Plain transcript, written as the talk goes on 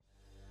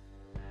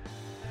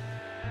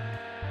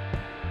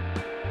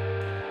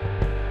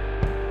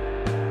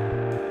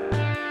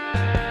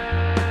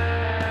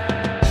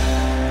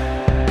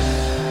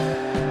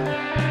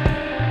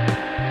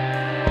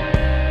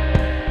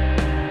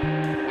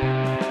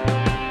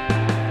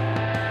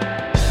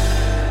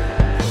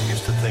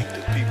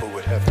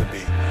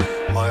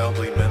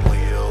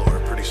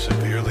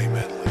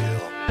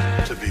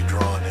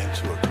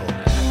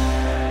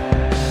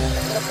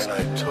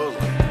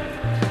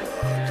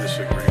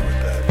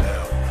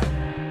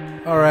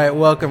All right,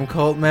 welcome,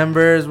 cult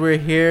members. We're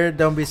here.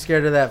 Don't be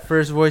scared of that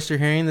first voice you're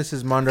hearing. This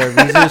is Mondo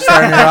Arvizu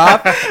starting it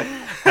off.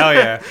 Hell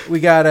yeah. We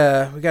got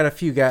a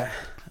few guys.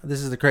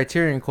 This is the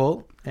Criterion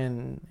Cult,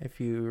 and if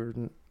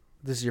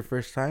this is your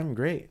first time,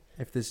 great.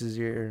 If this is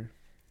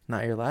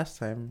not your last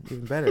time,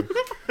 even better.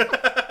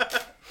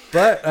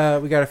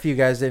 But we got a few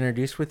guys to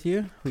introduce with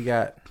you. We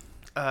got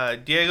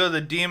Diego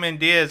the Demon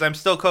Diaz. I'm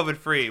still COVID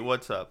free.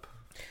 What's up?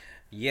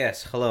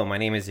 Yes, hello. My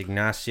name is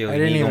Ignacio I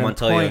didn't Inigo even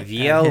Montoya point at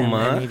him, and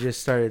Vielma. he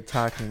just started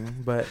talking.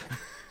 But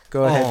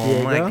go ahead, Diego.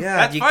 Oh my God!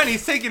 That's fine.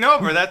 He's taking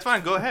over. That's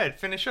fine. Go ahead.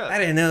 Finish up. I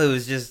didn't know it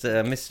was just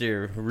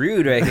Mr.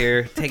 Rude right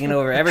here taking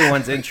over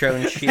everyone's intro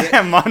and shit.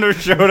 Mondo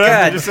showed up God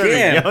and just started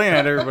damn. yelling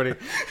at everybody.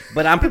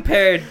 But I'm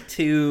prepared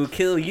to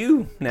kill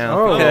you now.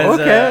 Oh, because,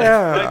 okay. I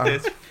Yeah.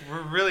 like this.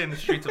 We're really in the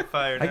streets of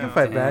fire now. I can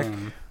fight back.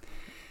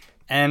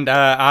 And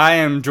I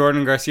am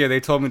Jordan Garcia.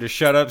 They told me to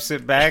shut up,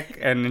 sit back,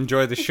 and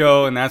enjoy the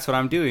show, and that's what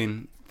I'm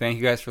doing. Thank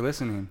you guys for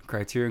listening.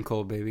 Criterion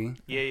Cole, baby.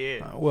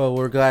 Yeah. Well,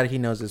 we're glad he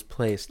knows his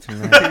place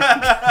tonight.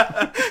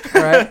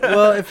 All right.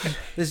 Well, if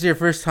this is your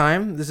first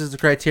time, this is the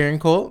Criterion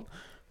Cult.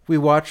 We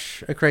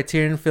watch a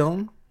Criterion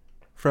film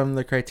from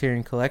the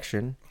Criterion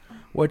Collection,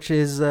 which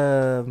is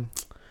a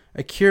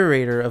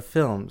curator of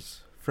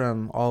films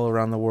from all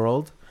around the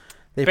world.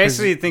 They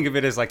Basically, think of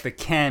it as like the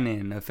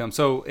canon of film.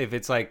 So if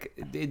it's like,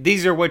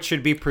 these are what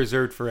should be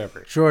preserved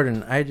forever.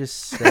 Jordan, I just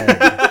said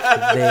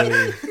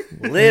they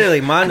Literally,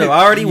 Mondo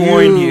already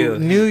warned you.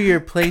 knew your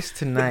place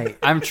tonight.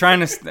 I'm trying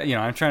to,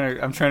 I'm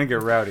trying to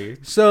get rowdy.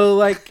 So,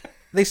 like,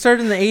 they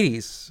started in the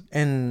 80s,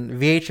 and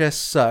VHS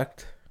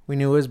sucked. We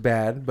knew it was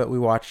bad, but we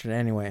watched it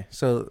anyway.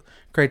 So,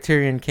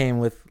 Criterion came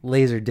with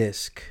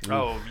Laserdisc.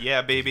 Oh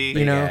yeah, baby.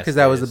 You know, Yes, because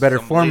that was the better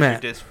Some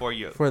format Laserdisc for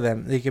you. for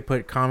them. They could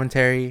put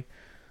commentary,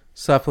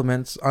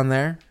 supplements on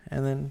there,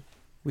 and then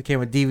we came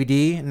with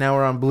DVD, and now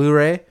we're on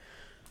Blu-ray.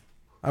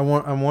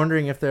 I'm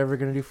wondering if they're ever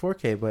going to do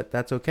 4K, but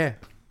that's okay.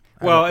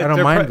 Well, I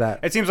don't mind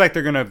that. It seems like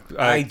they're gonna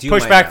I do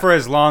push mind back that. for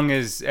as long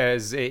as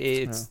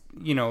it's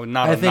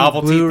not I a think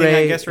novelty thing. I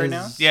Blu-ray guess right is-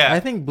 now. Yeah.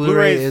 I think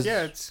Blu-ray is it's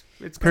gonna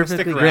stick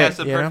perfectly around. great. That's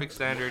the you know? perfect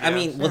standard. I yeah.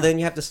 mean, well, then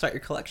you have to start your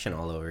collection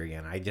all over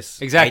again.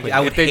 Exactly. I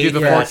would If they do hate the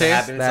for that 4K, to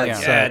happen. It's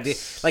that like,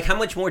 sucks. like, how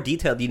much more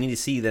detail do you need to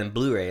see than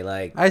Blu-ray?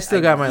 Like, I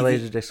still got my you-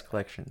 Laserdisc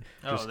collection.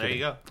 oh, Just there kidding.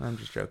 you go. I'm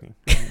just joking.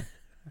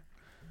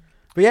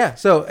 But yeah,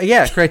 so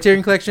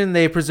Criterion Collection,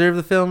 they preserve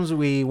the films.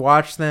 We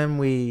watch them,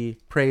 we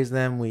praise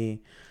them,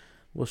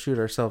 we'll shoot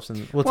ourselves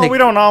in. Well, we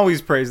don't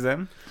always praise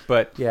them,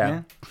 but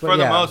Yeah. For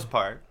the most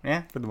part.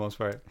 for the most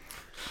part.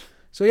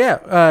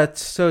 So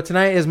so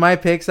tonight is my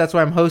picks. That's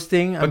why I'm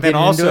hosting. But then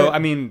also, I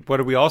mean, what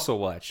do we also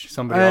watch?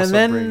 Somebody and also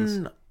then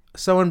brings.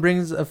 someone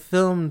brings a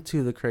film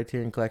to the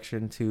Criterion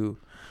Collection to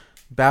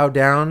bow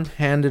down,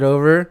 hand it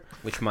over.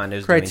 which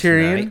Mondo's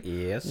Criterion, doing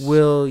tonight. Yes.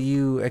 Will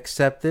you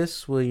accept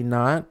this? Will you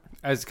not?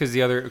 As because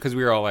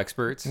we are all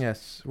experts.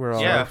 Yes, we're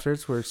all Yeah.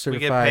 experts. We're We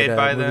certified get paid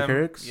by movie them.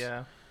 critics.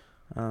 Yeah.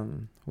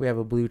 We have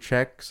a blue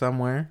check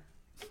somewhere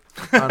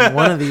on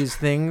one of these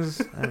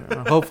things.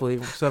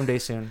 Hopefully someday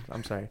soon.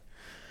 I'm sorry,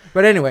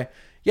 but anyway,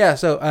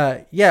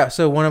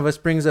 So one of us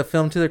brings a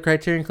film to the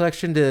Criterion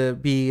Collection to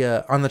be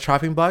on the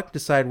chopping block,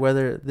 decide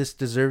whether this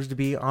deserves to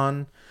be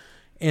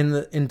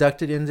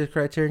inducted into the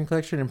Criterion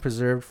Collection and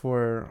preserved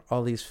for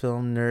all these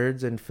film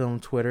nerds and film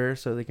Twitter,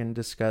 so they can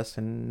discuss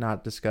and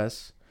not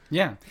discuss.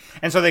 Yeah.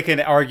 And so they can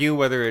argue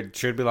whether it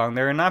should belong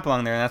there or not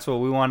belong there, and that's what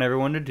we want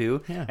everyone to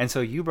do. Yeah. And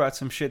so you brought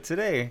some shit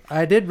today.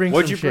 I did bring.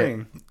 What'd some you shit.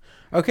 bring?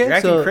 Okay, You're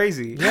acting so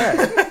crazy.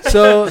 yeah.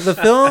 So the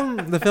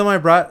film I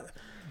brought,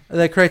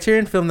 the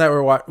Criterion film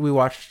that we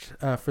watched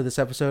for this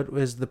episode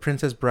was The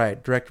Princess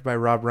Bride, directed by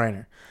Rob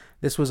Reiner.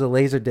 This was a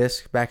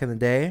Laserdisc back in the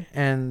day,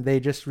 and they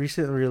just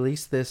recently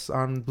released this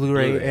on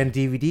Blu-ray and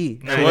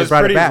DVD. Nice. So they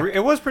brought it back. It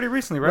was pretty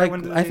recently, right? Like,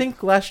 When did I they-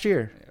 think last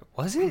year,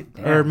 was it?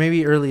 or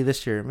maybe early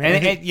this year.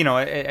 And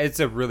it's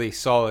a really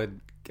solid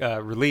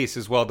release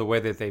as well. The way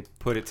that they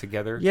put it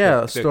together. Yeah,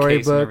 the case and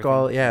storybook,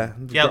 everything. Yeah,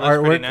 the it looks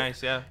artwork. pretty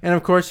nice. Yeah. And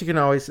of course, you can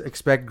always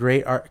expect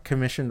great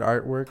commissioned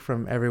artwork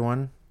from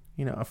everyone,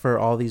 for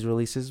all these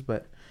releases.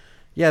 But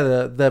yeah,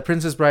 the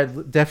Princess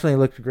Bride definitely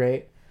looked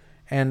great.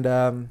 And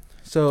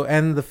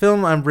and the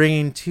film I'm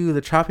bringing to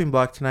the chopping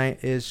block tonight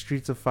is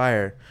Streets of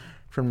Fire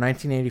from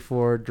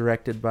 1984,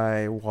 directed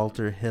by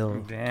Walter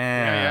Hill. Damn.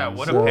 Yeah.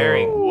 What So- a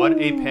pairing. What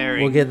a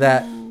pairing.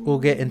 We'll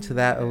get into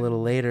that a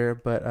little later,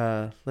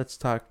 but let's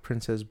talk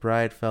Princess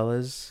Bride,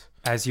 fellas.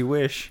 As you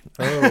wish.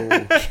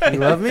 Oh, you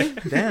love me?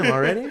 Damn,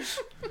 already?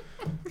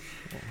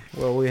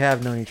 Well, we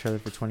have known each other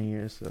for 20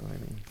 years, so I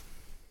mean,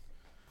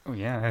 Oh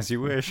yeah, as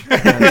you wish.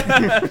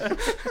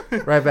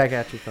 right back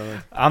at you,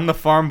 fellas. I'm the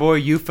farm boy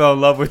you fell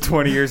in love with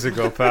 20 years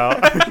ago, pal.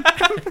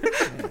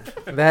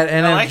 That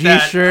I like NFG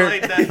that. I shirt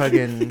like that.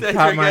 fucking That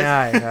caught shirt my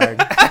gets- eye,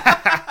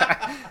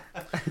 dog.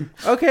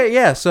 Okay,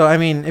 yeah. So I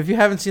mean, if you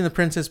haven't seen The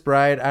Princess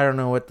Bride, I don't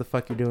know what the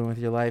fuck you're doing with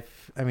your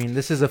life. I mean,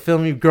 this is a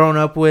film you've grown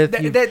up with.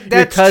 Your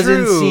That's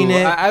cousin's true. seen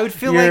it. I would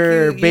feel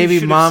your like you baby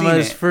should have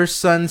mama's seen it. first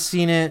son's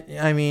seen it.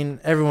 I mean,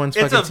 everyone's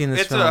fucking seen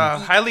this It's film. a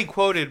highly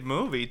quoted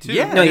movie too.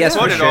 Yeah. No, it's yes, for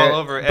quoted sure. all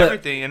over But-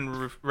 everything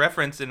and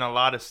referenced in a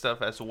lot of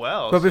stuff as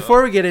well. But so.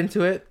 before we get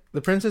into it,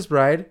 The Princess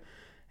Bride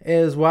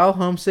is while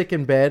homesick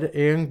in bed,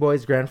 a young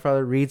boy's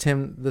grandfather reads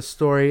him the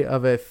story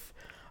of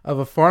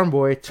a farm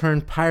boy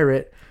turned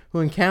pirate who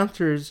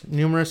encounters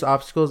numerous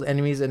obstacles,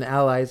 enemies, and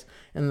allies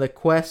in the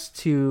quest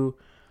to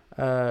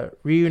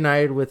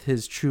reunite with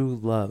his true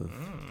love.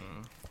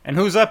 And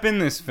who's up in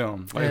this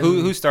film? Like, And-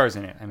 who stars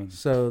in it? I mean,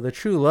 So the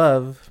true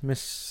love,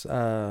 Miss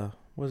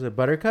was it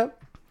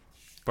Buttercup?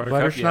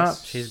 Buttersnap?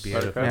 Yes. She's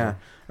beautiful.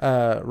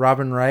 Yeah.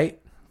 Robin Wright.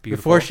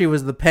 Beautiful. Before she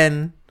was the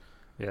pen.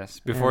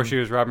 Yes, before And- she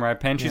was Robin Wright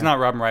Penn. She's Yeah. not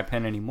Robin Wright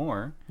Penn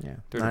anymore. Yeah.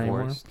 They're not anymore,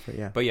 divorced. but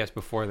yeah. But yes,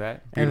 before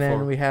that. And Beautiful.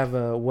 then we have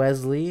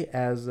Wesley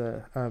as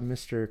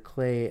Mr.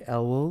 Clay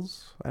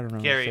Elwells. I don't know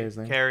how to say his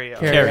name. Carrie.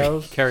 Carrie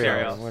Elwells,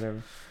 Elwells.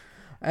 whatever.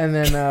 And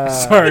then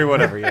Sorry,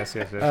 whatever. Yes.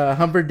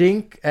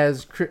 Humperdinck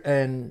as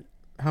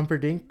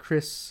Humperdinck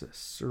Chris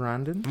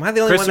Sarandon. Am I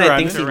the only Chris one that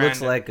thinks he Sarandon.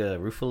 looks like a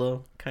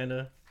Ruffalo, kind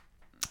of?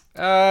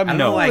 No. don't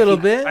know, A like, little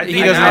he- bit. I He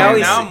think doesn't now,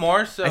 always- now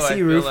more so. I see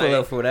feel Ruffalo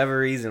like- for whatever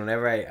reason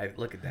whenever I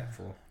look at that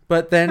fool.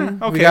 But then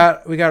Okay.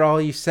 we got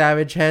all you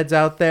Savage heads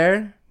out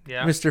there.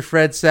 Yeah. Mr.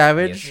 Fred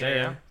Savage, Yes, Yeah,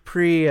 yeah.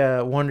 pre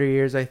Wonder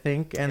Years, I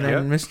think, and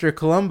then Yep. Mr.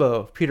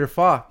 Columbo, Peter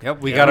Falk.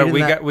 Yep, we Yeah. got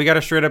Reading that- we got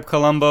a straight up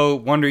Columbo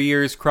Wonder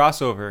Years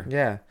crossover.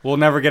 Yeah, We'll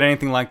never get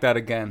anything like that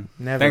again.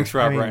 never. Thanks,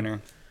 Rob I mean, Reiner.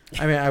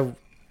 I mean,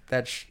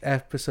 that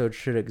episode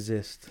should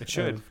exist. It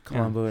should, of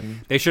Columbo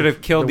and They should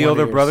have killed The the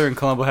older Wonder brother, Years. and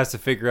Columbo has to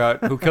figure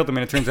out who killed him,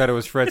 and it turns out it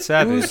was Fred who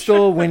Savage.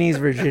 stole Winnie's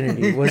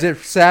virginity? Was it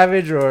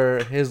Savage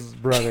or his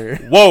brother?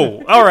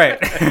 Whoa! All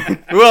right,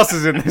 who else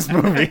is in this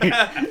movie?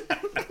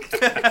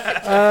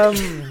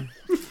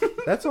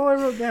 That's all I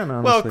wrote down.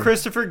 Honestly. Well,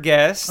 Christopher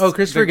Guest. Oh,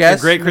 Christopher the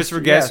Guest. great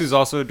Christopher Mr. Guest, Yes. who's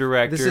also a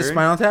director. This is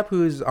Spinal Tap,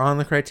 who's on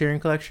the Criterion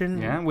Collection.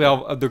 Yeah, we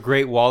have the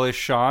great Wallace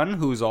Shawn,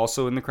 who's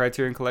also in the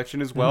Criterion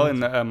Collection as well,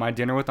 Mm-hmm. in the, My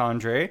Dinner with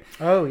Andre.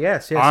 Oh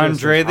yes, yes.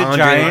 Andre yes, the Andre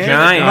Giant. the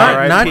Giant. Not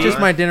R.I.P. just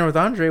My Dinner with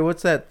Andre.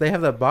 What's that? They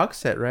have that box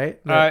set, right?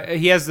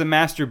 He has the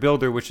Master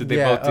Builder, which they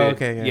Yeah, both did. oh,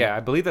 okay, yeah. I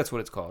believe that's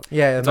what it's called.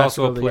 yeah, It's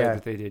Master also a Builder, play yeah.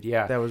 that they did.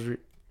 Yeah. That was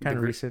kind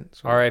of The- recent.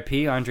 So.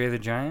 R.I.P. Andre the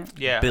Giant.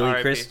 Yeah. Billy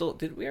R.I.P. Crystal?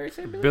 Did we already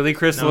say Billy? Billy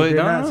Crystal. No, did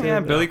No, not say yeah,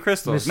 that. Billy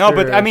Crystal. Mr. No,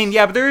 but I mean,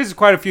 yeah, but there is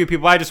quite a few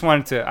people. I just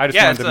wanted to. Yeah, it's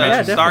wanted to a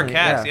mention. star definitely,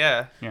 cast.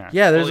 Yeah. Yeah.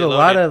 Yeah, there's Fully a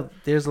lot loaded. of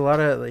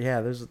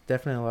there's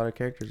definitely a lot of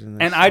characters in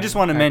this. And I just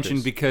want to mention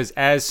actors. because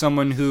as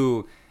someone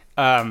who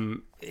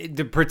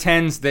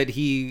pretends that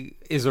he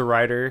is a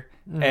writer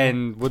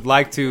and would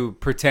like to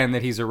pretend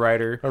that he's a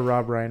writer a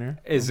Rob Reiner.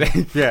 is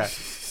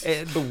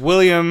but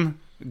William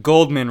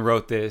Goldman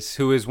wrote this,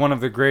 who is one of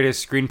the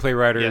greatest screenplay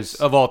writers Yes.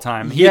 of all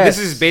time. Yes. This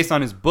is based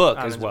on his book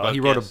On as his well. book, He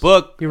wrote yes. a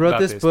book. He wrote about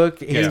this book.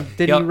 He Yeah.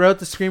 he Yep. wrote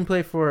the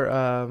screenplay for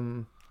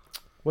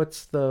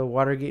what's the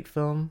Watergate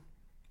film?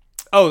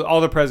 Oh, All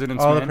the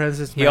President's All Men. the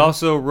President's He Men.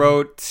 also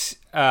wrote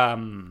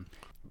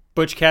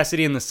Butch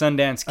Cassidy and the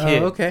Sundance Oh,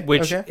 Kid. okay,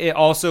 Which okay. it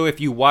also, if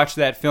you watch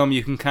that film,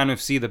 you can kind of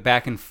see the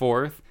back and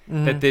forth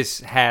that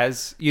this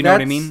has. You know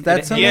what I mean?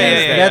 That's It something.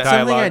 has that That's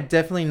something I dialogue.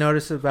 definitely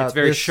noticed about. It's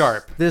very this,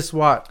 sharp. This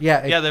watch,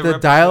 yeah. Yeah, the the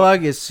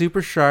dialogue is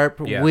super sharp,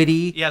 Yeah.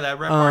 witty. Yeah, that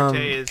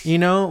repartee is. You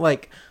know,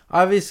 like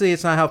obviously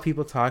it's not how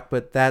people talk,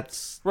 but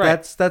that's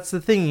Right. that's the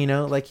thing. You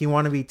know, like you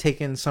want to be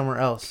taken somewhere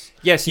else.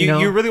 Yes, you, you know?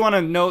 you really want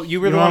to know. You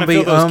really you want to be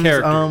feel those ums,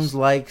 characters.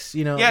 likes.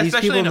 You know, Yeah, these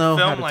especially people in a know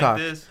how film to like talk.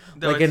 this.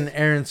 Like an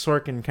Aaron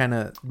Sorkin kind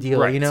of deal,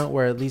 Right. you know,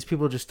 where these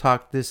people just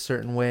talk this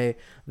certain way,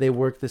 they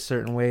work this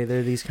certain way.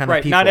 They're these kind Right.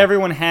 of people. Not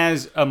everyone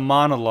has a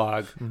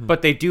monolog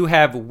but they do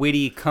have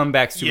witty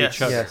comebacks to Yes.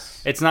 each other.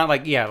 Yes. It's not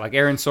like like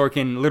Aaron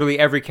Sorkin. Literally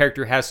every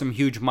character has some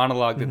huge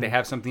monologue that they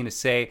have something to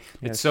say.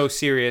 It's Yes. so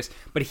serious.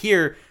 But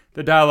here,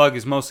 the dialogue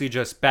is mostly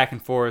just back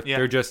and forth. Yeah.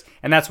 They're just,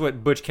 and that's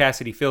what Butch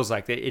Cassidy feels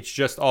like. It's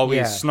just always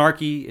Yeah.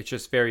 snarky. It's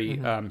just very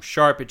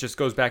sharp. It just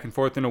goes back and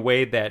forth in a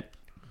way that.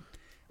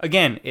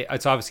 Again,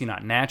 it's obviously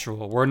not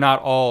natural. We're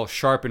not all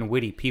sharp and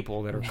witty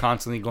people that are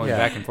constantly going Yeah.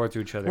 back and forth to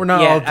each other. We're not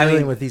all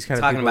dealing with these kind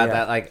of talking people. about yeah.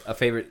 that, like a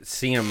favorite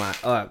scene of mine.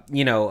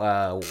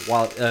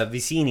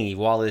 Vicini,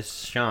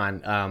 Wallace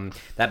Shawn.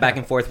 That back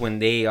and forth when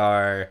they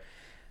are.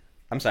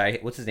 I'm sorry,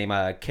 what's his name?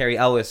 Carrie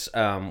Ellis.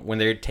 When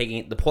they're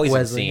taking the poison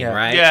Wesley, scene, yeah.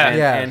 right? Yeah. and,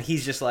 Yeah. and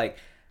he's just like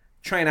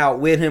trying to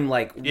outwit him,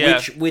 like Yeah.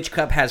 which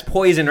cup has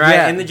poison, right?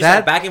 Yeah, and then just that-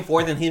 like back and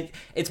forth, and him.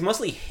 It's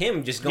mostly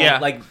him just going Yeah.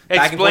 like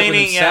back and forth with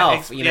Explaining, yeah,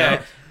 himself, you know.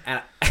 yeah.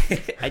 And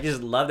I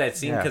just love that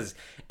scene Yeah. because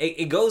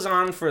it goes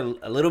on for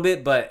a little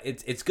bit, but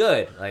it's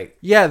good. Like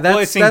Yeah, that's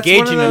it's that's one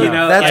engaging of those,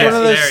 enough. That's Yeah, one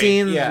of those very.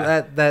 scenes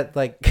Yeah. that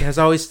like has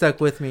always stuck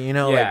with me. You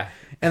know, Yeah. like,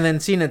 and then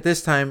seeing it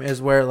this time is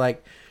where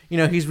like you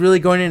know he's really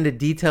going into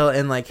detail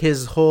and like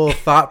his whole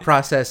thought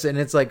process, and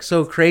it's like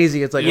so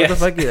crazy. It's like Yes.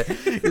 what the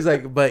fuck? He's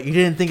like, but you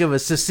didn't think of a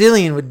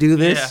Sicilian would do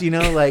this, Yeah. you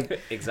know, like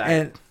Exactly.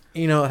 and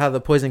you know how the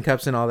poison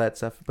cups and all that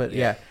stuff. But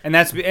yeah, and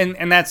that's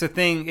the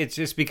thing. It's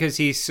just because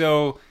he's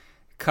so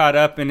caught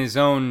up in his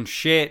own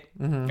shit,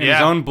 in his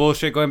Yeah. own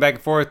bullshit, going back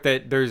and forth.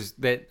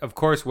 That of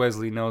course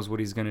Wesley knows what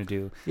he's gonna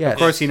do. Yes. Of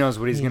course he knows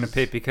what he's gonna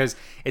pick because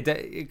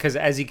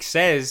as he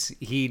says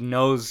he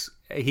knows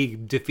he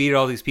defeated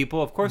all these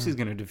people. Of course he's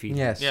gonna defeat them.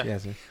 Yes, Yeah.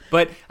 yes.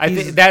 But I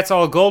think that's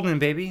all Goldman,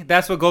 baby.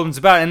 That's what Goldman's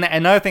about. And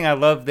another thing I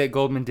love that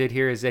Goldman did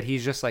here is that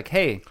he's just like,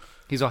 hey,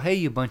 he's all, hey,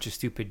 you bunch of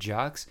stupid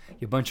jocks,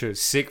 you bunch of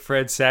sick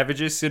Fred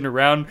Savages sitting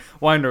around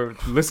wanting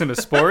to listen to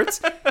sports.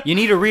 You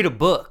need to read a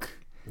book.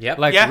 Yep.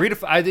 Like, Yeah. read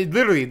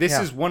literally, this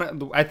Yeah. is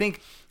I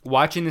think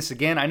watching this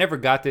again, I never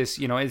got this,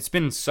 it's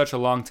been such a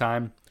long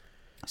time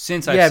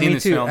since I've seen me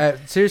this too. film.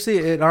 Seriously,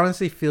 it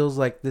honestly feels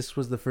like this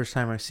was the first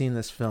time I've seen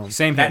this film.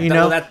 Same That- thing. You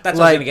know, that's what I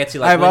was gonna get to.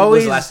 Like, when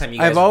was the last time you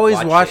guys I've always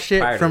watched watched it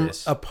it prior to from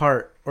this? a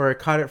part, or I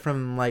caught it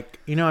from like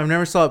I've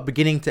never saw it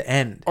beginning to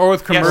end. Or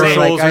with Yeah, Or commercials same.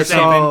 like or I something.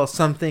 saw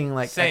something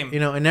like Same.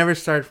 it never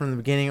started from the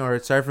beginning, or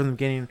it started from the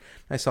beginning.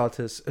 I saw it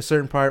to a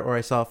certain part, or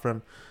I saw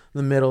from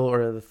the middle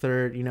or the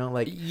third.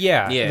 Like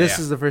Yeah. Yeah. this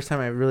is the first time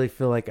I really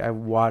feel like I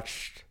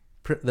watched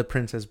The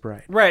Princess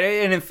Bride. Right,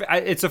 and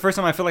it's the first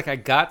time I feel like I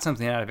got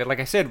something out of it.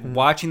 Like I said,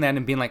 watching that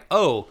and being like,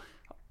 oh,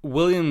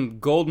 William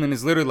Goldman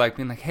is literally like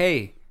being like,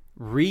 hey,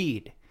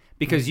 read.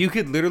 Because you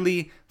could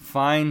literally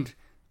find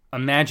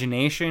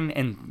imagination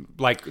and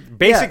like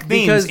basic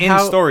themes in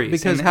stories.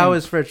 Because and, how and-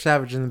 is Fred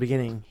Savage in the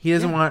beginning? He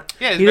doesn't want.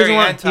 Yeah, he's he doesn't very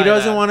want. anti He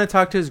doesn't that. want to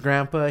talk to his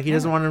grandpa. He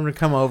doesn't want him to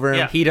come over.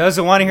 Yeah. he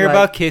doesn't want to hear Like-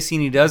 about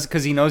kissing. He does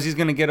because he knows he's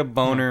gonna get a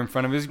boner in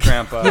front of his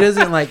grandpa. He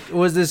doesn't like.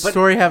 Was this But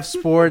story have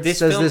sports? This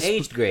Does film this?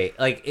 aged great.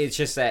 Like, it's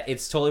just that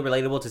it's totally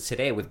relatable to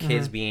today with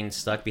kids being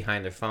stuck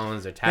behind their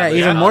phones, their tablets.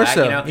 even and all more that,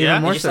 so. You know? Even Yeah.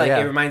 more It's just so. like, Yeah.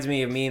 it reminds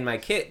me of me and my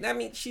kid. I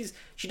mean, she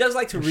does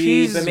like to read,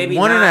 She's but maybe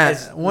one not and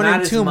as, one not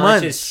and as 2 much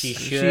months. as she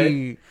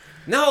should.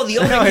 No, the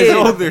no, older his kid.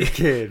 older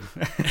kid.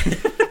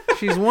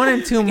 She's 1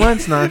 and 2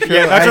 months, Nacho.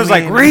 Yeah, Nacho was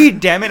like,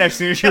 read, damn it! As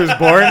soon as she was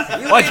born,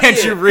 why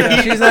can't you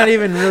read? She's not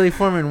even really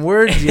forming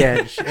words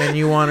yet, and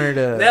you want her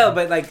to. No,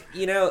 but like,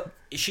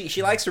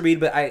 she likes to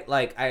read, but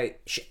I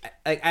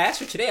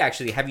asked her today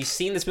actually, have you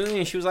seen this movie?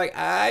 And she was like,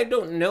 I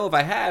don't know if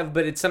I have,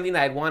 but it's something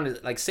that I'd want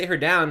to like sit her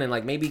down and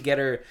like maybe get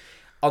her.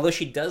 Although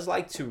she does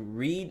like to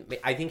read,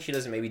 I think she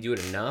doesn't maybe do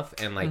it enough,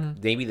 and like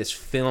maybe this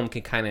film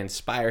can kind of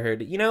inspire her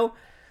to,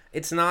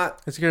 it's not.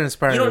 It's gonna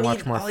inspire You her don't to watch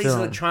need more all these film.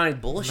 electronic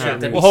bullshit. Not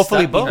that really. we Well,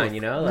 hopefully stuck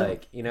behind,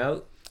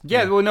 both.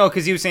 Yeah, well, no,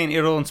 because he was saying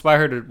it'll inspire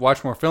her to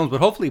watch more films, but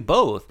hopefully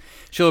both.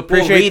 She'll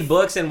appreciate read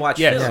books and watch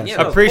Yes, film. Yeah,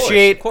 no, of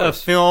appreciate course, of a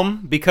course.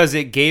 film because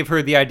it gave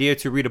her the idea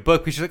to read a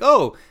book. Because she's like,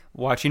 oh,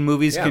 watching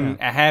movies Yeah. can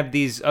have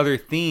these other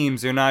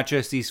themes. They're not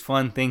just these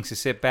fun things to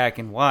sit back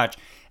and watch.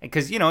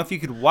 Because if you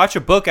could watch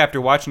a book after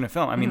watching a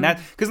film, I mean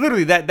because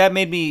literally that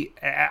made me.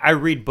 I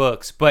read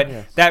books, but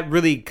that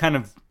really kind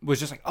of was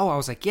just like, oh, I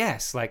was like,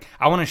 yes, like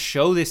I want to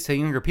show this to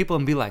younger people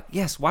and be like,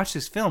 yes, watch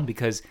this film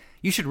because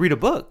you should read a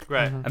book.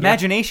 Right.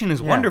 Imagination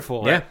is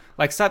wonderful. Yeah.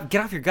 Like get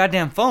off your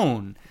goddamn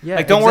phone. Yeah,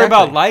 Like don't worry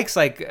about exactly. likes.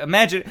 Like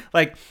imagine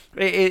like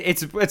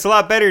it's a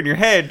lot better in your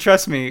head.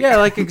 Trust me. Yeah,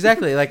 like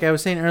exactly. Like I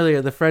was saying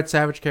earlier, the Fred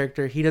Savage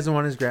character, he doesn't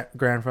want his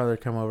grandfather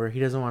to come over. He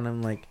doesn't want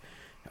him like,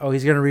 oh,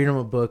 he's gonna read him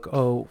a book.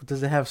 Oh,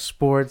 does it have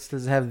sports?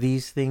 Does it have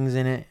these things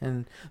in it?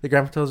 And the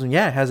grandpa tells him,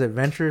 yeah, it has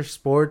adventure,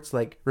 sports,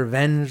 like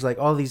revenge, like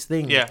all these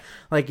things. Yeah.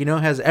 Like it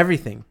has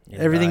everything, Yeah,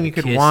 everything you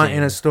could want in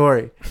kissing. a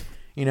story.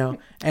 And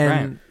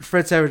Right.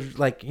 Fred Savage,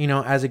 like,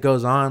 as it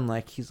goes on,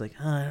 like, he's like,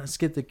 let's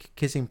skip the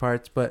kissing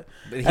parts. But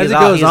But as it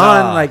goes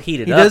on, like, he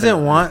heated up doesn't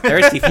and want,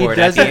 thirsty he for it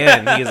at the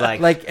doesn't- end. He's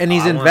like, and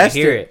he's "Oh, I wanna invested.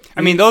 hear it."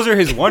 I mean, those are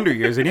his wonder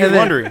years, and he's And then-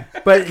 wondering.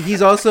 But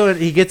he's also,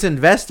 he gets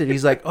invested.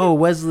 He's like, oh,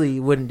 Wesley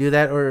wouldn't do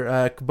that,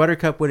 or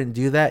Buttercup wouldn't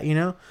do that,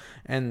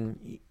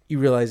 And you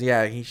realize,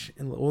 yeah,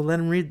 well, let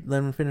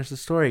him finish the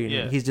story. And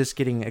Yeah. he's just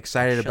getting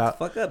excited Shut about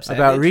the fuck up, about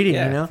Savage. reading,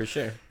 Yeah, for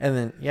sure. And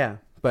then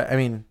but I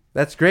mean,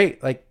 that's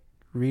great. Like,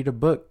 read a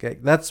book.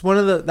 Like, that's one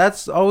of those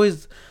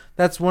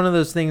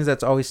things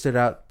that's always stood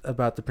out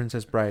about The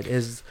Princess Bride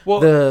is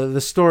the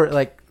story,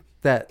 like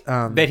that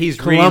That he's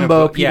reading a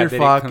Columbo, book. Yeah, Peter that it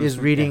Falk comes is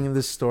from- reading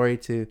the story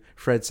to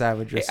Fred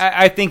Savage.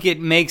 I think it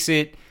makes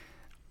it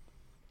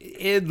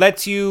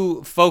lets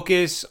you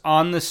focus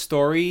on the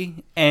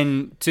story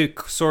and to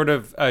sort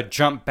of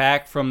jump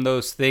back from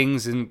those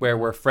things and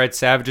where Fred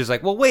Savage is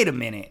like, well, wait a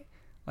minute.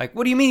 Like,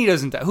 what do you mean he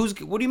doesn't die?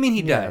 What do you mean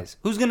he Yeah. dies?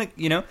 Who's gonna,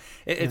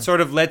 It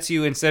sort of lets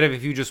you, instead of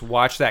if you just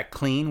watch that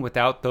clean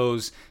without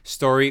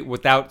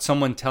without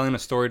someone telling a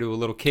story to a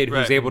little kid who's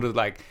Right. able to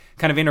like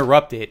kind of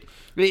interrupt it.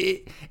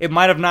 It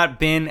might have not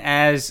been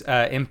as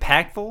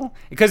impactful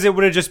because it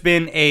would have just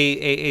been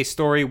a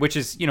story which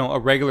is a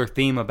regular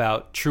theme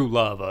about true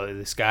love.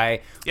 This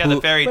guy, Yeah, the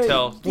fairy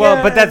tale.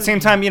 Well, but at the same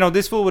time,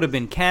 this fool would have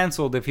been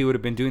canceled if he would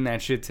have been doing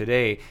that shit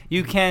today.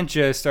 You can't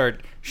just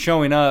start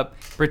showing up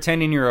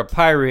pretending you're a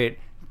pirate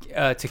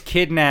to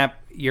kidnap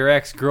your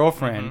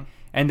ex-girlfriend.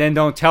 And then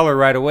don't tell her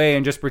right away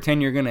and just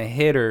pretend you're gonna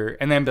hit her,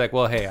 and then be like,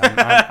 "Well, hey, I'm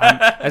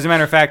as a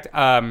matter of fact,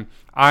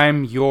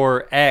 I'm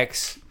your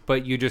ex,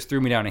 but you just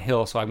threw me down a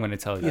hill, so I'm going to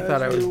tell you." You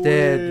thought I was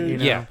dead.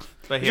 Yeah.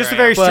 But It's just a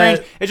very strange.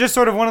 It's just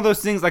sort of one of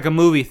those things, like a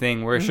movie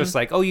thing, where it's just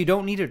like, oh, you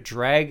don't need to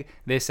drag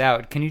this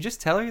out. Can you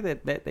just tell her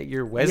that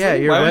you're Wesley? Yeah,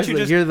 you're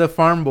Wesley. You're the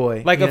farm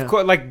boy. Like, of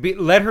course, like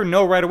let her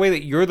know right away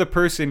that you're the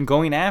person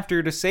going after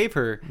her to save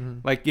her.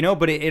 Like,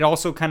 but it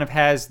also kind of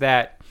has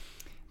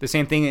the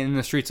same thing in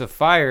The Streets of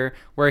Fire,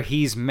 where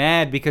he's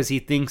mad because he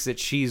thinks that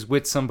she's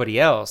with somebody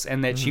else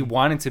and that she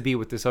wanted to be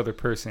with this other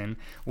person,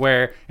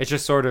 where it's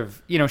just sort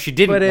of, she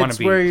didn't want to be. But it's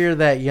where you're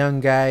that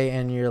young guy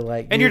and you're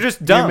like... And you're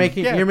just dumb.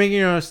 You're making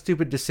your own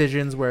stupid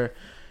decisions where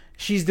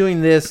she's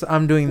doing this,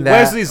 I'm doing that.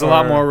 Wesley's a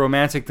lot more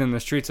romantic than the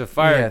Streets of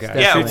Fire guy.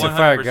 Yeah, Streets of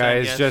Fire guy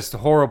is yes. just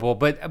horrible.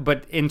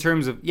 But in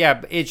terms of,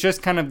 it's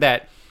just kind of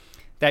that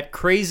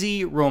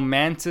crazy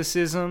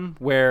romanticism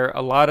where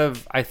a lot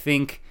of, I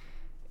think...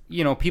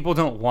 people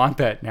don't want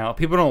that now.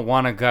 People don't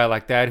want a guy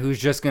like that who's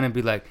just going to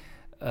be like,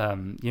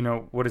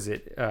 what is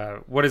it?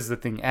 What is the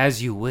thing?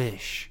 As you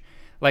wish.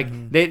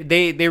 Like,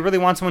 they really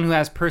want someone who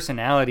has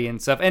personality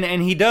and stuff.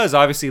 And he does,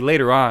 obviously,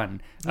 later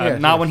on.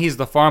 Not when he's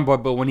the farm boy,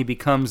 but when he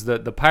becomes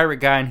the pirate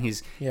guy and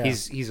he's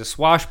a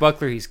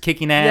swashbuckler. He's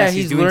kicking ass. Yeah,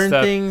 he's doing learned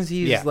stuff. things.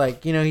 He's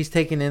like, he's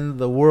taken in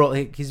the world.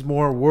 He's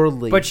more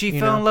worldly. But she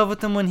fell in love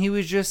with him when he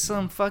was just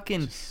some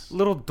fucking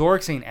little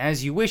dork saying,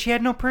 as you wish. He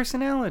had no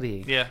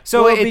personality. Yeah.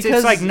 So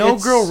it's like no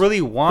girl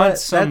really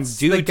wants some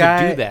dude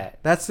to do that.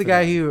 That's the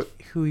guy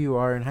who you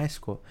are in high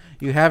school.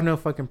 You have no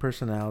fucking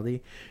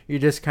personality. You're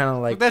just kind of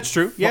like... That's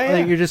true. Yeah.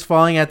 You're just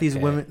falling at these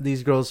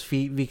these girls'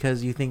 feet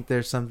because you think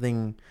there's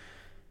something...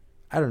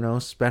 I don't know,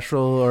 special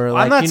or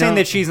like... I'm not saying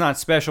that she's not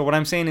special. What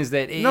I'm saying is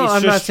that it's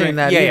I'm just not saying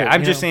that Yeah, either,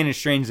 I'm just saying it's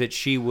strange that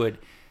she would...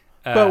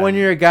 but when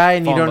you're a guy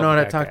and you don't know how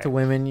to that talk guy. to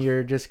women,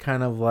 you're just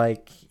kind of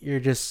like... You're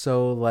just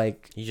so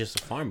like... He's just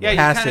a farm boy.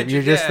 Yeah, passive.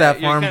 You're just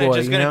that farm boy, You're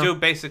just gonna you know? do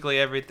basically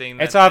everything.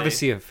 It's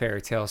obviously a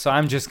fairy tale, so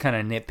I'm just kind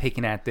of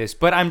nitpicking at this.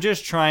 But I'm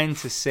just trying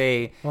to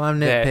say... Well, I'm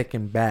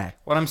nitpicking back.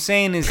 What I'm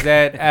saying is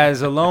that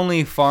as a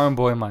lonely farm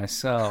boy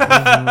myself,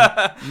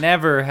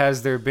 never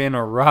has there been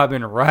a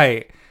Robin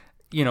Wright,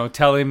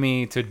 telling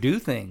me to do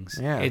things.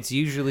 Yeah. It's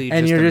usually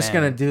And just you're a just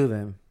man. going to do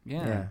them.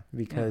 Yeah.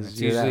 Because it's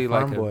you're usually that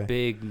farm like boy. a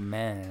big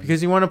man.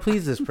 Because you want to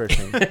please this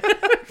person.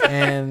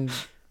 And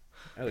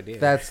Dear.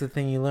 that's the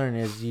thing you learn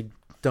is you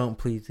don't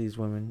please these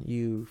women.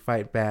 You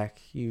fight back.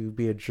 You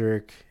be a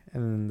jerk.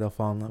 And then they'll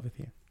fall in love with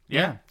you.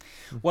 Yeah.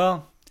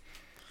 Well,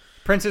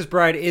 Princess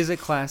Bride is a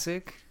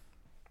classic.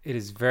 It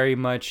is very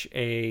much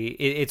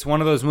it's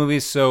one of those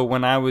movies. So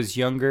when I was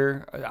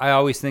younger, I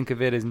always think of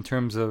it in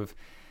terms of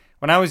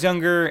when I was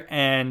younger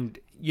and,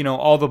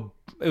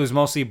 it was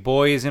mostly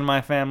boys in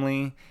my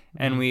family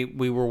and we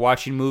were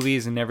watching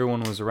movies and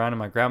everyone was around in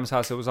my grandma's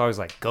house. It was always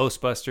like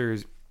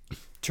Ghostbusters,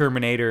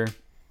 Terminator,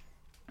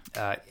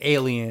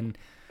 Alien,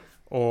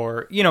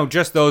 or,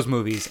 just those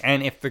movies.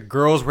 And if the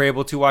girls were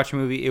able to watch a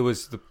movie, it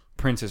was The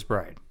Princess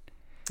Bride.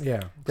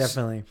 Yeah,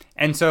 definitely.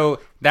 And so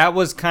that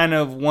was kind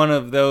of one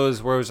of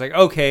those where it was like,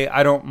 okay,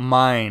 I don't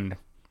mind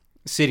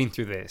sitting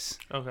through this.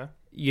 Okay.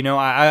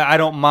 I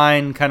don't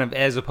mind kind of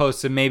as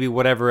opposed to maybe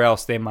whatever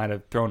else they might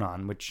have thrown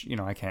on, which,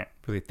 I can't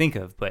really think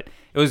of. But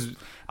it was...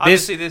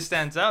 Obviously, this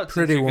stands out.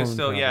 Pretty Woman.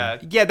 Woman.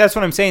 Yeah, that's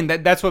what I'm saying.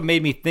 That's what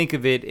made me think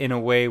of it in a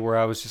way where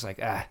I was just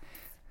like,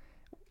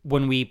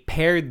 when we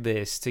paired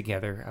this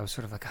together, I was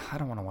sort of like, I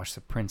don't want to watch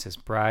The Princess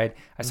Bride.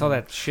 I saw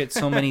that shit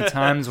so many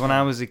times when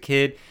I was a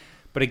kid.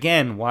 But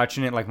again,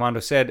 watching it, like Mondo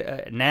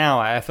said, now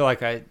I feel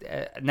like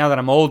now that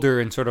I'm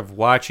older and sort of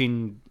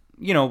watching,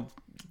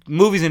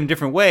 movies in a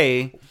different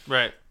way,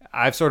 right?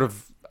 I've sort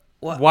of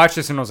watched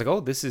this and I was like, oh,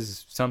 this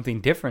is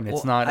something different.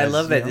 It's not. I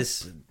love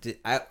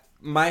that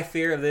my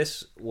fear of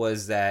this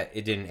was that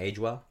it didn't age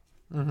well.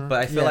 Mm-hmm. But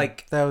I feel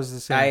like that was the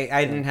same.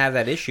 I didn't have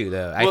that issue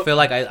though. I feel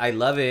like I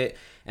love it,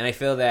 and I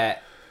feel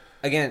that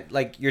again,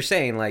 like you're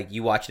saying, like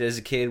you watch it as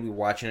a kid, we're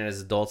watching it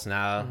as adults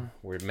now. Mm-hmm.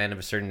 We're men of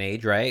a certain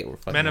age, right? We're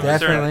fucking men of a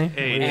certain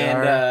age,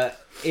 and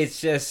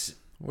it's just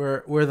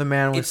we're the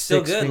man with it's still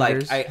six good.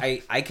 fingers.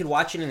 Like I could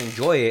watch it and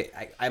enjoy it.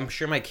 I'm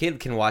sure my kid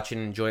can watch it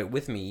and enjoy it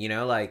with me.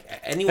 Like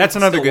anyone. That's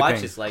can another still good watch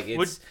thing. This. Like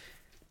it's.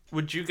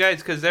 Would you guys?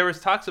 Because there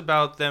was talks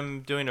about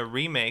them doing a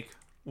remake.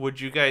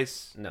 Would you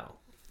guys? No.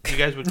 You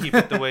guys would keep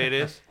it the way it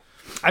is?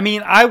 I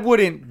mean, I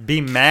wouldn't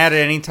be mad at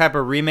any type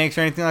of remakes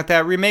or anything like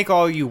that. Remake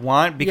all you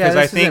want because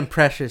this I think isn't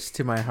precious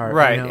to my heart,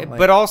 right?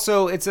 But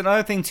also, it's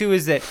another thing too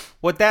is that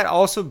what that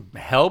also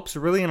helps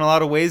really in a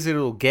lot of ways.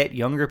 It'll get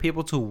younger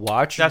people to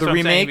watch the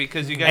remake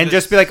because you guys and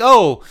just be like,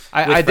 oh,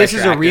 this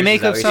is a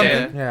remake of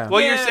something. Yeah.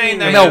 Well, you're saying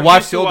that and they'll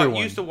watch the older one.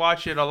 You used to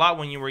watch it a lot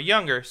when you were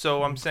younger.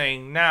 So I'm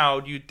saying now,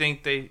 do you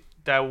think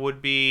that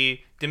would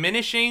be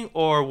diminishing,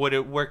 or would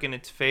it work in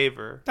its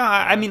favor? No,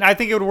 I mean, I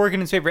think it would work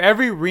in its favor.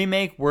 Every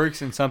remake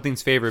works in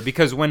something's favor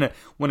because when a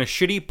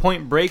shitty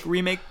Point Break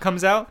remake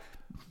comes out,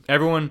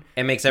 everyone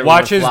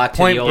watches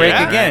Point Break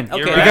again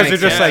because they're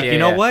just like, you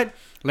know what?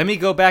 Let me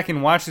go back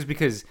and watch this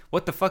because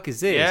what the fuck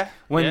is this?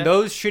 When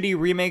those shitty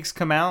remakes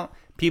come out,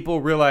 people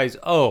realize,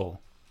 oh,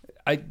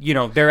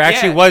 there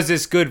actually Yeah. was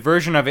this good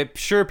version of it.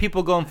 Sure,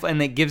 people go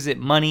and it gives it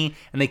money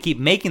and they keep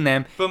making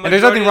them. But And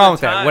there's nothing majority wrong of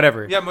with the that. time-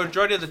 Whatever. Yeah,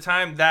 majority of the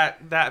time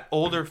that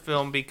older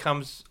film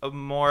becomes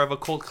more of a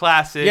cult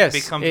classic. Yes,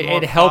 becomes it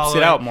more helps it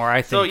following. out more.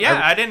 I think. So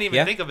I didn't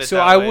even think of it. So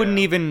that I way, wouldn't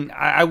yeah. even.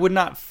 I would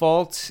not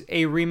fault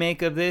a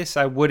remake of this.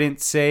 I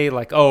wouldn't say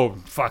like, oh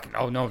fucking,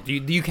 oh no,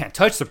 you can't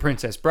touch The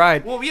Princess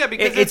Bride. Well, yeah,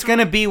 because it's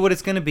gonna be what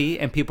it's gonna be,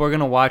 and people are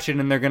gonna watch it,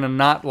 and they're gonna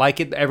not like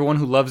it. Everyone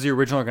who loves the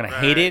original are gonna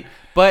hate it.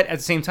 But at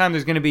the same time,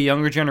 there's gonna be a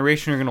younger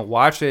generation who are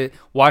gonna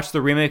watch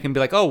the remake, and be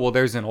like, oh well,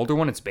 there's an older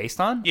one it's based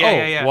on.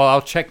 Yeah. Well,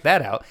 I'll check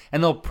that out,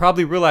 and they'll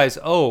probably realize,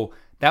 oh,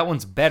 that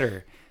one's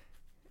better.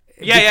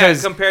 Yeah,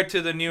 compared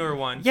to the newer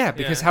one. Yeah,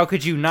 because how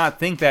could you not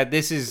think that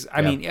this is?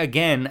 I mean,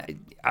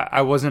 again,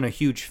 I wasn't a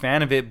huge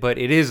fan of it, but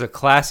it is a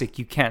classic.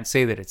 You can't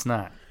say that it's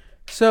not.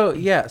 So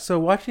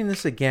watching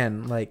this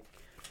again, like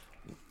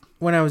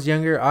when I was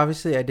younger,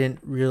 obviously I didn't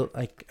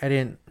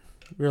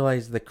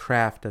realize the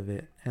craft of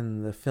it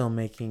and the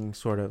filmmaking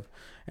sort of,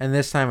 and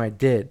this time I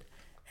did,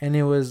 and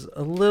it was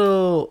a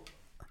little,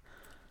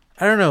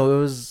 I don't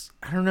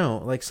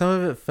know, like some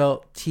of it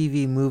felt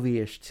TV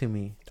movie-ish to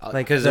me,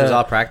 like because it was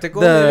all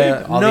practical,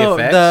 maybe? All the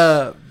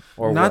effects,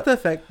 or not what? the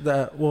effect,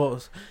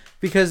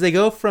 because they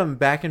go from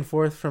back and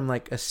forth from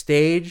like a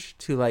stage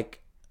to like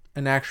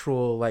an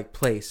actual like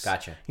place.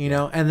 Gotcha. You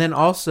know, and then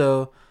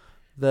also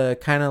the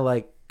kind of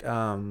like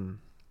the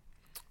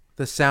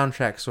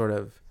soundtrack sort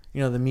of,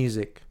 the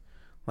music,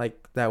 like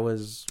that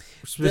was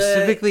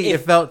specifically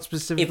it felt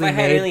specifically if I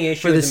had any made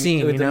issue for the with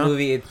scene, with the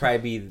movie, it'd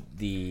probably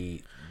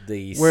be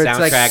the Where it's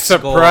soundtrack like,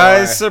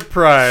 Surprise, score.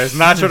 surprise!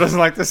 Nacho doesn't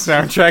like the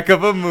soundtrack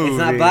of a movie. It's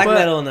not black But-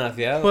 metal enough,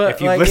 yo. but-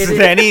 If you like, listen it-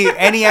 to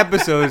any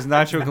episodes,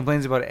 Nacho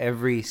complains about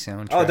every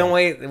soundtrack. Oh, don't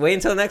wait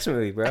until the next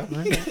movie, bro.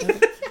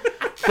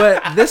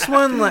 But this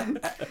one,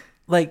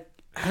 like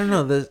I don't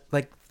know,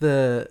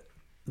 the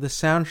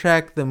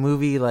soundtrack, the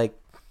movie, like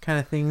kind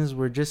of things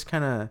were just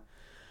kind of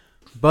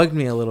bugged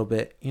me a little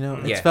bit.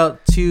 It Yeah. felt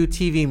too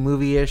TV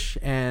movie-ish,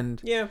 and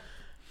Yeah.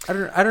 I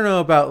don't know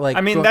about like.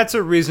 I mean, that's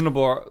a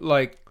reasonable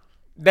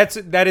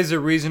that is a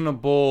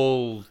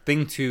reasonable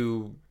thing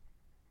to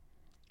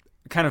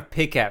kind of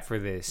pick at for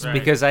this, Right.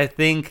 because I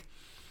think,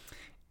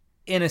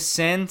 in a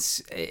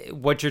sense,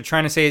 what you're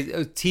trying to say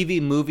is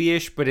TV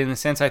movie-ish, but in a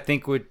sense, I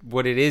think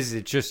what it is,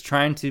 it's just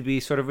trying to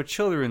be sort of a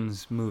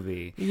children's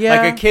movie,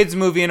 Yeah. like a kids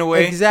movie in a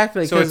way.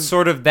 Exactly, So it's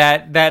sort of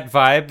that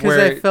vibe because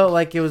where I felt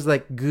like it was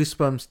like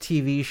Goosebumps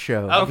TV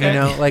show.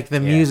 Okay. Like the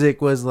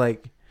music was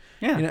like.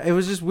 yeah. It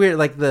was just weird,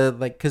 like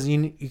because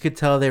you could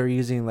tell they were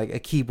using like a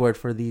keyboard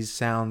for these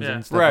sounds Yeah.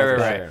 and stuff. Right, like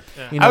right,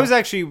 that. right. Yeah. I was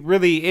actually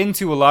really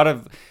into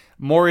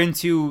more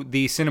into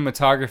the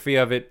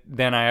cinematography of it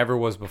than I ever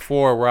was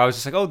before, where I was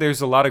just like, oh, there's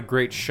a lot of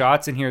great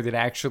shots in here that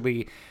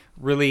actually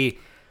really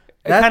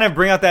kind of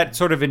bring out that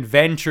sort of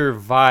adventure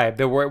vibe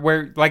that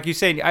where like you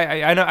say,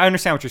 I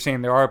understand what you're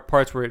saying. There are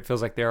parts where it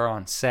feels like they're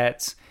on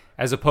sets,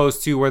 as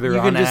opposed to where they're You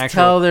on can an just actual,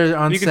 tell they're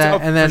on you can set, tell,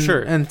 and then for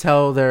sure,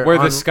 until they're where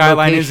on the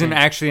skyline location. isn't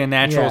actually a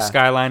natural Yeah.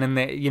 skyline, and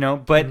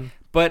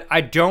but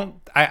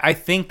I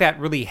think that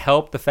really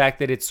helped the fact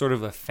that it's sort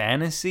of a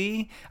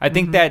fantasy. I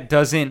think that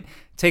doesn't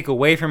take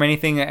away from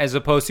anything, as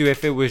opposed to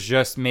if it was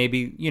just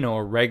maybe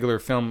a regular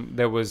film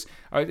that was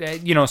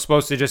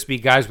supposed to just be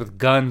guys with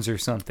guns or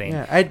something.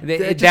 Yeah, I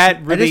just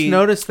really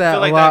noticed that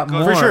feel like a lot that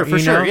more. goes- for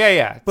sure. know?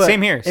 Yeah. But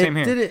Same here.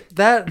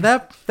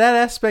 That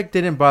aspect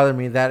didn't bother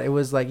me. That it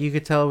was like you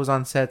could tell it was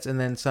on sets, and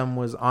then some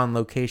was on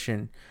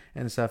location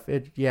and stuff.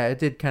 It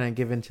did kind of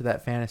give into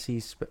that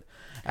fantasy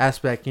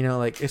aspect.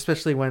 Like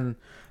especially when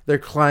they're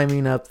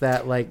climbing up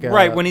that like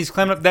Right, when he's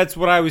climbing up, that's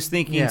what I was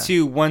thinking Yeah.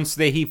 too. Once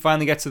he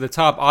finally gets to the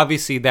top,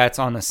 obviously that's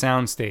on a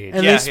soundstage.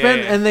 and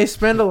Yeah, they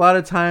spend a lot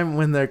a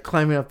when they're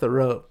climbing up the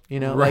rope.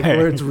 Like Right.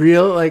 where it's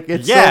real. Like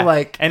it's yeah, so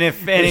like. and it's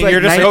you're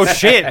just like, oh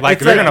shit, like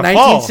it's they're like gonna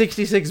fall.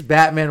 1966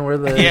 Batman where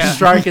the Yeah.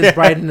 shark is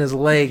biting his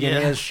leg and Yeah.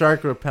 he has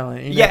shark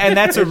repellent. Yeah, and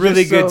that's a It's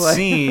really just so, good like-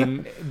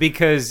 scene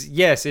because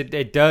yes,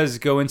 it does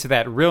go into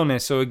that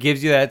realness, so it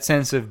gives you that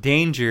sense of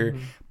danger.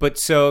 But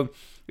so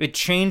it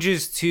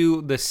changes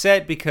to the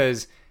set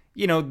because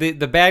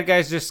the bad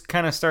guys just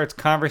kind of starts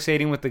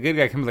conversating with the good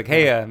guy, comes like,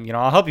 hey,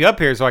 I'll help you up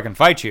here so I can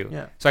fight you.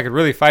 Yeah. So I could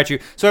really fight you.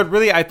 So it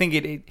really, I think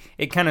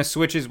it kind of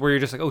switches where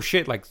you're just like, oh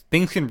shit, like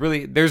things can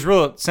really, there's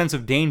real sense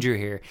of danger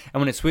here. And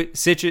when it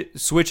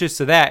switches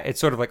to that, it's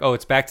sort of like, oh,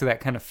 it's back to that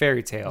kind of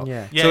fairy tale.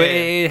 Yeah. So Yeah,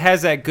 it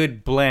has that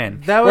good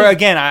blend. That where was-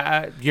 again,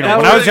 I when that I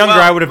was was younger,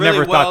 I would have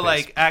never thought this.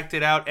 like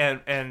acted out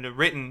and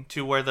written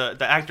to where the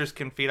actors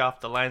can feed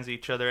off the lines of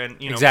each other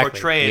and Exactly.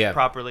 portray it Yeah.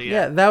 properly.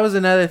 Yeah, that was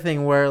another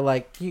thing where,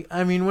 like,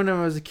 when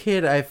I was a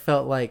kid, I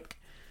felt like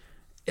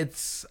I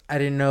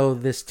didn't know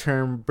this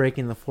term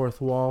breaking the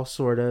fourth wall,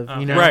 sort of,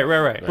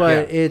 Right.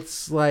 But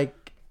it's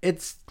like,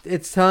 it's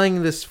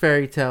telling this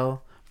fairy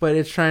tale, but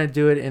it's trying to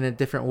do it in a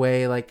different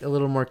way, like a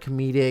little more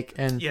comedic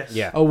and Yes.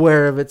 Yeah.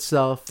 aware of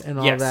itself and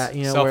all Yes, that,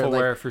 self-aware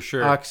where, like, for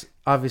sure.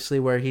 Obviously,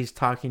 where he's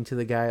talking to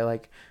the guy,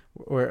 like,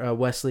 where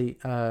Wesley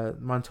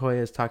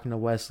Montoya is talking to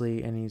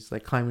Wesley, and he's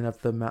like climbing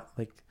up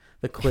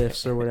the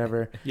cliffs or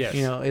whatever.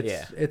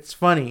 Yes. it's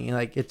funny,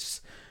 like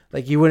it's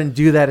Like you wouldn't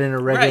do that in a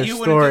regular you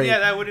wouldn't story.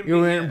 that wouldn't you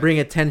be, wouldn't bring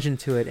attention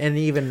to it, and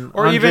even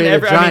or Andre even the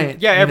every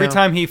Giant. every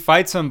time he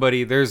fights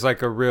somebody, there's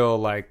like a real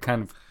like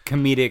kind of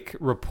comedic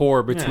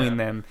rapport between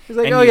them. He's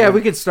like, and oh yeah,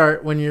 we could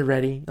start when you're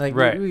ready. Like,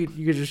 Right. you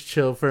could just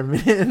chill for a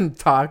minute and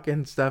talk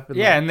and stuff. And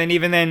yeah, and then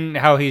even then,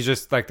 how he's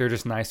just like they're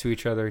just nice to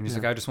each other, and he's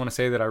like, I just want to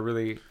say that I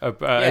really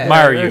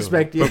admire you,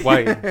 respect you. but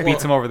why he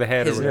beats him over the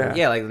head or whatever.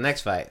 Yeah, like the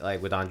next fight,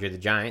 like with Andre the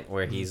Giant,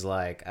 where he's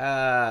like,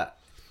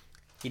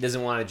 he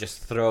doesn't want to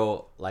just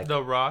throw like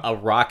The Rock. a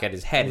rock at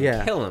his head and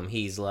Yeah. kill him.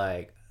 He's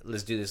like,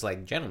 let's do this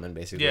like gentlemen,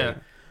 basically. Yeah.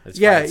 Let's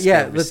yeah, fight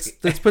yeah. skill-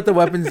 Let's put the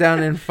weapons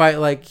down and fight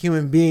like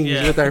human beings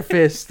Yeah. with our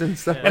fists and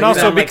stuff. And like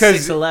also that. because-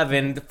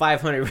 6'11",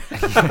 500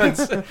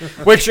 rounds.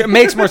 Which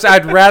makes more sense.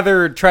 I'd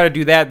rather try to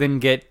do that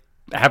than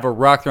have a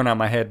rock thrown at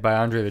my head by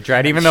Andre the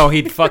Giant, even though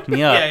he'd fuck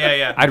me up.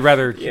 Yeah. I'd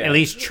rather Yeah. at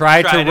least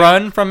try Try to to.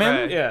 run from him.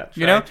 Right. Yeah.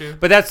 You know, Try to.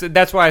 but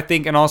that's why I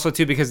think, and also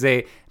too because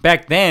they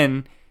back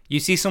then you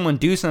see someone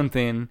do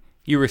something,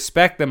 you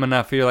respect them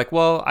enough. You're like,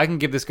 well, I can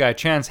give this guy a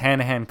chance,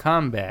 hand to hand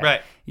combat.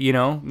 Right. You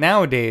know,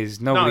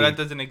 nowadays nobody. No, that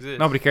doesn't exist.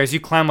 Nobody cares. You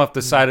climb up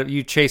the side of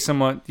you chase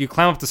someone. You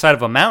climb up the side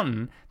of a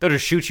mountain. They'll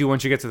just shoot you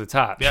once you get to the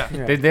top. Yeah.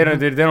 Yeah.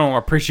 They don't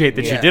appreciate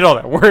that you Yeah. did all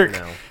that work.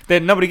 No.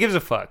 That nobody gives a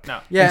fuck. No.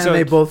 Yeah, And so-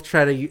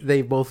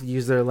 they both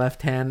use their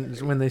left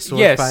hand when they sword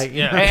Yes, fight.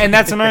 Yeah. and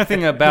that's another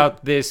thing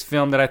about this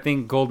film that I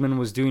think Goldman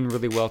was doing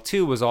really well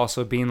too, was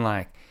also being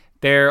like,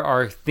 there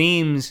are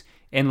themes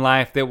in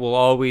life that will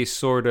always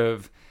sort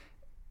of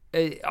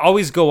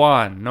always go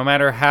on, no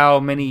matter how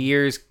many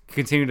years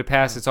continue to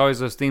pass. It's always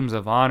those themes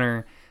of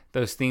honor,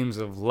 those themes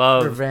of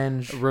love,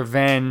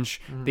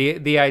 Revenge.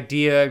 the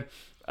idea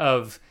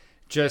of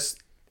just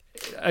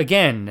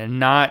again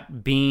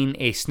not being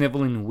a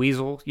sniveling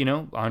weasel. You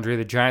know, Andre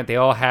the Giant, they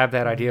all have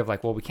that idea of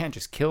like, well, we can't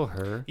just kill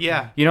her.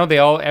 Yeah. You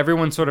know,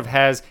 everyone sort of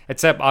has,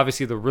 except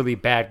obviously the really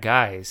bad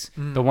guys,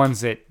 the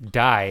ones that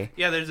die.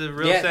 Yeah, there's a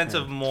real Yeah. sense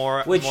of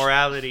Which-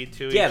 morality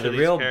to each Yeah, of the these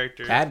real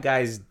characters. bad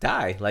guys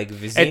die, like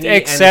Vizzini and the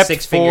Except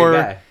six-fingered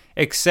guy.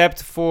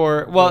 except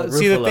for, well,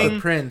 see the Ruffalo. thing, The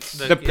Prince.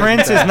 The- the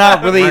prince is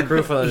not really, Mark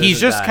Ruffalo he's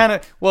doesn't just die. kind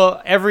of,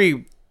 well,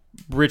 every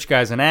rich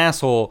guy's an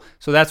asshole,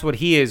 so that's what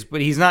he is,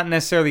 but he's not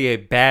necessarily a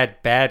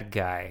bad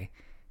guy.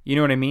 You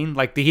know what I mean?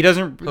 Like he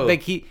doesn't Who?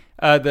 like he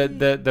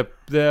the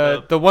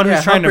one who's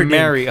Yeah, trying to Humperdinck.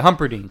 marry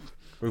Humperdinck.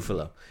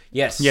 Ruffalo.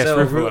 Yes. Yes, so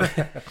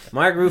Ruffalo.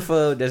 Mark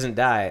Ruffalo doesn't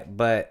die,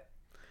 but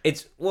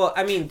it's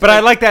I mean, But I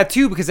like that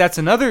too, because that's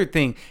another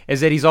thing, is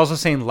that he's also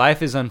saying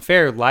life is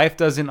unfair. Life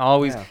doesn't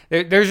always.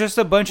 Yeah. There's just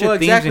a bunch Well, of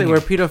themes exactly in where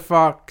here. Peter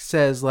Falk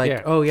says like,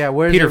 Yeah. "Oh yeah,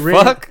 where's Peter it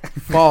written?"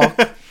 Falk?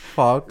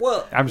 Falk.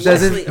 Well, I'm just-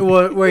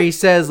 Doesn't where he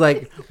says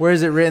like, "Where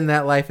is it written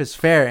that life is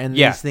fair?" And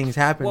Yeah. these things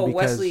happen well,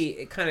 because Wesley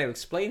it kind of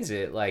explains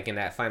it like in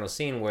that final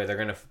scene where they're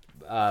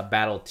gonna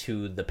battle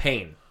to the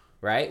pain,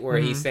 right? Where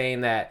he's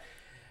saying that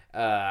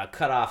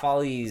cut off all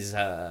these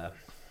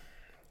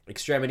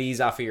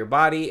extremities off of your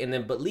body, and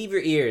then but leave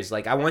your ears.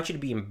 Like I want you to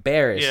be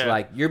embarrassed. Yeah.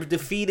 Like you're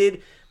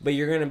defeated, but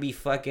you're gonna be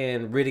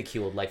fucking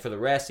ridiculed. Like for the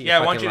rest of your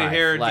Yeah, I fucking want you to life.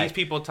 hear Like, these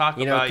people talk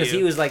you know, about because you.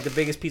 he was like the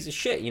biggest piece of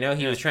shit. You know,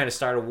 he was trying to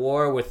start a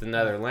war with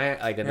another land,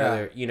 like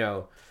another, you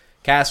know,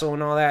 castle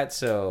and all that.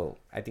 So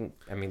I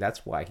mean,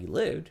 that's why he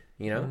lived.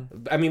 You know,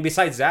 I mean,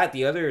 besides that,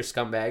 the other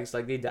scumbags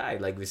like they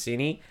died, like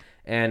Vizzini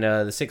and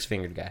the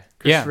six-fingered guy.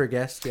 Christopher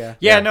Guest, yeah.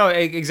 Yeah, no,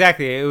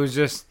 exactly. It was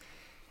just,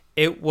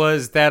 it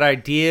was that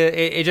idea.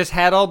 It just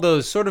had all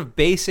those sort of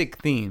basic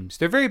themes.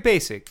 They're very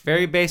basic that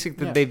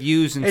Yeah. they've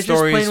used in It's just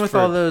stories. playing with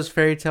all those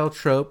fairy tale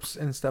tropes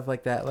and stuff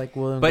like that, like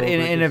William. but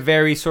Goldberg in a is.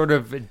 very sort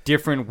of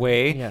different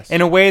way. Yes.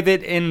 In a way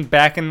that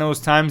back in those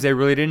times they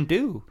really didn't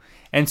do.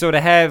 And so to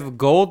have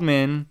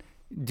Goldman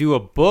do a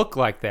book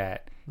like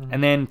that,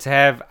 and then to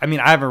have, I mean,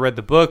 I haven't read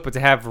the book, but to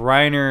have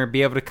Reiner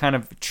be able to kind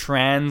of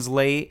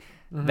translate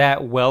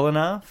that well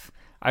enough,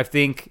 I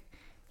think,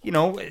 you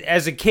know,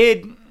 as a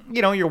kid,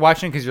 you know, you're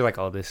watching because you're like,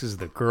 oh, this is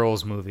the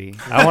girls' movie.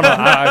 I want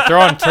to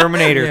throw on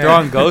Terminator, Yeah. throw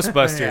on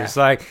Ghostbusters.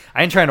 Yeah. Like,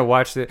 I ain't trying to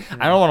watch it.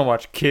 I don't want to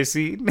watch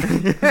Kissing.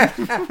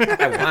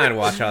 I wanted to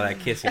watch all that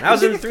kissing. I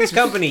was in Three's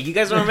Company. You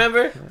guys don't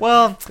remember?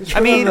 Well, It's I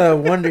one of mean, the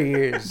Wonder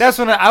Years. that's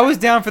when I was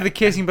down for the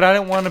kissing, but I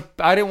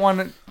didn't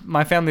want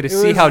my family to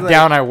see was how like-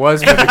 down I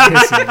was for the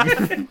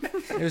kissing.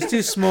 It was too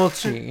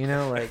smolchy, you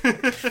know, like.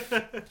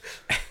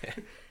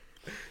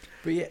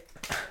 But yeah,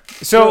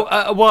 So,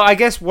 well, I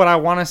guess what I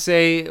want to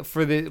say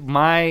for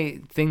my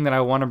thing that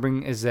I want to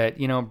bring is that,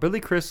 you know, Billy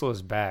Crystal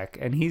is back,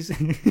 and he's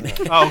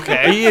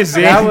Okay. he is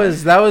that in,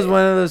 was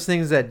one of those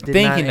things that did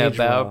thinking not age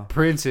about well.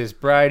 Princess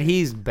Bride.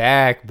 He's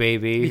back,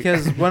 baby.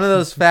 Because one of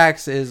those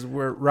facts is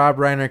where Rob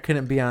Reiner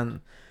couldn't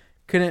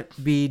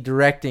be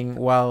directing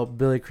while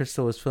Billy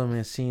Crystal was filming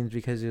his scenes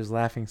because he was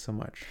laughing so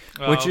much.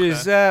 Oh, which okay.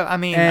 is, I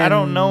mean, I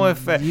don't know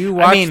if you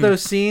watch I mean,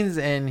 those scenes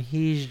and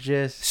he's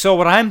just So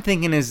what I'm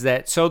thinking is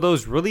that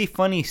those really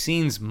funny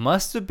scenes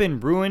must have been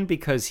ruined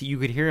because you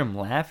could hear him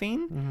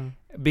laughing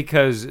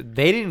because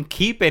they didn't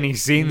keep any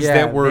scenes Yeah,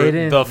 that they were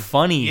didn't. the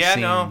funny Yeah,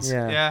 no. scenes.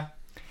 Yeah. Yeah.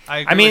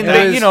 agree mean, with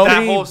that. you know, that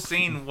pretty- whole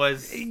scene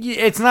was.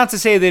 It's not to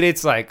say that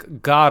it's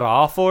like god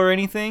awful or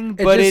anything,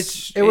 but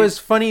it was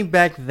funny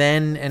back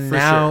then, and For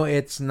now sure.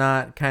 it's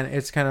not kind of.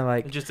 It's kind of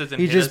like It just doesn't.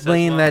 he's hit us just as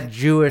playing well. that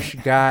Jewish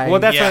guy. Well,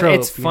 that's Yeah. what,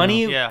 it's trope, you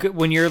funny know? Yeah.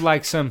 when you're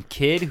like some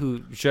kid who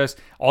just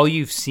all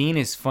you've seen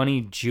is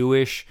funny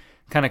Jewish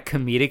kind of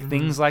comedic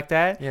things like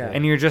that, Yeah.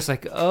 and you're just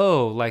like,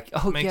 oh, Makes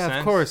yeah, sense.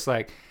 of course,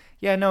 like,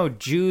 yeah, no,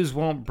 Jews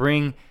won't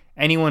bring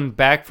anyone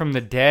back from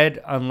the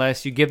dead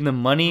unless you give them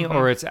money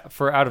or it's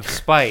for out of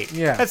spite.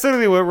 Yeah. That's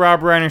literally what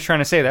Rob Reiner's trying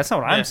to say. That's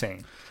not what Yeah. I'm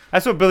saying.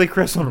 That's what Billy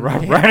Crystal and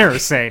Rob Reiner are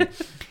saying.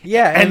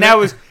 Yeah, And that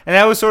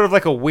was sort of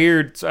like a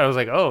weird. So I was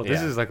like, oh,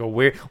 this Yeah. is like a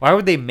weird. Why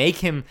would they make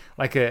him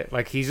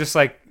he's just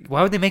like?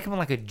 Why would they make him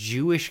like a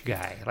Jewish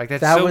guy? Like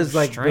that's that so was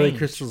like strange. Billy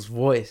Crystal's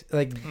voice,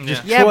 like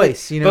just Yeah,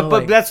 choice. but, You know,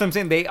 but like, that's what I'm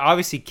saying. They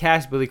obviously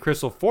cast Billy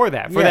Crystal for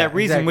that Yeah,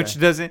 reason, which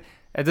exactly.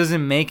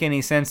 doesn't make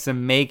any sense to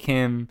make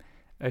him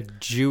a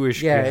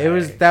Jewish yeah, guy.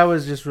 that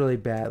was just really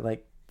bad.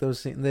 Like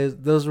those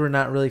were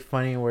not really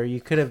funny. Where you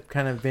could have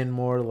kind of been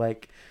more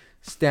like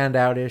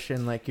standout-ish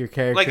and like your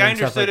character. Like I and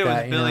stuff understood like it was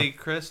that, you know? Billy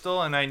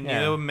Crystal, and I knew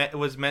Yeah. it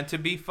was meant to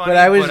be funny, But but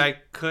I I, was-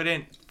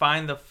 couldn't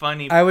find the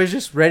funny. I was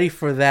just ready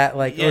for that.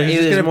 Like, Yeah. oh, he's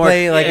It was gonna more-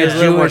 play like yeah, a it was a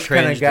little more Jewish kind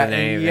of cringe guy. than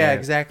anything. Yeah,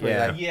 exactly.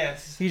 Yeah. Like,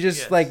 yes, he's just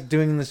yes. like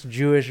doing this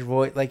Jewish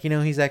voice. Like, you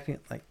know, he's acting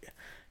like.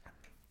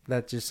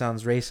 That just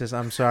sounds racist.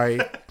 I'm sorry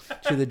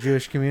to the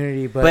Jewish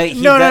community, but But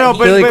he No, does-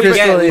 but- Billy but-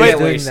 Crystal but- is but- doing what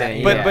you're that.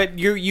 saying, But yeah. but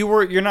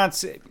you're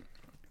not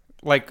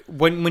like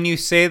when you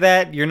say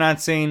that, you're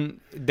not saying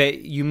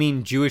that you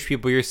mean Jewish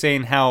people. You're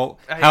saying how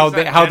He's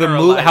not how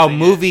generalizing it.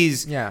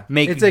 movies yeah,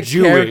 make it's a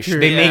Jewish. character.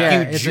 They make yeah,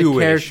 you it's Jewish.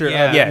 A character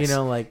Yeah. of, Yes. you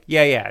know, like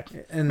Yeah.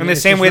 and In the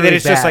it's same just way that really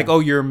it's just bad. like, oh,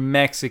 you're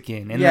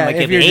Mexican, and Yeah, then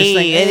like if you're just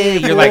like, hey,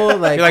 you're like fool,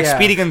 like, you're like yeah.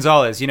 Speedy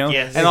Gonzalez, you know,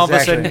 Yes. and all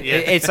Exactly. of a sudden Yeah.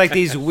 it's like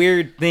these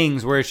weird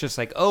things where it's just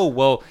like, oh,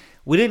 well,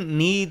 we didn't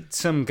need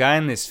some guy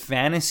in this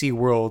fantasy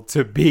world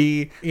to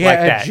be yeah, like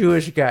a that.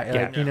 Jewish guy, like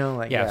Yeah. you know,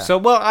 like Yeah. So,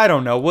 well, I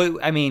don't know. What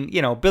I mean,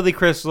 you know, Billy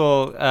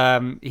Crystal,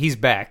 he's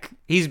back.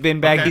 He's been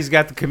back. Okay. He's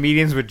got the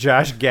comedians with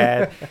Josh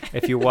Gad.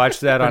 If you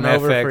watch that on been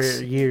over FX.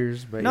 for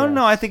years, but No, yeah.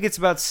 no, I think it's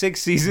about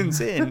 6 seasons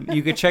in.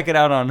 You could check it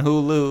out on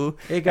Hulu.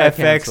 It got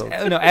FX,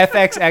 canceled. no,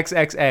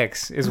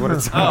 FXXXX is what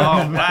it's Oh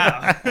on.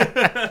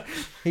 wow!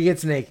 He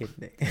gets naked.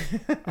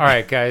 All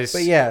right, guys.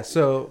 But yeah,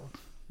 so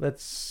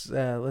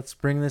let's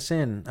bring this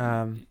in.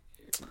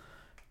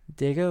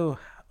 Diego,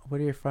 what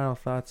are your final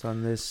thoughts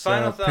on this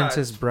Final thoughts.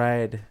 Princess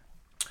Bride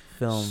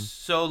film?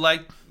 So,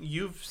 like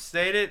you've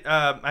stated,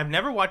 I've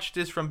never watched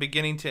this from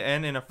beginning to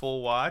end in a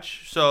full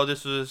watch. So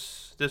this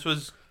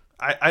was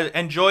I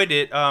enjoyed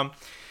it.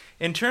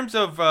 In terms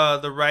of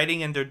the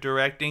writing and the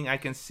directing, I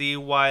can see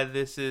why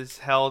this is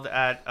held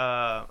at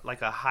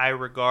like a high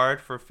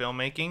regard for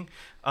filmmaking.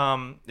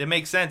 It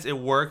makes sense. It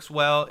works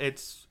well.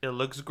 It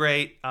looks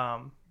great.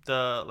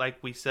 Like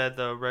we said,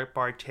 the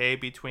repartee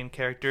between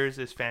characters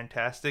is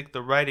fantastic.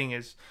 The writing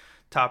is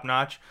top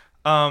notch.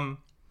 The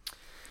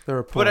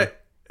rapport, But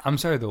I'm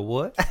sorry, the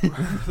what?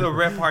 the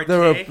repartee,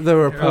 the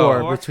rapport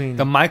rapport? between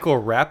The Michael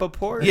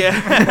Rappaport?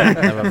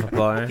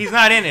 yeah. He's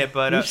not in it,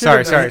 but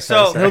Sorry.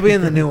 So he'll be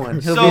in the new one.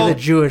 He'll So- be the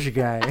Jewish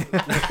guy.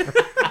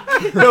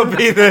 He'll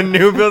be the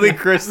new Billy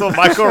Crystal,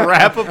 Michael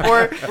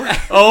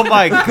Rappaport. Oh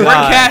my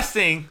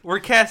god. We're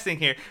casting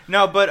here.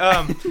 No, but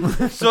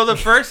so the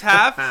first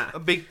half,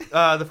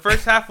 the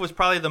first half was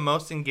probably the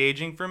most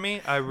engaging for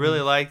me. I really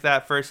liked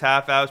that first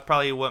half. That was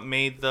probably what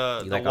made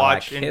the like all that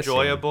watch kissing.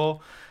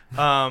 enjoyable.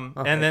 And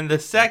then the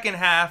second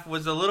half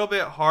was a little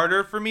bit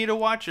harder for me to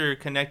watch or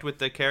connect with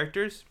the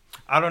characters.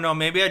 I don't know.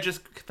 Maybe I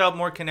just felt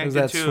more Was connected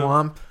that to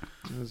swamp?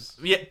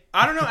 Yeah,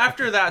 I don't know.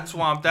 After that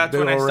swamp, that's Big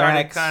when I ol'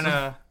 started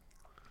rats.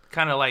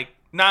 kind of like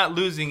not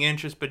losing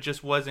interest, but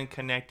just wasn't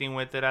connecting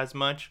with it as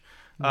much.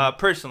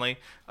 Personally,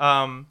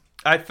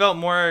 I felt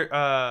more.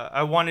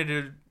 I wanted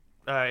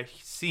to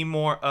see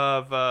more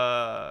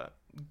of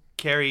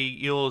Carrie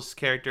Yule's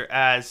character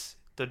as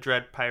the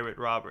Dread Pirate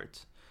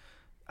Roberts.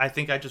 I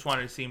think I just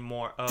wanted to see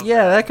more of.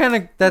 Yeah,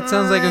 that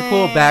sounds like a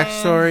cool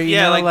backstory. You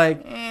Yeah, know,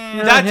 like, you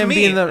know, That's him me.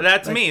 being the-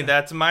 That's like, me.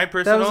 That's my That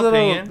personal was a little,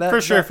 opinion. that, For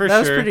sure, that, for that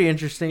was sure. pretty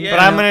interesting. Yeah. But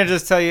I'm gonna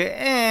just tell you,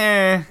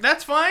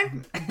 That's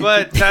fine,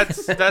 but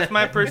that's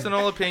my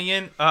personal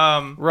opinion.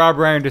 Rob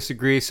Reiner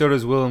disagrees. So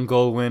does Willem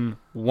Goldman.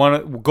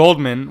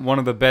 Goldman, one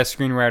of the best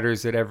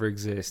screenwriters that ever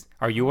exist.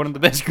 Are you one of the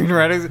best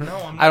screenwriters? No,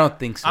 I'm I don't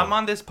think so. I'm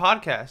on this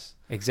podcast.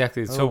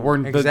 Exactly. Oh, So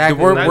we're exactly.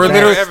 we're, That's we're for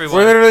literally everyone.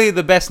 we're literally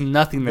the best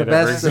nothing The that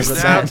ever best of the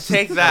exists. Now, best.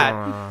 take that.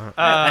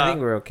 I think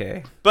we're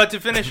okay. But to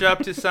finish up,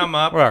 to sum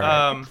up, We're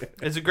all right.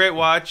 it's a great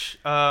watch.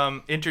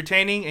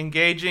 Entertaining,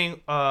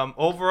 engaging.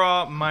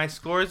 Overall, my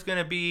score is going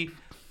to be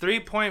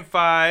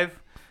 3.5.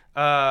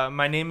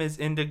 My name is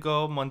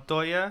Indigo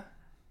Montoya.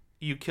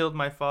 You killed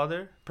my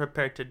father.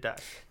 Prepare to die.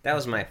 That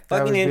was my was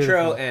fucking intro,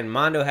 beautiful. and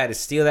Mondo had to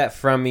steal that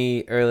from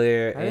me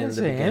earlier. I in didn't the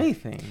say beginning.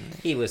 anything.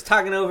 He was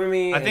talking over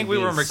me. I think and we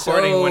were being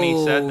recording when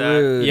he said that.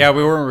 rude. Yeah,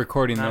 we weren't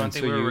recording I then. don't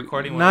think so we were you,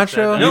 recording when he said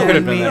Nacho, that. You hand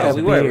could've been me there. a No,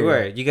 we were. We beer.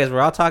 were. You guys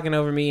were all talking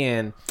over me,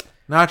 and it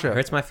Nacho,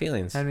 hurts my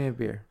feelings. hand me a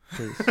beer,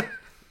 please.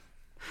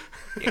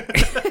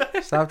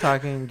 Stop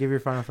talking. Give your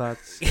final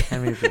thoughts.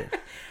 Hand me a beer.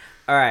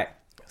 All right.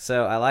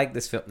 So I like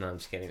this film. No, I'm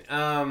just kidding.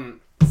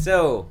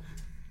 So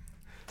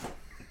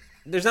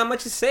there's not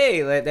much to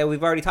say that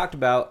we've already talked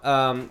about.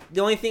 The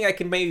only thing I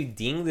can maybe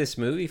ding this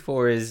movie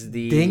for is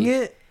the Ding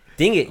it.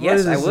 Ding it.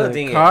 Yes, I will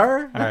ding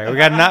car? it. All right, we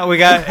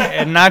got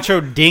a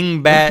Nacho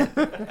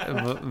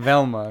Dingbat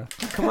Velma.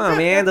 Come on,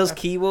 man. Those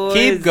keyboards.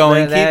 Keep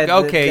going.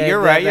 Okay, you're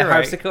right. You're right.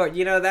 Harpsichord.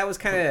 You know, that was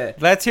kind of.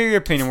 Let's hear your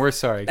opinion. We're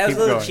sorry. That was Keep a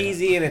little going.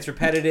 cheesy and it's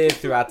repetitive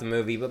throughout the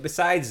movie. But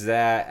besides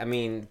that, I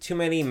mean, too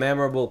many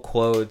memorable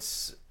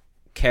quotes,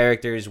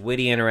 characters,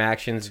 witty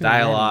interactions,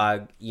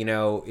 dialogue. You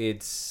know,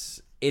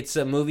 it's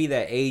a movie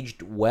that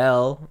aged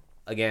well.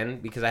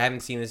 Again, because I haven't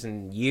seen this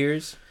in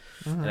years,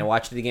 and I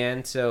watched it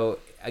again. So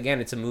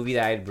again, it's a movie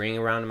that I'd bring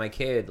around to my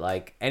kid.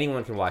 Like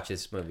anyone can watch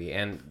this movie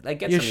and like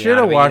get. You something should out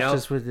have of it, watched you know?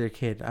 this with your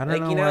kid. I don't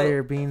Like, know you why know-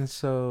 you're being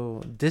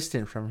so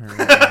distant from her.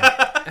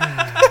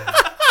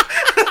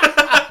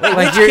 Wait, Like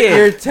which you're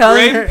kid?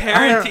 telling Great her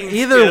I don't- parenting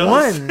either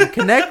skills. one.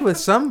 Connect with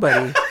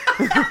somebody.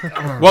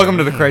 Welcome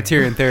to the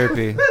Criterion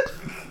Therapy.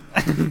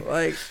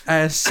 Like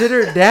sit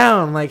her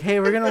down. Like,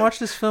 hey, we're gonna watch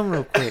this film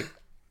real quick.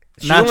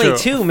 She's Nacho. only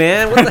 2,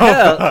 man. What the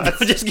hell? I'm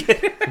just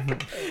kidding.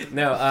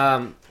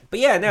 No, but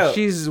yeah, no.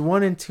 She's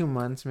 1 and 2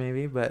 months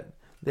maybe, but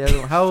the other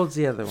one, how old's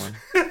the other one?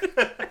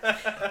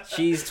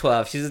 She's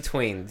 12. She's a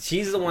tween.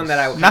 She's the one that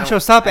I.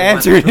 Nacho, stop I want-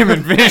 answering him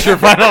and finish your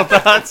final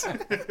thoughts.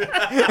 With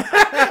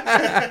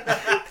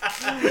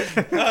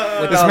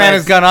This all man that-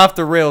 has gone off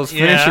the rails.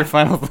 Finish Yeah. your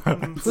final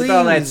thoughts. With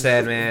all that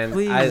said, man,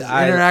 Please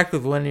I interact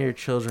with one of your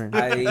children.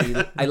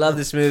 I love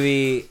this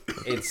movie.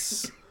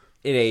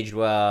 It aged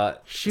well.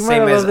 She Same might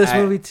have as loved this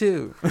I- movie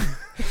too.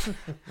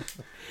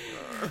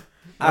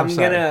 I'm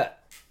sorry. gonna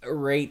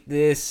rate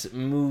this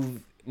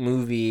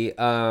movie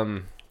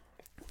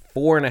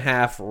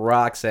 4.5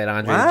 rocks that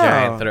Andre the Wow,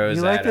 Giant throws.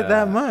 you liked at, it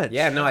that much?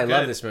 Yeah, no, I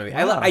love Good. this movie.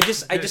 Wow. I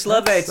just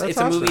love that That's it's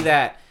a movie awesome.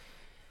 that,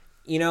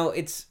 you know,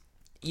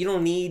 you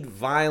don't need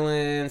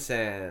violence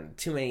and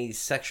too many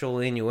sexual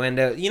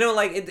innuendo. You know,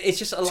 like it's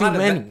just a Too lot of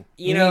many. that,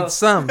 You need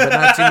some, but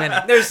not too many.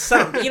 There's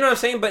some, you know what I'm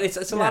saying, but it's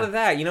a lot Yeah. of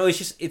that. You know,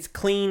 it's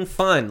clean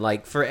fun,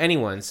 like for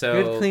anyone.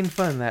 So Good, clean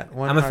fun. That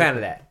one. I'm a hard- fan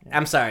of that.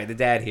 I'm sorry, the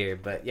dad here,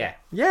 but yeah.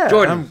 Yeah,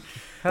 Jordan,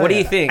 hell what do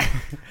you yeah. think?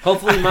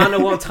 Hopefully, Mondo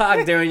won't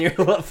talk during your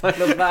final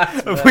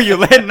thoughts. but- Will you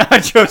let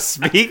Nacho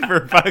speak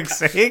for fuck's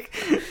sake?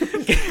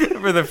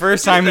 For the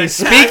first time he's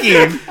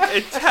speaking,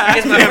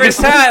 It's my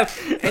first time,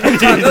 and you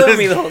talk over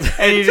me the whole time.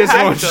 and you just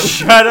won't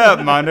shut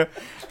up, Mondo.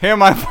 Here are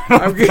my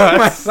final I'm getting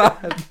my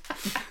thoughts.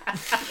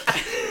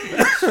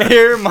 thoughts.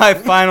 Here are my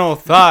final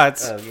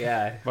thoughts Oh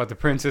god. about The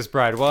Princess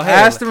Bride. Well, I hey,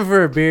 asked him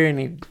for a beer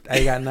and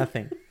I got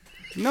nothing.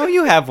 no,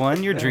 you have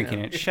one. You're drinking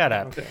it. Shut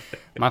up.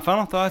 My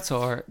final thoughts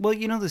are, well,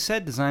 you know, the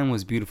set design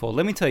was beautiful.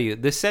 Let me tell you,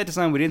 the set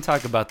design, we didn't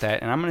talk about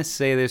that, and I'm going to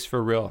say this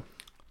for real.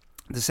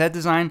 The set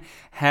design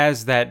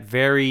has that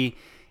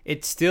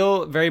it's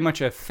still very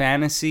much a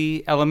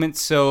fantasy element,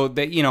 so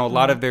that, you know, a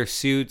lot of their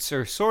suits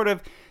are sort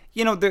of,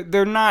 you know,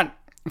 they're not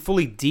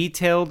fully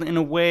detailed in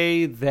a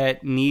way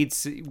that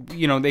needs,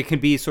 you know, they can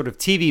be sort of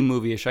TV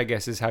movie-ish, I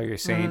guess is how you're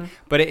saying,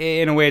 but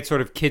in a way it's sort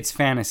of kids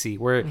fantasy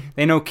where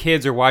they know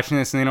kids are watching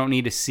this and they don't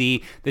need to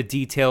see the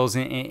details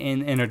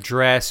in a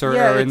dress or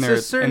Yeah, in it's their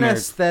a certain in their,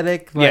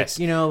 aesthetic, like, Yes.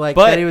 you know, like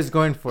But- that he was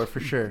going for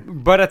sure.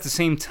 but at the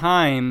same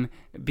time,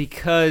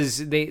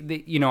 because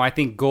they, you know, I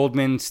think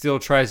Goldman still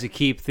tries to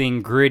keep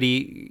things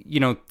gritty, you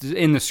know,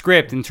 in the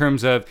script in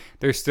terms of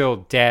there's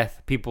still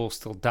death, people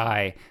still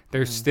die,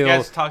 there's You still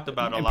guys talked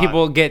about a lot.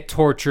 people get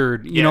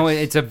tortured. You know,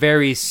 Yes. it's a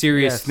very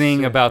serious Yes, thing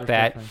yes, about there's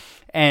that, definitely.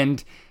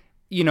 and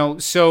you know,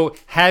 so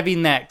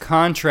having that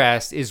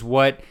contrast is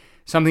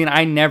something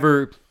I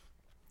never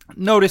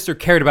noticed or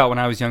cared about when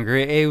I was younger.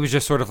 It was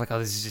just sort of like, oh,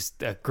 this is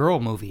just a girl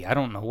movie. I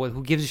don't know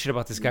who gives a shit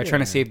about this guy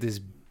trying to save this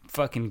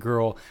fucking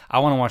girl. I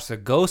want to watch the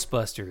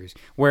Ghostbusters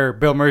where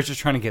Bill Murray's just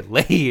trying to get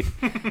laid,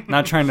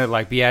 not trying to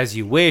like be as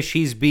you wish.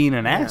 He's being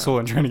an asshole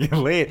and trying to get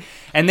laid.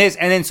 And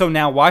then so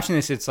now watching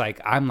this, it's like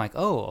I'm like,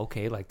 oh,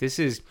 okay, like this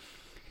is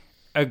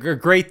a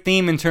great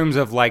theme in terms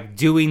of like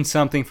doing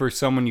something for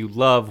someone you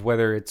love,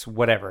 whether it's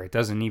whatever. It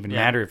doesn't even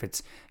matter if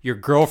it's your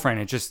girlfriend.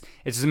 It's just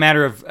a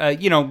matter of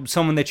you know,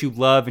 someone that you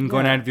love and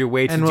going out of your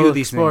way to And do we'll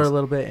these explore things. a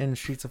little bit in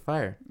Streets of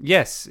Fire.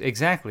 Yes,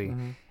 exactly.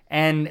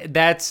 And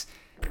that's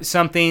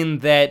something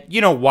that, you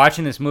know,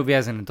 watching this movie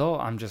as an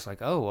adult, I'm just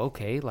like, oh,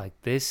 okay, like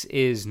this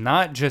is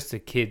not just a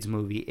kids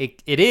movie.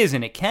 It is,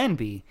 and it can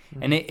be,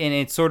 and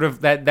it's sort of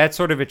that's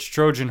sort of its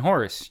Trojan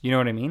horse. You know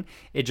what I mean?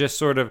 It just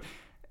sort of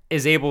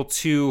is able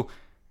to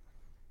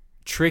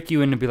trick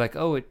you into be like,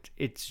 oh,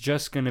 it's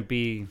just gonna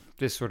be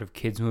this sort of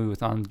kids movie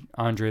with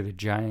Andre the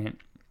Giant,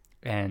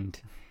 and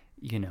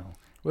you know.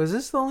 Was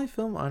this the only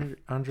film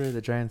Andre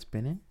the Giant's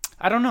been in?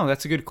 I don't know.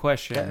 That's a good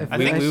question. Yeah, I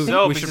We- think we-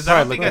 so, we should because I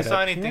don't probably think I look that saw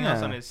up. anything else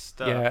Yeah. on his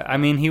stuff. Yeah, I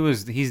mean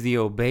he's the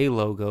Obey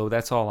logo.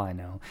 That's all I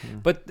know.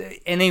 But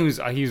and he was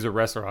a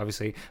wrestler,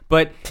 obviously.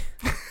 But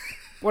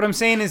what I'm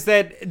saying is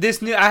that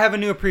I have a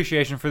new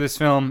appreciation for this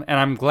film, and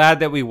I'm glad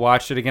that we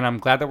watched it again. I'm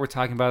glad that we're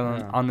talking about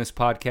it on this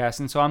podcast,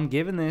 and so I'm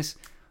giving this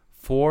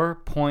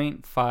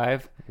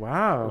 4.5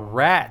 Wow.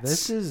 rats.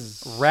 This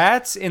is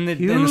Rats in the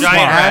Huge swamp.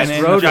 rats, And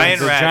then rodents. giant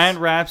the rats. giant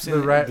rats, The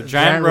and ra- the giant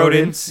giant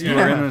rodents rodents.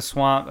 were Yeah. in the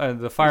swamp,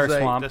 the fire He's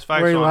like- swamp. That's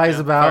fire where he swamp, lies yeah.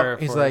 about. Fire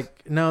He's forest.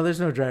 like, no, there's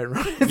no giant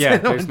rodents. Yeah,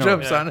 and no there's one no-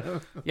 jumps yeah. on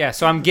him. Yeah,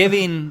 so I'm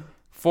giving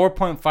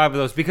 4.5 of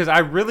those because I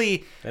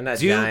really, They're not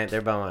Dude. giant. They're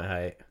about my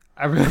height.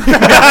 I really.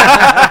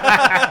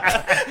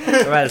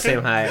 We're about the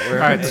same height. All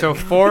right, so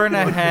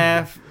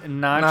 4.5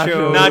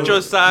 nacho,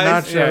 Nacho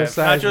size, Nacho Yeah.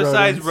 size nacho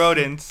size rodents.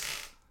 rodents.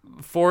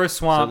 Forest so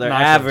swamp. they're nachos.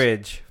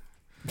 average.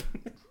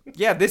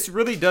 Yeah, this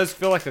really does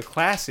feel like a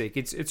classic.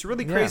 It's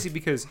really Yeah. crazy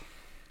because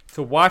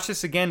to watch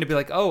this again to be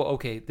like, oh,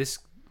 okay, this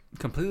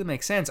completely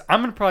makes sense.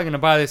 I'm probably gonna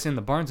buy this in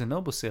the Barnes and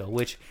Noble sale,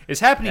 which is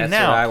happening That's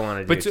now. what I want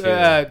to But do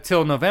too.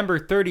 till November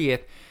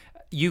 30th,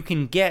 you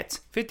can get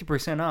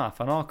 50%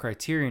 off on all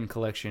Criterion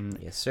Collection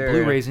Yes, sir.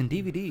 Blu-rays and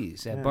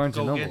DVDs at Yeah. Barnes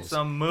and Go Noble. get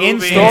some In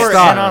movies. store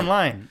stock. and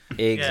online.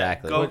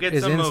 Exactly. Yeah, go get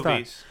Is some in stock.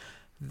 movies.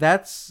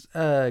 That's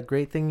a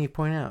great thing you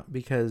point out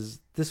because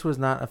this was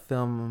not a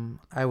film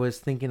I was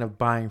thinking of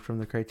buying from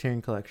the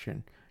Criterion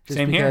Collection. Just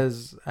Same here.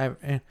 because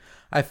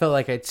I felt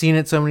like I'd seen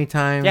it so many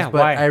times, Yeah, but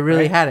why, I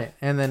really right? hadn't.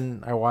 And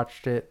then I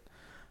watched it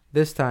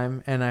this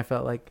time, and I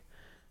felt like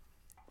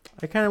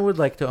I kind of would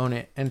like to own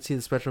it and see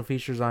the special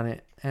features on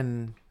it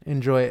and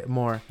enjoy it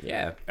more.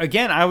 Yeah.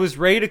 Again, I was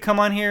ready to come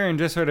on here and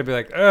just sort of be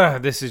like,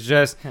 ugh, this was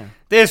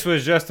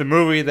just a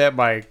movie that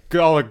my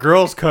all the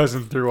girls'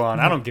 cousin threw on.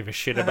 I don't give a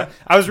shit about.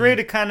 I was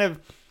ready to kind of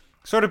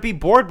sort of be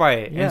bored by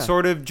it Yeah. and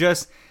sort of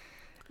just,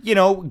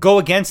 go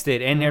against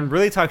it and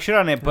really talk shit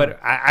on it. But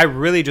I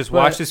really just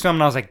watched this film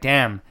and I was like,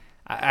 damn,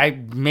 I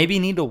maybe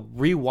need to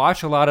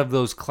rewatch a lot of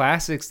those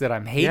classics that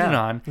I'm hating Yeah,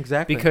 on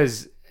exactly.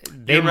 because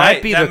they You're might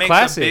right. be that the makes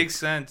classics. a big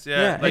sense.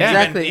 Yeah, Yeah, like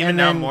exactly. Even And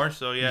now then- more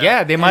so. Yeah.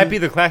 Yeah, they might And- be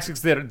the classics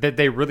that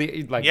they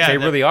really like. Yeah, they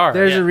that- really are.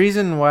 There's Yeah. a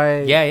reason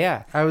why.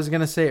 Yeah. I was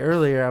gonna say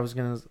earlier.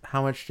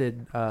 How much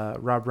did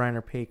Rob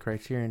Reiner pay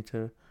Criterion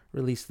to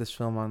release this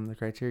film on the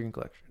Criterion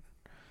Collection?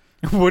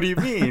 What do you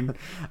mean? You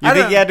I think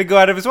don't- he had to go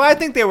out of his way? I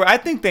think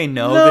they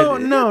know. No,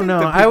 that, no, I think no.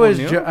 that I people was.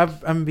 knew.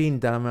 I'm being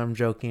dumb. I'm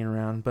joking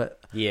around, but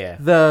Yeah.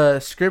 the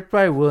script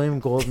by William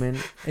Goldman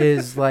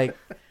is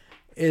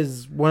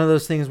one of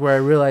those things where I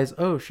realize,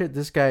 oh shit,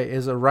 this guy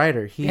is a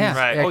writer. He's Yeah.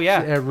 Right. Oh,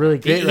 yeah. a really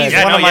great He's writer.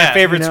 Yeah, one no, of my yeah.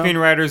 favorite You know?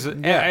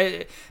 screenwriters.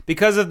 Yeah.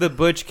 Because of the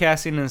Butch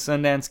Cassidy and the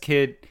Sundance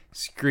Kid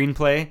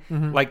screenplay,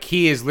 Mhm. like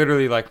he is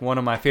literally like one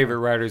of my favorite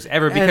writers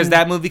ever. Because And-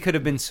 that movie could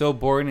have been so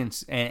boring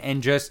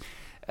and just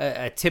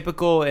a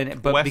typical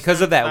but because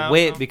Western of that style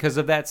wit, film. because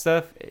of that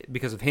stuff,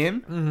 because of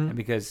him, Mhm. and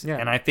because Yeah.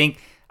 and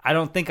I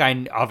don't think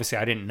obviously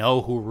I didn't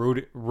know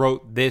who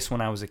wrote this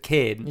when I was a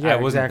kid. Yeah, I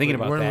wasn't exactly. thinking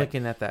about Weren't that.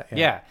 looking at that.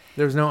 Yeah.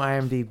 There was no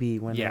IMDb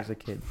when Yeah. I was a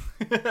kid.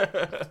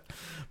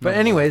 But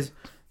anyways,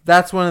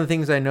 that's one of the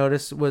things I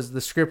noticed was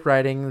the script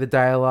writing, the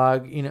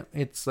dialogue.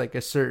 It's like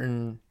a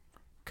certain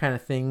kind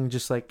of thing,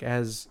 just like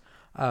as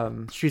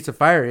Streets of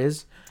Fire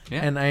is.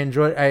 Yeah. And I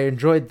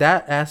enjoyed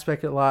that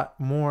aspect a lot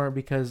more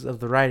because of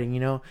the writing.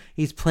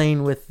 He's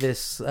playing with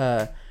this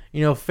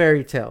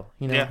fairy tale.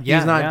 Yeah. Yeah,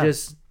 He's not yeah.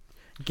 just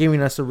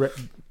giving us a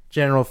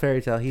general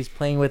fairy tale. He's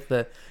playing with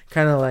the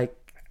kind of like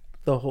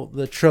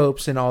the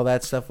tropes and all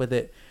that stuff with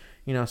it.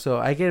 So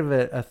I give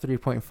it a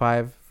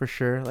 3.5 for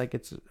sure. Like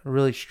it's a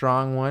really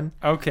strong one.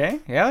 Okay.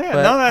 Yeah.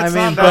 But, No, that's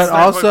not. but That's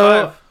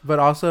also,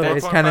 4.5.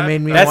 it's kind of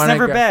made me. That's wanna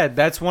never go- bad.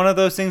 That's one of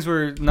those things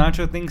where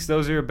Nacho thinks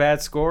those are a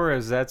bad score,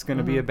 as that's going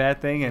to be a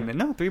bad thing. And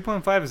no,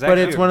 3.5 is actually. But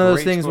it's a one of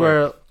those great things score.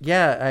 where,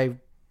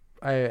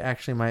 I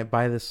actually might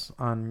buy this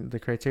on the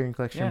Criterion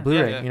Collection Yeah.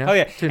 Blu-ray. Yeah. Oh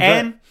yeah, to enjoy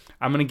and it.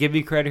 I'm gonna give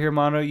you credit here,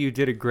 Mono. You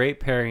did a great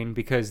pairing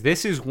because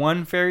this is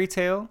one fairy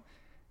tale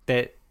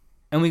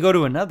and we go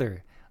to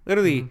another.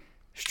 Literally,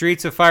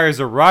 Streets of Fire is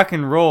a rock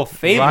and roll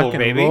fable, Rock and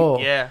baby. roll.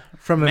 Yeah.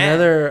 From Man.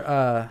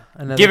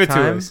 another Give it to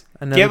time, us.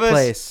 another Give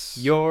place. us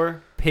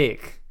your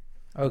pick.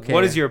 Okay.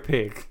 What is your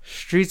pick?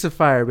 Streets of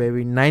Fire,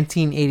 baby,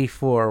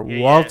 1984. Yeah,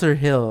 Walter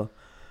Hill,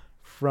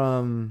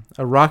 from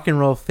a rock and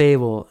roll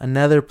fable.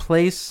 Another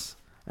place.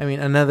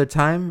 Another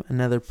time,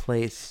 another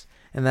place,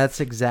 and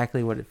that's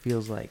exactly what it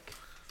feels like.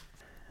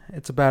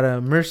 It's about a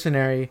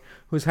mercenary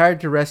who's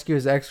hired to rescue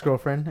his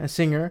ex-girlfriend, a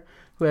singer,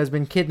 who has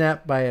been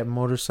kidnapped by a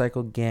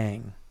motorcycle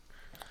gang.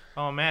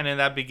 Oh man, in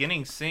that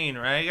beginning scene,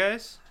 right,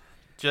 guys?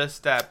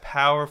 Just that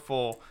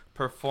powerful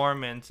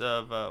performance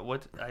of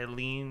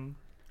Eileen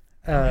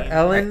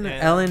Ellen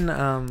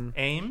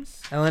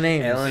Ames. Ellen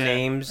Ames. Ellen Yeah.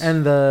 Ames.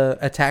 And the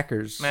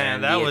Attackers. Man,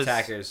 and that the was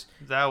Attackers.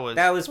 that was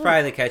That was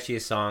probably the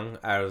catchiest song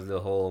out of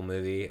the whole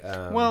movie.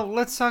 Well,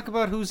 let's talk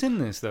about who's in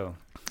this, though.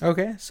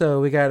 Okay, so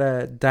we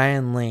got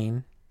Diane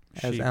Lane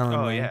as She- Ellen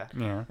Oh Lane. yeah.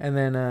 Yeah. And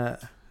then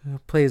who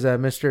plays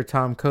Mr.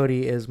 Tom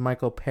Cody is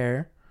Michael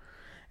Pear.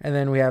 And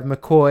then we have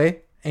McCoy,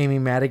 Amy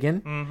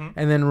Madigan. Mm-hmm.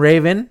 And then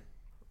Raven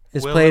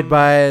is played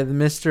by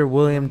Mr.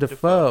 William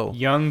Dafoe.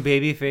 Young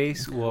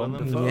babyface. Willem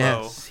Well, Dafoe.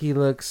 Yes, he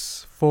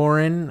looks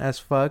foreign as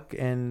fuck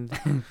and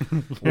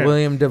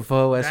William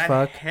Dafoe as That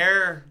fuck.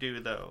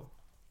 hairdo though,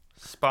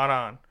 spot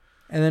on.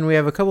 And then we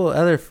have a couple of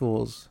other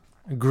fools.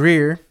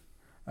 Greer,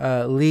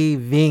 Lee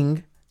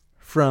Ving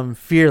from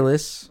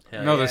Fearless.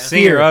 Hell No, yeah. the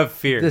singer of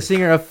Fear. The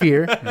singer of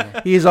Fear.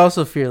 He is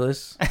also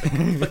fearless.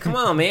 But come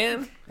on,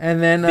 man.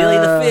 And then Billy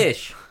the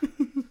Fish.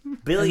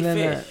 Billy and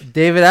then, Fish.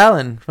 David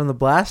Allen from the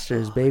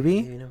Blasters, baby.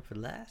 You know, for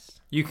last.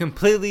 You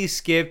completely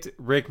skipped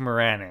Rick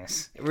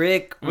Moranis.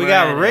 Rick. We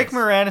got Rick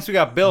Moranis. We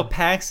got Bill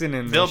Paxton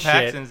in Bill this shit,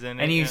 Paxton's in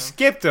it, and you yeah.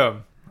 skipped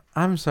him.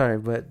 I'm sorry,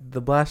 but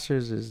the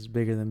Blasters is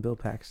bigger than Bill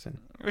Paxton.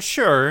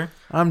 Sure.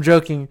 I'm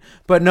joking,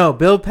 but no,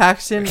 Bill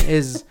Paxton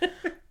is.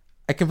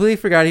 I completely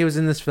forgot he was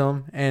in this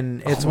film,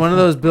 and it's one of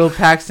those Bill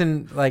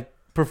Paxton like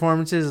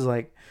performances,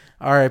 like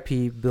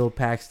R.I.P. Bill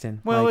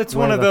Paxton. Well, Like, it's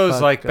one where of the those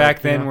fuck, like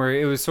back you then know? where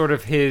it was sort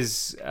of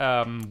his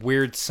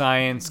weird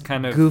science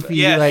kind of Goofy,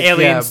 Yeah, like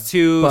Aliens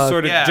 2, bug.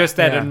 sort of Yeah. just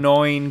that Yeah.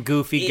 annoying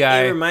goofy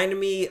guy. It reminded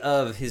me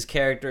of his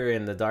character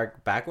in The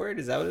Dark Backward.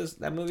 Is that what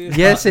that movie was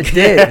Yes, called? it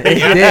did. It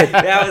did.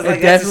 That was It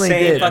like, that's the definitely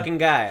same did. fucking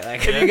guy.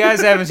 Like, If you guys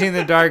haven't seen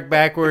The Dark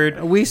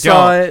Backward, We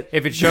saw don't. it.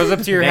 If it shows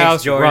up to your Thanks,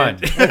 house, Jordan. run.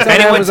 It's If on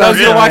anyone Amazon tells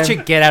you to watch Prime.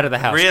 it, get out of the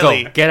house.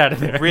 Really? Go. Get out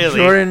of there. Really?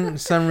 Jordan,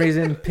 some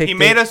reason, picked He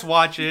made it. us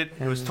watch it.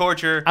 It was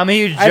torture. I'm a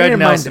huge I Judd didn't mind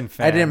Nelson it.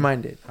 fan. I didn't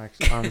mind it,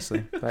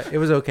 honestly, but it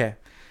was okay.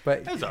 But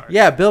It was alright.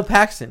 yeah, Bill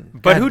Paxton.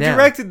 But who goddamn.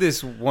 directed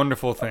this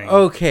wonderful thing?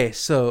 Okay,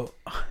 so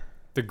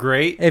The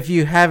Great? if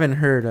you haven't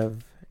heard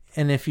of,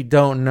 and if you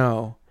don't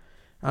know,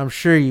 I'm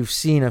sure you've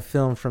seen a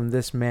film from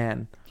this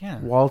man, Yeah.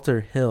 Walter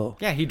Hill.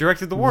 Yeah, he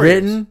directed The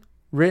Warriors.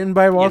 Written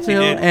by Walter he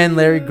Hill did. and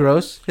Larry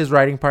Gross, his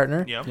writing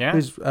partner. Yep. Yeah.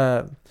 Who's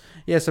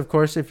yes, of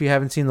course. If you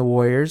haven't seen The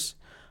Warriors,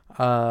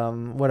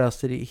 what else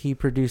did he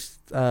produced?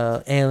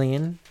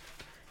 Alien,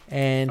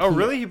 and Oh, he-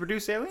 really? He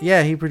produced Alien?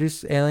 Yeah, he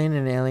produced Alien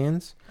and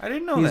Aliens. I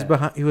didn't know He's that.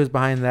 behind. He was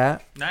behind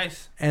that.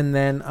 Nice. And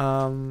then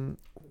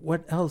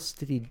what else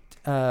did he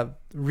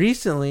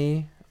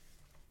recently,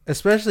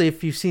 especially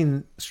if you've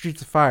seen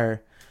Streets of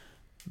Fire,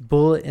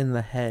 Bullet in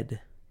the Head.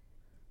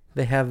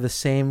 They have the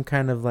same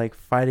kind of like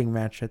fighting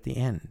match at the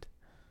end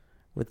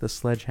with the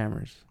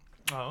sledgehammers.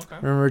 Oh, okay.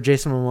 Remember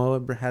Jason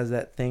Momoa has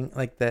that thing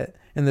like that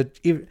in the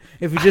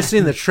if you just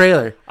seen the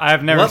trailer,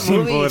 I've never what seen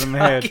movie Bullet you in the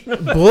Head. talking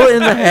about? Bullet in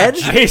the Head.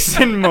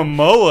 Jason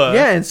Momoa?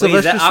 Yeah, and Wait, is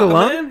Sylvester that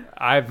Stallone. Aquaman?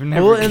 I've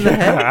never. Bullet in the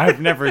Head?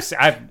 I've never seen.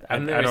 I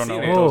never don't know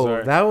seen what it. those Oh,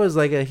 are. that was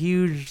like a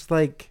huge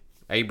like.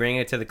 Are you bringing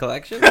it to the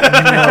collection? No. Is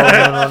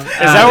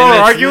that what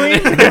we're arguing?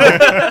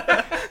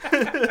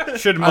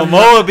 Should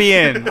Momoa be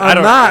in? I I'm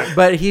don't not,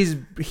 but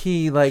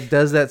he like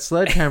does that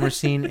sledgehammer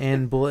scene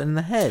in Bullet in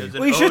the Head. There's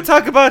an We should ode-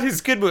 talk about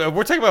his good movie.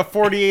 We're talking about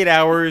 48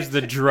 Hours,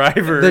 The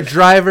Driver, The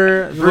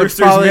Driver, would Brewster's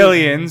probably-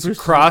 Millions,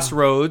 Brewster's-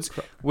 Crossroads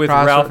with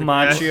Crossroads,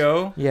 Ralph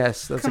Macchio.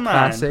 Yes, that's Come a on.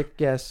 classic.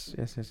 Yes.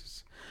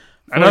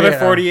 Another 48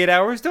 48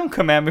 Hours? Don't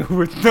come at me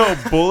with no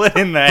bullet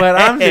in the But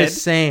head. I'm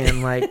just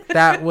saying, like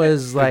that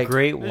was The like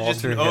great There's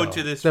just Walter an Hill. ode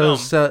to this film.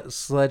 those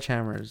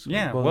sledgehammers.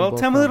 Yeah, both- well, both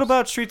tell me a little films.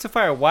 about Streets of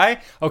Fire. Why?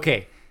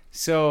 Okay,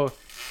 so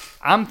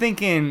I'm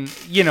thinking,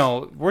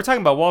 we're talking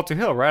about Walter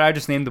Hill, right? I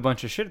just named a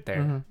bunch of shit there.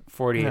 Mhm.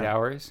 48 Yeah.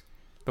 Hours,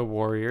 The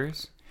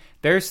Warriors.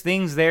 There's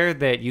things there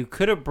that you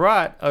could have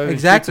brought other than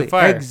Exactly, Streets of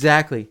Fire.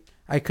 exactly.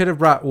 I could have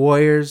brought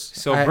Warriors.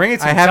 So bring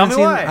it to I me. haven't Tell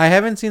me seen. why. I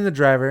haven't seen The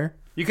Driver.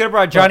 You could have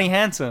brought Johnny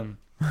Handsome.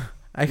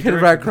 I could have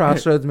brought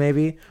Crossroads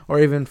maybe,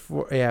 or even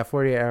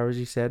 48 Hours.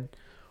 You said,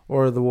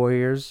 or The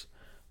Warriors,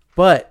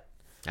 but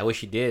I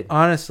wish you did.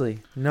 honestly,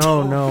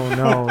 no.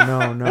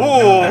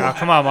 Oh,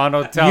 come on,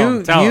 Mondo. Tell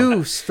him. Tell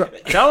him.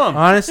 Tell him.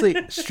 Honestly,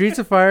 Streets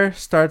of Fire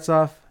starts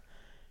off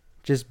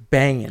just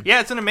banging. Yeah,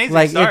 it's an amazing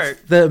Like start.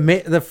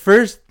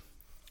 it's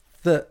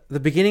the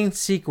beginning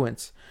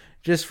sequence,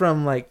 just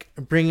from like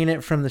bringing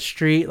it from the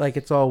street, like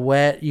it's all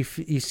wet. You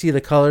see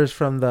the colors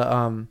from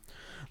the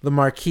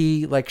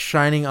marquee like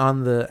shining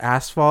on the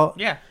asphalt.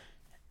 Yeah.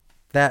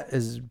 That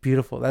is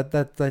beautiful.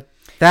 That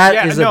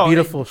Yeah, is no, a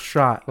beautiful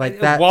shot.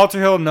 Like that. Walter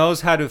Hill knows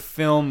how to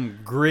film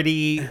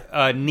gritty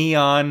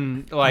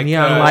neon like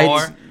Neon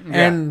lights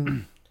yeah.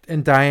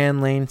 and Diane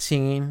Lane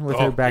singing with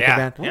Oh, her backup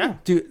yeah. band. Yeah.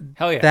 Dude,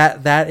 Hell yeah.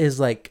 that is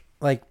like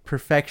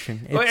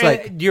perfection. It's Well,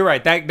 like you're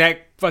right.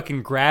 That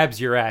fucking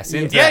grabs your ass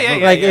into Yeah, that yeah,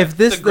 movie. yeah. like if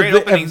this It's a great the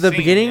opening if the scene,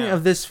 beginning yeah.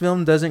 of this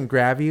film doesn't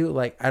grab you,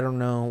 like I don't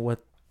know what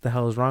the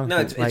hell is wrong No,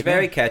 with it's it. Like,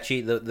 very catchy.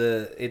 It's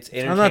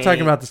entertaining. I'm not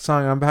talking about the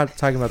song. I'm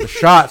talking about the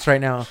shots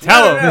right now.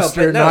 Tell him, Mr.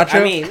 but no, Nacho.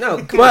 I mean, no,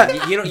 come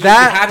But on. You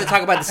that- have to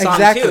talk about the song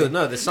exactly. too.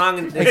 No, the song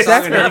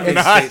Exactly. enough is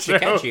to Nacho.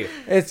 catch you.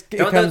 It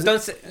Don't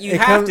comes say, you it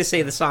have comes- to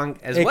say the song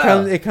as it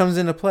well. comes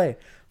into play.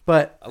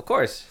 But Of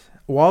course.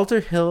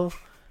 Walter Hill,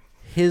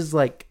 his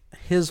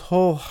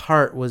whole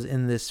heart was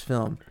in this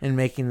film, in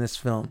making this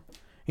film.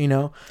 You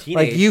know,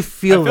 like Teenage. you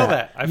feel I feel that.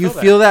 that. I You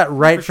feel feel that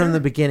right For from sure. the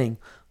beginning,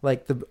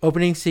 like the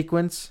opening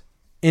sequence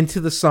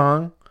into the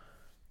song.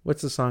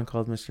 What's the song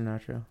called, Mr.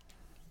 Nacho?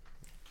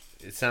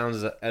 It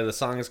sounds. The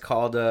song is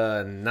called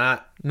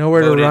 "Not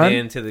Nowhere to Voted Run.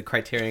 Into the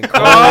Criterion." Oh,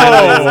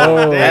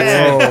 Whoa,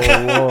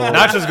 damn. whoa.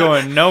 Nacho's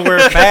going nowhere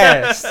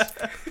fast.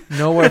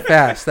 Nowhere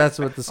Fast. That's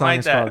what the I song like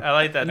is that. called. I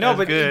like that. No, That's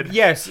but good.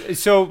 yes.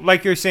 So,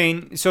 like you're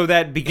saying, so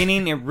that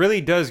beginning, it really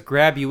does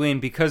grab you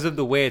in because of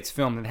the way it's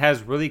filmed. It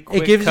has really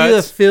quick It gives cuts. you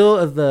the feel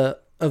of the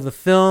of the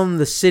film,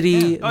 the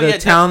city, Oh, the yeah,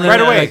 town, definitely.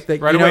 Right away. like the,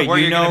 Right you know, away. Where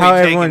You you're know gonna be how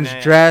taking everyone's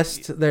it.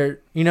 dressed. They're,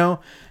 you know,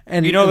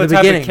 and You know the the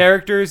type beginning. of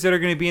characters that are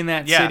going to be in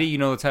that Yeah. city. You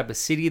know the type of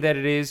city that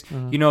it is.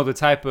 You know the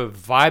type of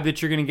vibe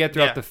that you're going to get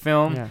throughout Yeah. the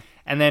film. Yeah.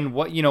 And then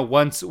what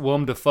once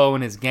Willem Dafoe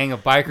and his gang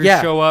of bikers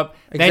Yeah. show up,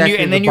 Exactly,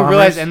 then the you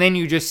realize, bombers. and then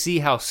you just see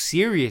how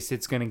serious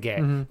it's going to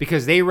get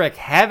because they wreak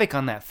havoc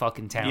on that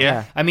fucking town.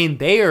 Yeah. I mean,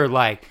 they are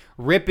like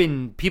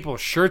ripping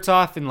people's shirts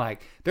off and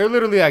like they're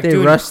literally like They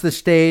doing rush the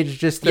stage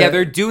just to,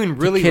 they're doing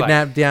really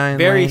kidnap like Diane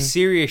very Lane.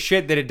 serious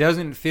shit that it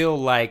doesn't feel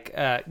like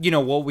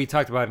what we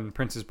talked about in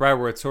Princess Bride,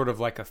 where it's sort of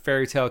like a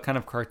fairy tale kind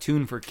of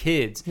cartoon for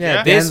kids.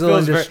 Yeah, This damsel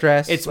in feels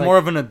distress. it's like- more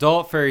of an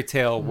adult fairy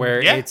tale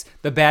where Yeah. it's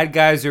the bad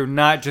guys are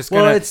not just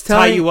Well, gonna it's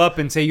tie telling- you up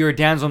and say you're a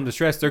damsel in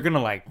distress. They're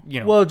gonna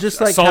well, just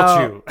like assault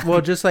how, you.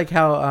 well, just like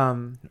how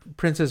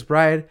Princess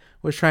Bride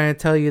was trying to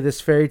tell you this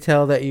fairy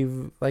tale that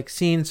you've like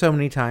seen so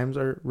many times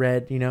or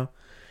read. You know,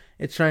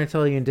 it's trying to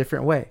tell you in a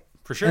different way.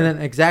 For sure. And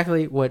then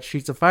exactly what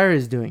Streets of Fire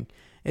is doing.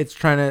 It's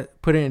trying to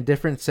put it in a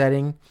different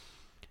setting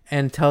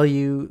and tell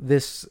you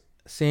this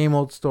same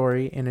old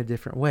story in a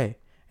different way.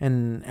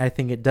 And I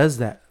think it does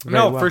that. very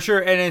No, well. for sure,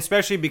 and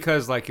especially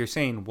because, like you're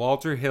saying,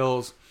 Walter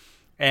Hill's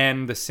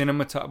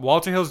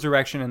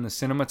direction and the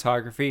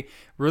cinematography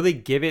really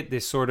give it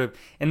this sort of,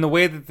 in the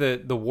way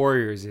that the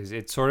Warriors is,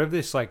 it's sort of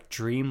this like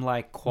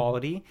dreamlike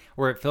quality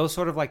where it feels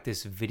sort of like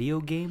this video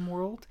game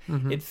world.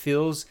 It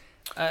feels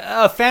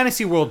a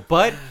fantasy world,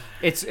 but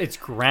it's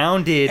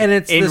grounded And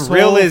it's in this whole-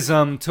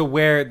 realism to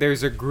where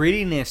there's a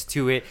grittiness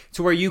to it,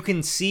 to where you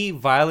can see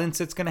violence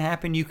that's going to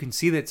happen. You can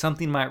see that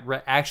something might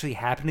actually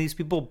happen to these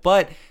people,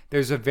 but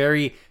there's a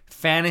very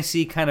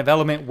fantasy kind of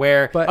element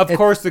where, But of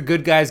course, the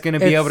good guy's going to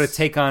be able to it's-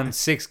 take on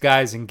 6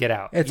 guys and get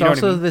out. It's You know what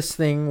I also mean? this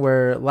thing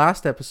where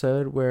last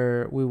episode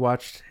where we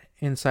watched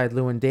Inside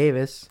Llewyn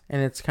Davis,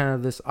 and it's kind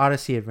of this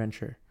Odyssey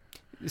adventure.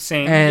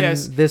 Same, And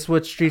yes. this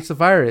what Streets of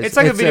Fire is. It's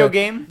like a video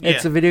game.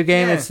 It's Yeah. a video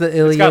game. Yeah. It's the It's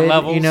Iliad. got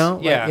levels. You know,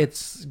 Yeah. like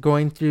it's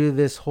going through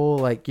this whole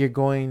like you're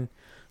going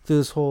through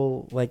this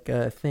whole like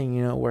thing.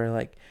 You know, where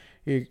like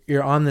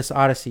you're on this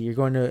odyssey. You're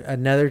going to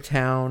another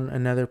town,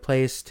 another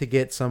place to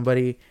get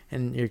somebody,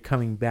 and you're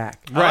coming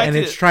back. Right. And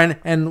it's trying.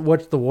 And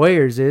what the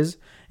Warriors is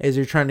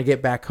you're trying to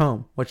get back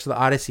home, which the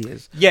Odyssey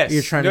is. Yes,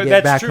 You're trying to no,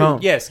 get that's back true. home.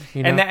 Yes,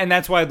 you and know? and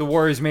that's why the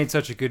Warriors made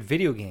such a good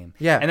video game.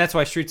 Yeah. and that's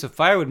why Streets of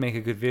Fire would make a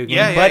good video game.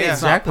 Yeah, yeah, but yeah. it's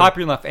Exactly. not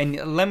popular enough.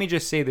 And let me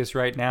just say this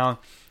right now: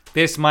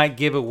 this might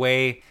give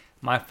away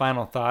my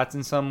final thoughts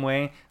in some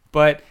way,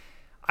 but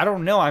I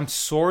don't know. I'm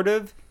sort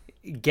of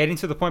getting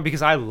to the point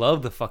because I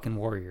love the fucking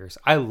Warriors.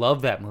 I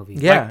love that movie.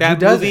 Yeah, like that who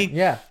doesn't? movie.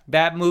 Yeah.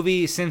 That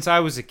movie. Since I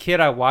was a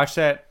kid, I watched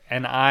that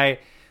and I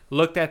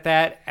looked at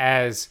that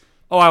as,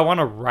 oh, I want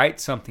to write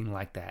something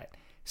like that.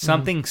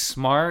 Something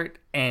smart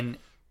and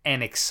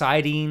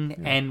exciting,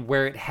 and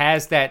where it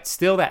has that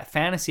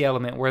fantasy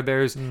element where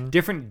there's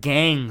different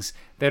gangs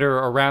that are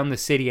around the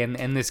city,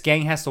 and this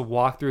gang has to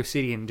walk through a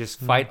city and just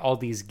fight all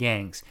these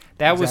gangs.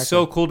 That was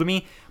so cool to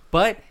me.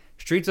 But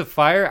Streets of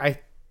Fire,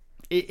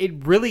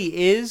 it really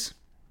is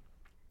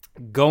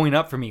going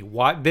up for me.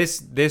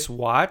 This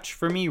watch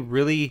for me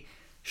really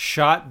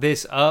shot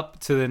this up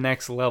to the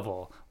next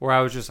level, where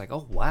I was just like,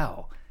 oh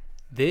wow,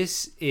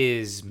 this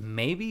is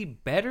maybe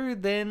better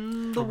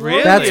than the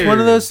Really? That's one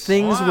of those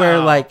Warriors. things where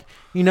Wow. like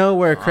you know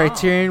where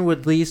Criterion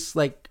would release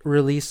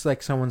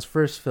like someone's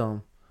first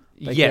film.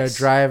 Like yes, a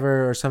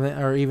Driver or something,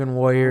 or even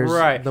Warriors,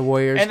 right? The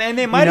Warriors, and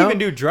they might you know? even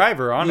do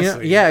Driver. You know,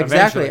 Honestly, yeah,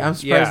 exactly. eventually. I'm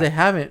surprised Yeah. they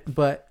haven't.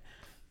 But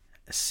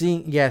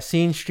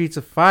seeing Streets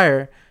of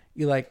Fire,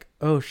 you're like,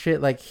 oh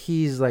shit, like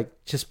he's like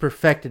just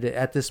perfected it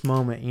at this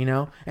moment, you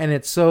know, and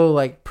it's so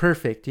like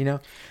perfect, you know,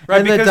 Right,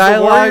 and because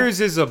the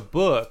Warriors is a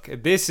book.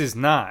 This is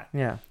not.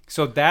 yeah,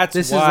 So that's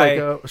this why.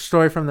 is like a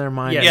story from their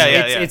mind. Yes,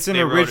 Yeah, it's an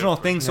They wrote original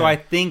it. thing. So Yeah. I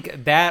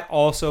think that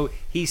also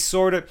he's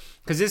sort of,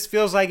 because this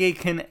feels like it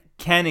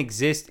can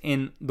exist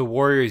in the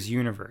Warriors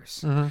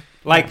universe. Mm-hmm.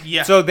 Like,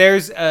 Yeah. so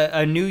there's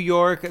a New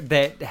York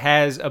that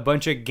has a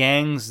bunch of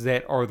gangs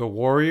that are the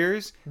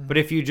Warriors, Mm-hmm. but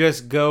if you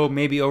just go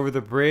maybe over the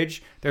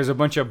bridge, there's a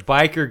bunch of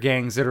biker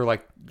gangs that are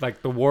like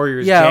the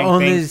Warriors. Yeah, gang own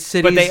thing, these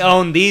but they cities.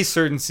 own these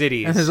certain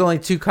cities. And there's only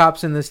 2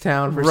 cops in this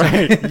town for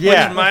right?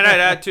 Yeah. Yeah. Might I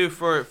add too,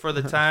 for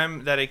the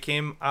time that it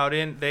came out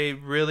in, they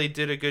really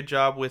did a good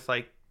job with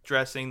like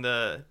dressing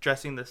the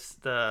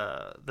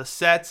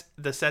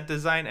set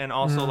design, and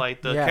also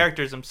like the Yeah.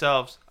 characters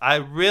themselves. I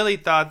really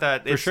thought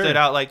that it sure. stood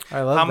out, like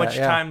I love how that, much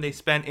yeah. time they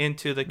spent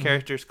into the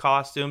characters'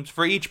 costumes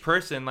for each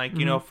person, like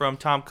you know, from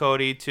Tom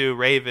Cody to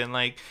Raven,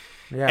 like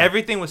Yeah.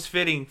 everything was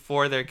fitting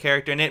for their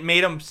character, and it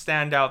made them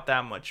stand out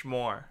that much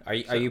more. Are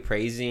you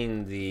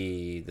praising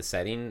the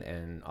setting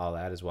and all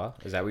that as well?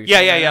 Is that what you're Yeah,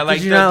 saying? yeah, yeah. Like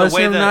Did you the, not the listen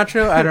way to that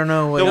Nacho? I don't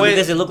know. What The No, way-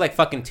 because it looked like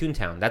fucking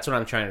Toontown. That's what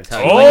I'm trying to tell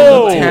you. Oh!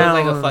 Like, it looked Town.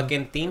 like a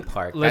fucking theme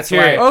park. Let's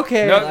That's hear why. it.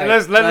 Okay. No, Like-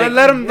 let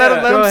like- him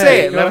Go say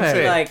ahead, it. go Let him ahead.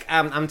 say it. Like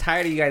I'm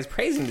tired of you guys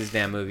praising this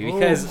damn movie,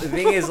 because the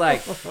thing is,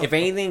 like, if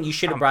anything, you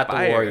should have brought the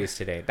fired. Warriors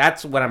today.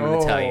 That's what I'm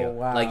gonna tell you. Oh,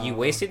 wow. Like, you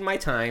wasted my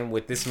time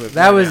with this movie.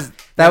 that was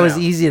No, no.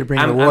 easy to bring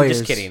the I'm Warriors.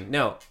 just kidding.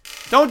 No,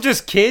 Don't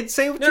just kids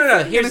say what No.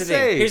 you're Here's the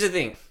say. thing. Here's the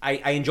thing.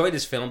 I enjoyed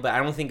this film, but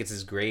I don't think it's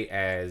as great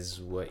as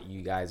what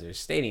you guys are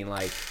stating.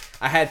 Like,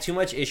 I had too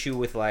much issue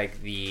with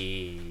like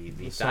the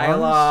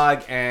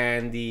dialogue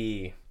and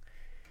the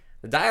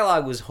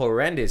dialogue was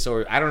horrendous.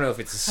 Or I don't know if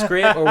it's a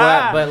script or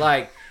what, but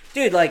like,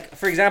 dude, like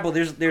for example,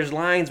 there's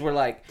lines where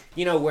like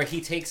where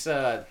he takes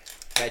that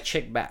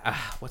chick back.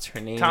 What's her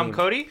name? Tom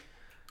Cody.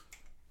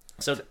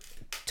 So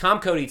Tom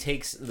Cody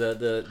takes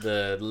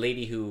the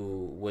lady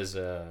who was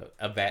a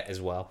vet as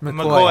well,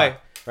 McCoy.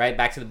 right,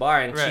 back to the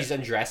bar, and Right. she's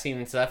undressing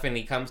and stuff, and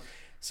he comes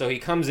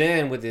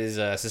in with his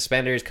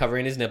suspenders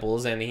covering his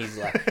nipples, and he's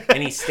like,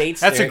 and he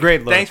states That's there, a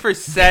great look. Thanks for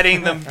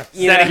setting them.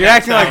 You setting You're that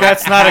acting like tone.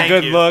 that's not a Thank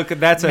good you. look.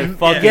 That's a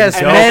fucking Yes,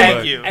 dope men,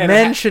 look. you.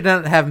 men should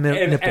not have and-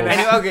 nipples.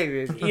 and-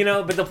 okay,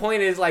 but the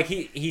point is like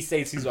he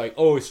states he's like,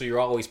 oh, so you're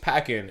always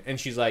packing, and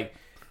she's like,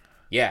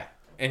 yeah,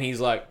 and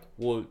he's like,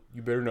 well,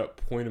 you better not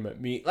point them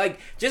at me. Like,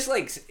 just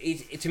like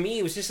to me,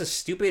 it was just a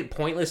stupid,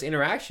 pointless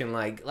interaction.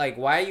 Like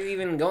why are you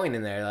even going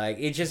in there? Like,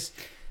 it was.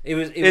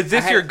 Is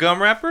this your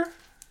gum wrapper?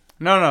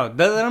 No.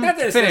 Let him Not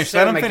that it's finish.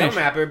 Let necessarily him my finish. gum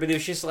wrapper, but it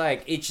was just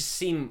like it just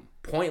seemed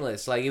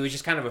pointless. Like it was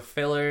just kind of a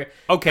filler.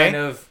 Okay. Kind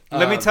of.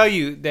 Let me tell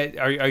you that.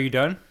 Are you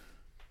done?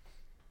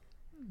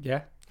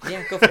 Yeah.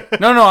 Yeah, go for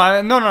it. No.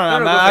 I'm go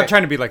not for it.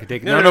 trying to be like a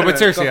dick. No, No, but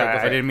seriously, go for it.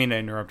 I didn't mean to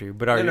interrupt you.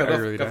 But are you go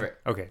really go done? for it.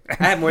 Okay.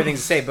 I have more things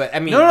to say, but I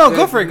mean, No,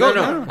 go for it. Go.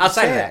 No. Outside of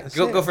Say that, it,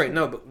 go say go it. for it.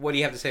 No, but what do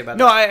you have to say about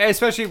No, that?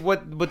 especially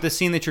what the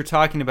scene that you're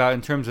talking about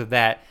in terms of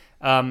that.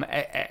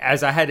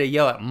 As I had to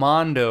yell at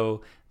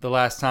Mondo the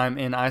last time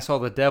in I Saw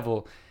the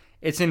Devil,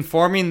 it's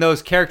informing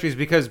those characters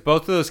because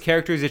both of those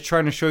characters, it's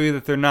trying to show you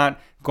that they're not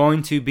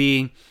going to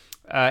be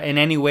in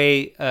any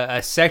way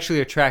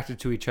sexually attracted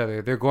to each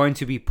other. They're going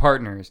to be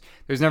partners.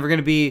 There's never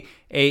going to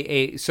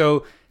be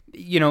so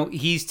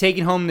he's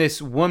taking home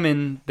this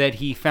woman that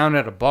he found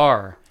at a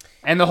bar,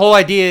 and the whole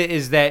idea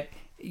is that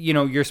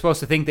you're supposed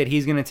to think that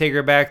he's going to take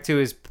her back to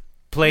his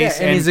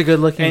place, and he's a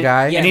good-looking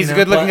guy. and he's a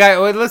good-looking guy.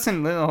 Wait,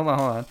 listen, hold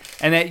on,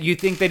 and that you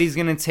think that he's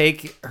going to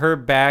take her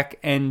back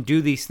and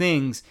do these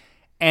things.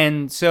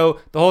 And so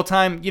the whole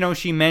time,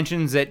 she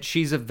mentions that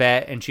she's a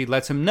vet, and she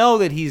lets him know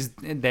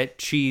that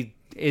she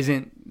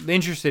isn't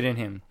interested in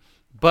him.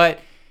 But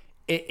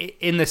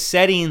in the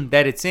setting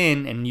that it's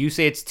in, and you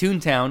say it's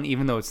Toontown,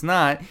 even though it's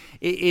not,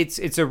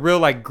 it's a real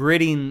like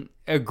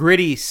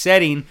gritty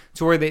setting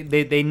to where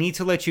they need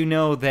to let you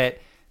know that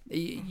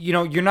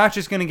you're not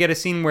just going to get a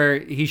scene where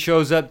he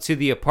shows up to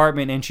the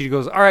apartment and she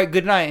goes, all right,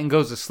 good night, and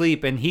goes to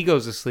sleep, and he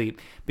goes to sleep,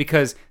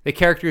 because the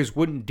characters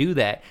wouldn't do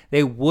that.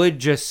 They would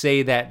just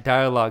say that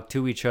dialogue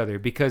to each other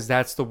because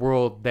that's the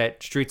world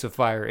that Streets of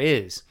Fire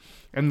is.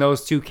 And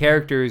those two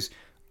characters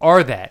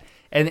are that.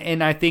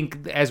 And I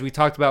think, as we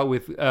talked about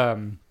with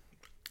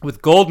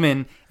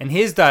Goldman and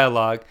his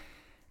dialogue,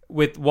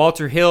 with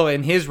Walter Hill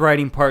and his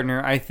writing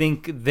partner, I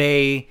think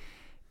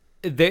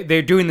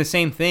they're doing the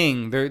same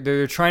thing.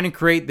 They're trying to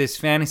create this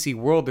fantasy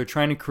world. They're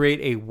trying to create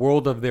a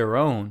world of their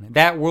own.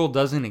 That world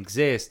doesn't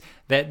exist.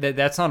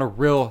 That's not a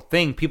real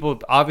thing. People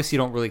obviously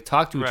don't really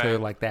talk to each other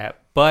like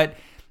that. But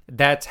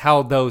that's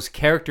how those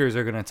characters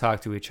are going to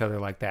talk to each other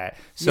like that.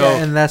 So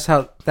and that's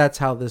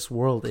how this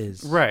world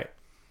is. right.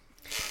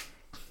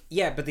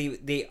 Yeah, but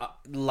they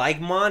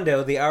like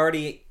Mondo, they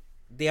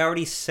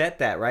already set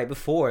that right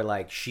before.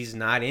 Like, she's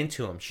not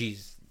into him.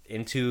 She's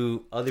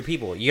into other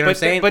people. You know what I'm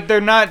saying? But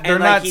they're not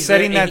he's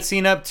setting really- that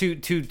scene up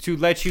to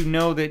let you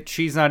know that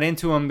she's not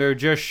into him. They're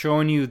just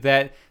showing you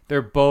that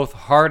they're both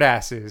hard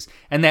asses,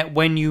 and that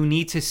when you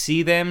need to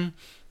see them,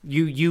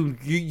 you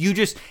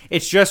just,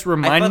 it's just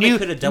reminding they you.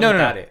 could have done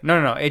without it.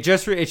 No. It's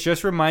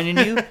just reminding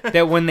you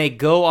that when they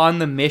go on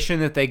the mission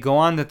that they go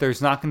on, that there's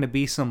not going to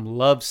be some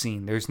love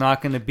scene. There's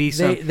not going to be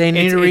some. They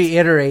need to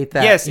reiterate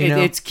that. Yes, you know?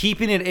 it's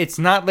keeping it. It's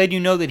not letting you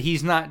know that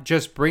he's not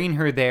just bringing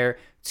her there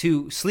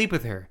to sleep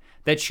with her.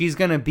 That she's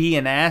going to be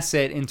an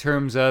asset in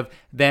terms of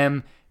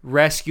them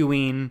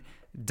rescuing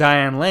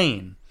Diane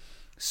Lane.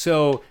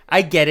 So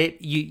I get it.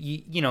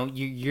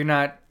 You're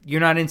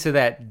not into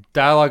that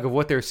dialogue of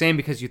what they're saying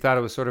because you thought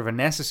it was sort of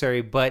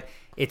unnecessary, but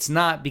it's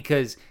not,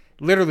 because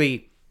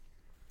literally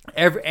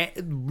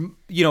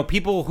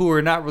people who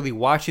are not really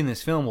watching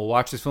this film will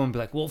watch this film and be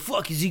like, well,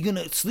 fuck, is he going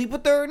to sleep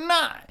with her or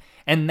not?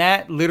 And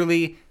that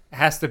literally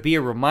has to be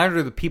a reminder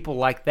to the people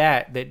like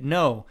that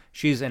no,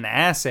 she's an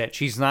asset.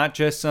 She's not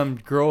just some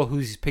girl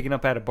who's picking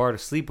up at a bar to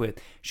sleep with.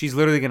 She's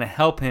literally going to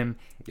help him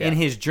in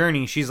his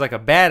journey. She's like a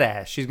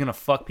badass. She's going to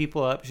fuck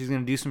people up. She's going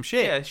to do some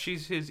shit. Yeah,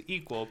 she's his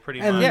equal, pretty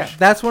and much.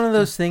 that's one of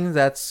those things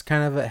that's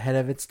kind of ahead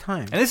of its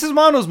time. And this is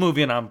Mondo's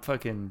movie, and I'm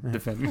fucking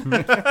defending him.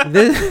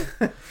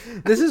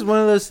 this is one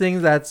of those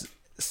things that's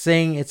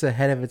saying it's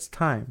ahead of its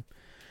time.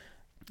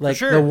 Like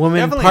sure, the woman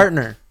definitely.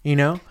 partner,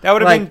 That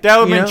would have Like,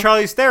 been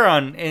Charlize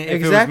Theron if it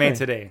was Exactly. made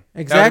today.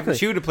 Exactly.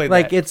 She would have played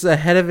like that. it's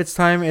ahead of its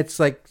time. It's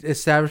like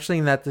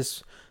establishing that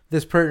this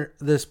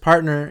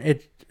partner,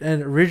 it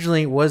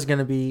originally was going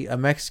to be a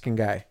Mexican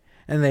guy,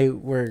 and they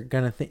were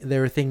they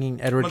were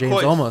thinking Edward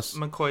James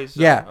McCoy's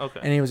yeah,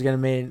 okay. and he was gonna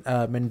make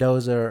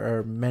Mendoza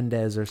or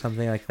Mendez or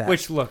something like that.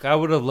 Which, look, I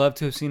would have loved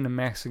to have seen the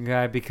Mexican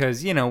guy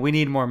because we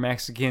need more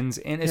Mexicans,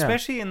 and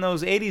especially in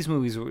those '80s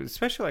movies,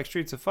 especially like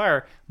Streets of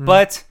Fire.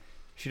 But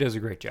she does a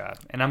great job,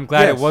 and I'm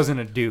glad it wasn't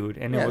a dude,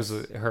 and it was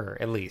her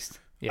at least.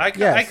 Yeah.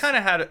 I kind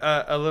of had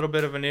a little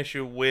bit of an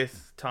issue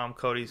with Tom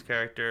Cody's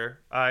character.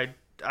 I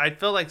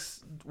feel like,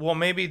 well,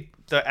 maybe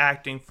the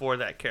acting for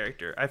that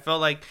character. I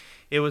felt like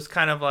it was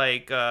kind of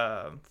like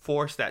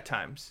forced at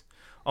times,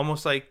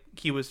 almost like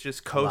he was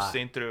just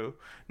coasting through.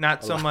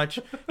 Not so much,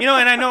 and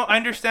I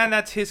understand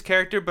that's his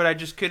character, but I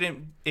just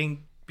couldn't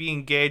be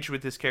engaged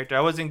with his character. I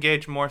was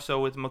engaged more so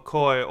with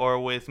McCoy or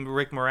with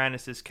Rick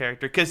Moranis'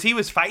 character because he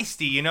was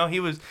feisty, he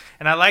was,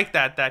 and I like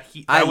that was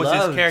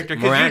his character.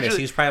 Moranis,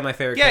 he was probably my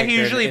favorite. Yeah, he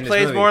usually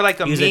plays more like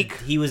a meek.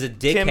 He was a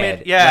dickhead.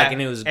 Timid, yeah,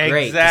 and it was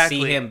great to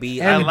see him be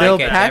and Bill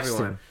Paxton.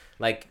 Everyone.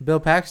 Like Bill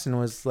Paxton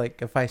was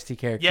like a feisty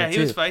character. Yeah, he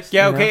was feisty.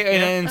 Yeah,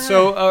 okay, and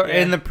so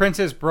in The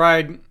Princess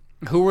Bride,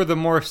 who were the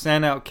more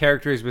standout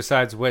characters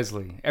besides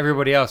Wesley?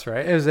 Everybody else,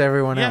 right? It was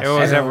everyone else. It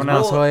was everyone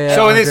else.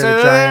 So in this,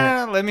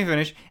 let me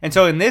finish. And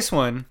so in this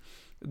one,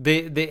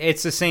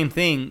 it's the same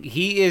thing.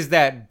 He is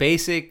that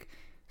basic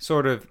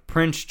sort of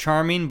Prince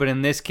Charming, but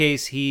in this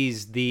case,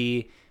 he's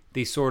the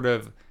sort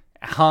of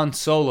Han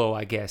Solo,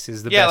 I guess,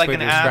 is the best way to describe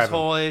him. Yeah, like an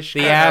asshole-ish.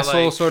 The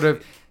asshole sort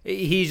of.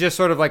 He's just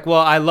sort of like,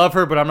 well, I love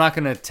her, but I'm not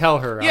going to tell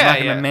her. I'm not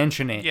going to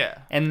mention it. Yeah.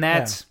 And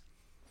that's,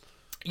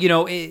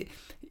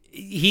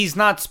 he's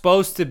not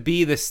supposed to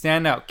be the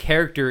standout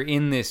character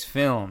in this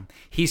film.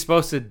 He's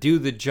supposed to do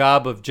the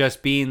job of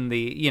just being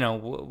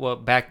the,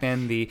 back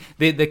then,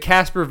 the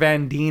Casper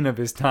Van Dien of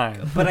his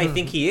time. But I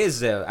think he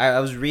is, though. I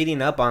was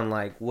reading up on,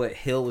 like, what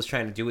Hill was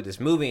trying to do with this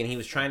movie, and he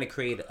was trying to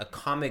create a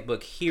comic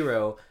book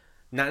hero,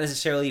 not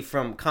necessarily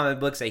from comic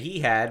books that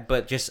he had,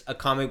 but just a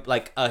comic,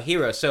 like a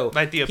hero. So,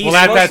 like at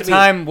that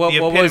time, what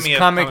was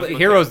comic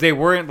heroes? They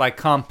weren't like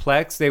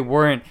complex. They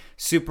weren't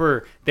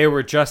super. They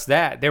were just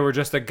that. They were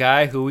just a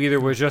guy who either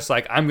was just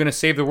like, I'm going to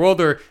save the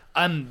world, or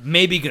I'm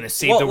maybe going to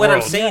save the world. What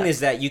I'm saying is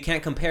that you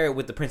can't compare it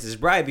with The Princess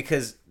Bride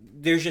because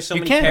there's just so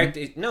many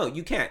characters. No,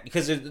 you can't,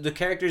 because the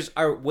characters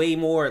are way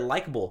more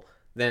likable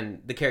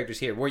than the characters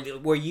here,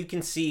 where you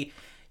can see.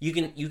 You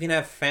can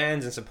have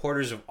fans and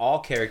supporters of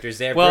all characters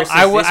there. Well,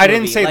 I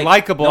didn't say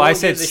likable. I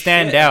said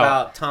stand out.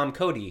 About Tom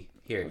Cody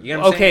here. You know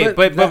what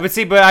I'm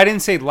saying? But I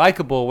didn't say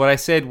likable. What I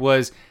said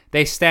was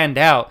they stand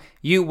out.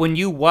 When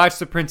you watch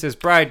The Princess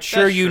Bride,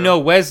 sure you know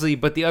Wesley,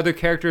 but the other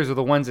characters are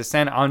the ones that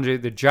stand. Andre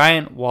the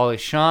Giant, Wallace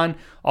Shawn,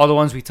 all the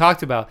ones we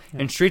talked about.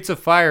 In Streets of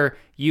Fire,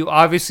 you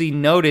obviously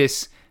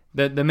notice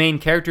the main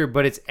character,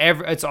 but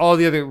it's all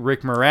the other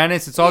Rick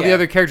Moranis, it's all the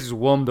other characters,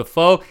 Willem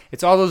Dafoe,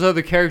 it's all those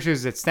other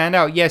characters that stand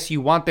out. Yes,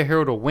 you want the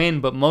hero to win,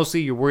 but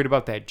mostly you're worried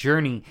about that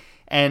journey.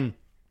 And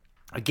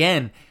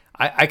again,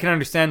 I can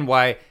understand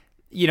why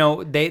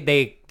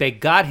they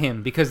got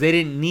him, because they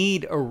didn't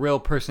need a real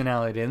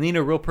personality. They need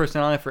a real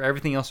personality for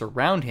everything else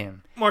around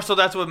him. More so,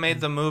 that's what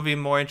made the movie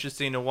more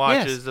interesting to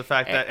watch, is the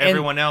fact that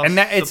everyone else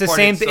it's the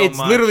same. So it's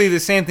much. Literally the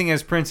same thing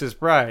as Princess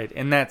Bride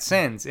in that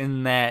sense.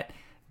 In that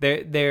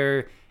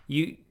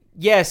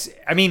yes,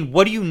 I mean,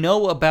 what do you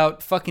know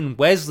about fucking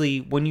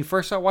Wesley when you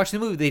first start watching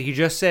the movie? That he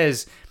just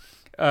says,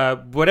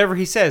 whatever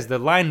he says, the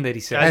line that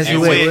he says, as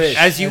you wish.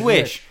 As you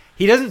wish.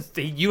 He doesn't.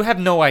 You have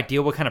no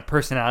idea what kind of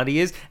personality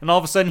he is, and all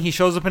of a sudden he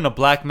shows up in a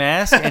black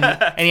mask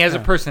and he has a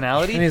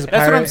personality. And he's a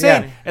That's pirate, what I'm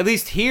saying. yeah. At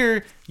least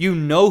here, you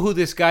know who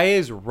this guy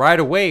is right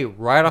away,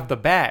 right off the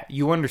bat.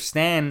 You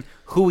understand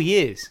who he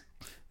is.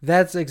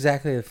 That's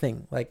exactly the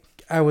thing. Like,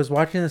 I was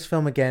watching this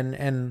film again,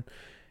 and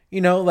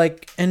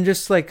and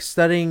just like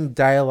studying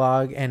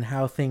dialogue and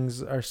how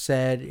things are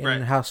said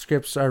and how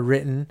scripts are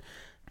written.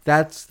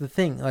 That's the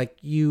thing. Like,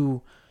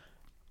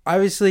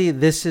 obviously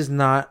this is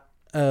not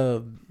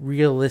a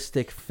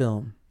realistic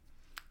film.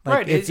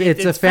 Like, it's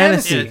a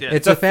fantasy.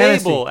 It's a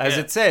fable, as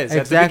it says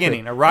at the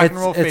beginning. A rock and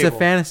roll fable. It's a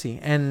fantasy,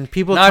 and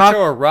people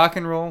a rock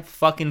and roll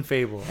fucking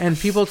fable. And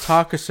people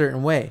talk a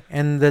certain way,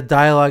 and the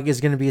dialogue is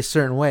going to be a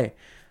certain way.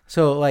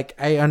 So, like,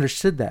 I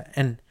understood that,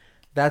 and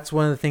that's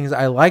one of the things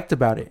I liked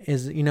about it.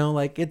 Is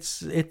like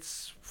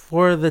it's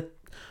for the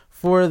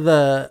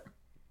the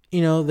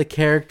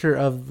character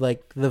of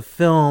like the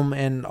film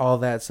and all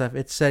that stuff.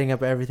 It's setting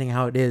up everything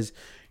how it is.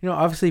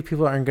 Obviously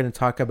people aren't going to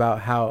talk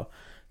how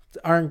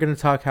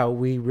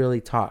we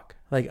really talk.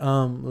 Like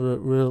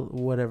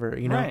whatever,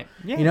 Right.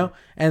 Yeah.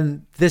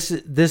 And this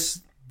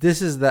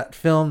is that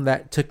film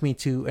that took me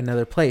to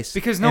another place.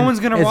 Because no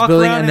one's going to walk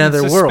around in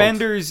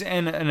suspenders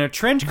and a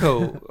trench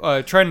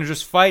coat trying to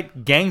just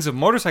fight gangs of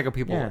motorcycle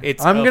people. Yeah.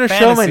 I'm going to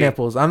show my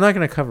nipples. I'm not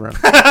going to cover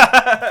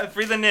them.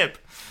 Free the nip.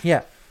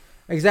 Yeah,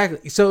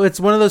 exactly. So it's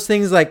one of those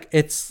things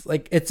it's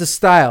a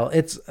style.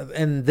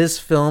 And this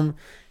film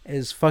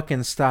is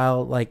fucking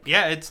style, like,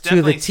 it's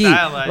to the T.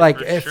 Like,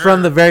 sure.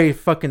 From the very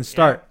fucking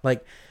start. Yeah.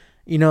 Like,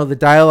 the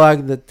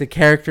dialogue, the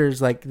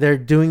characters, like, they're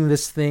doing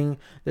this thing.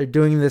 They're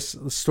doing this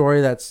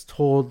story that's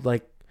told,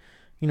 like,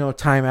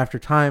 time after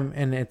time.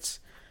 And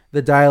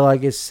the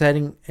dialogue is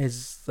setting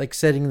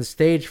the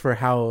stage for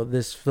how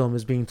this film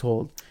is being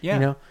told. Yeah. You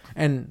know,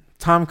 and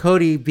Tom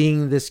Cody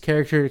being this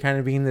character, kind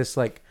of being this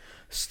like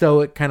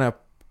stoic kind of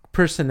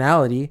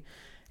personality,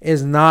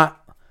 is not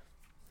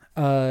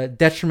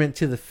detriment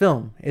to the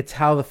film. It's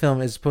how the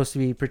film is supposed to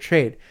be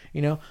portrayed,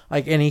 you know,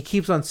 like, and he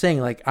keeps on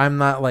saying like, I'm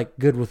not like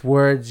good with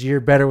words, you're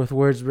better with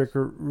words, Rick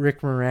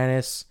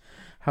Moranis,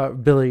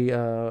 Billy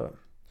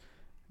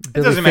it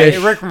doesn't Fish.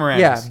 matter. Rick Moranis.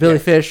 Yeah, Billy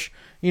Fish.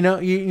 You know,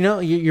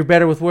 you're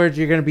better with words.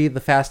 You're gonna be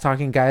the fast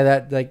talking guy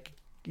that like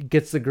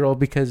gets the girl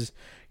because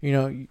you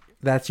know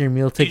that's your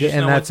meal ticket,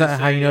 and that's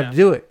how you know to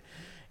do it.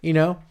 You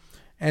know,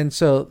 and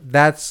so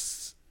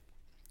that's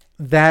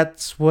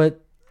what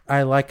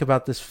I like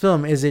about this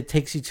film is it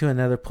takes you to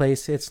another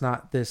place. It's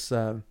not this,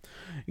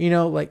 you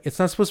know, like it's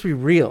not supposed to be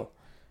real.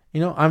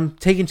 You know, I'm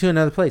taken to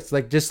another place,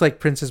 like just like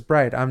Princess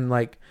Bride. I'm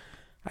like,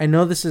 I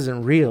know this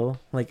isn't real.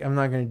 Like I'm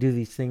not gonna do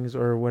these things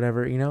or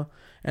whatever, you know,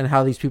 and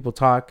how these people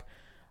talk.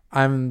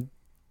 I'm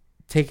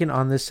taken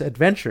on this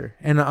adventure,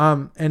 and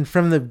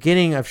from the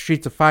beginning of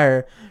Streets of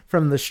Fire,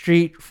 from the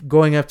street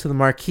going up to the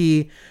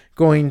marquee,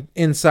 going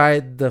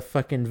inside the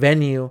fucking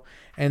venue,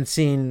 and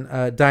seeing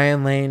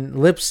Diane Lane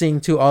lip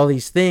sync to all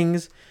these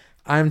things,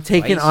 I'm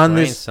taken on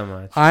this. So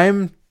much?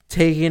 I'm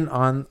taken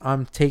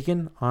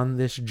on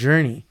this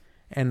journey,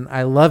 and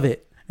I love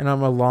it, and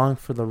I'm along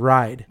for the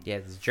ride. Yeah,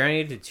 this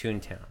journey to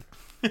Toontown.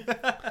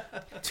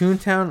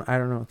 Toontown, I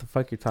don't know what the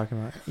fuck you're talking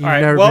about. You've All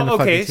right. never Well, been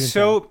to okay. fucking Toontown.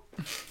 So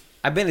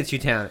I've been to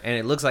Toontown, and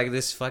it looks like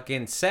this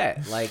fucking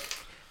set.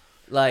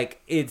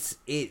 Like it's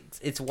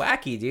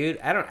wacky, dude.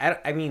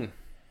 I mean.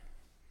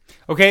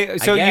 okay.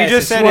 So you guess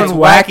just it's said one it's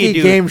wacky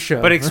dude. game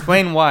show. But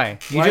explain why.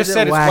 You Why just is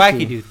said it it's wacky?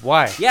 wacky, dude.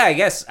 Why? Yeah, I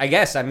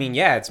guess. I mean,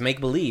 yeah, it's make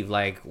believe.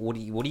 Like, what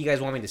do you guys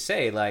want me to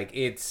say? Like,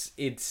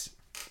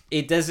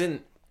 it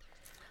doesn't.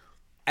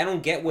 I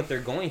don't get what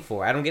they're going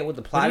for. I don't get what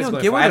the plot you is don't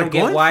going get for. what I they're don't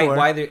get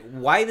going for?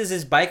 why does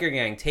this biker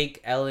gang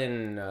take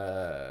Ellen?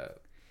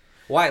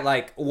 Why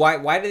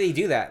do they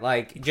do that?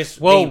 Like, just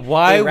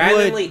why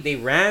would they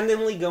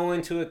randomly go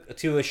into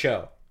a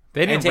show?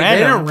 They didn't take- They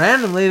random. don't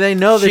randomly. They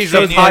know this She's a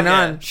shit's going popular.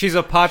 on. She's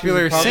a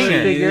popular She's a popular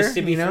singer. figure. Used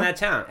to be you know? from that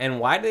town, and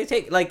why do they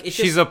take like it's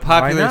just She's a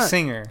popular Why not?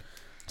 singer.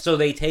 so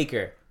they take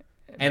her,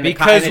 and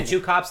Because- the two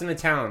cops in the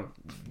town.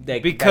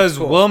 Because that's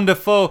cool. Willem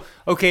Dafoe.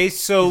 Okay,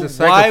 so He's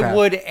a why psychopath.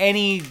 would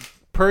any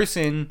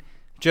person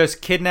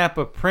just kidnap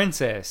a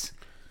princess?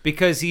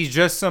 Because he's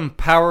just some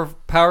power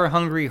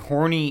hungry,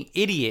 horny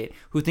idiot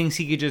who thinks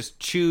he could just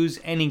choose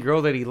any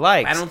girl that he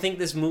likes. I don't think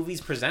this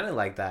movie's presented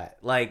like that.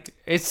 Like,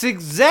 It's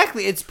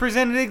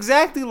presented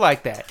exactly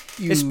like that.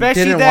 You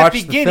Especially didn't that watch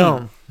the beginning.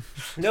 film.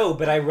 no,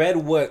 but I read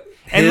what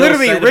And Hill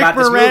literally, said Rick about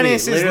this movie.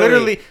 Moranis is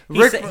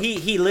literally-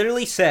 he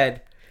literally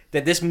said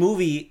that this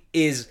movie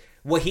is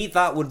what he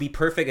thought would be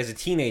perfect as a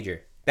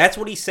teenager. That's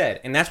what he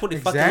said, and that's what it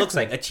fucking looks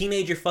Exactly. like—a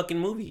teenager fucking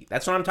movie.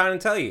 That's what I'm trying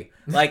to tell you.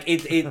 Like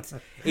it's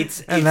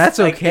And that's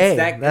like, okay.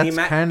 it's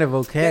That's kind of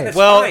okay. Yeah, that's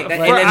Well, fine. for-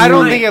 And that's I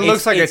don't fine. think it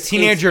looks like a It's-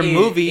 teenager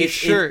movie,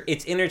 sure.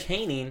 it's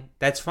entertaining.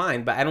 That's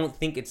fine, but I don't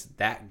think it's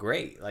that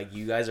great. Like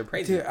you guys are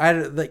praising.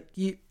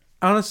 Dude,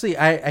 honestly,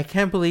 I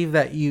can't believe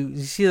that you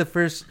see the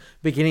first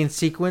beginning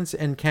sequence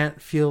and can't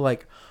feel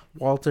like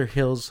Walter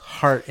Hill's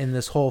heart in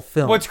this whole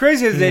film. What's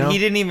crazy is You that know? he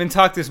didn't even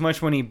talk this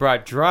much when he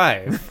brought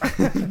Drive.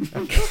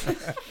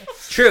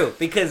 True,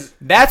 because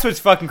That's what's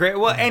fucking great.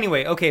 Well,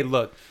 anyway, okay,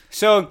 look.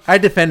 So I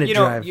defended you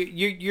know, Drive.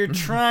 you're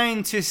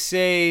trying to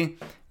say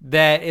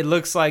that it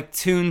looks like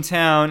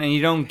Toontown and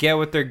you don't get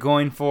what they're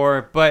going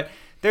for, but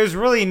there's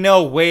really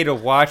no way to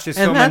watch this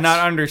And film and that's-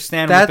 not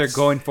understand what they're that's-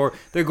 going for.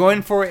 They're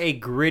going for a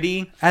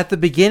gritty, At the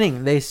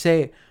beginning, they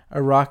say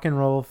a rock and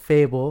roll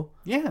fable.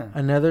 yeah.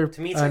 Another To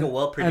me, it's like a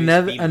well-produced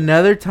another B-movie.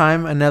 another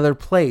time, another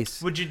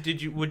place. Would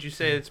you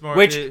say it's more?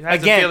 Which it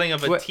has again, a feeling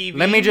of a TV?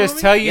 let me just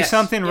movie? tell you Yes,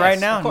 something yes, right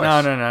now. of course.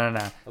 No.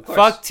 Of course.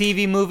 Fuck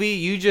TV movie.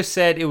 You just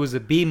said it was a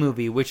B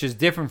movie, which is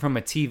different from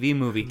a TV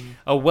movie.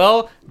 A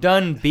well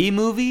done B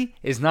movie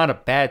is not a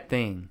bad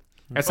thing.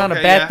 That's not a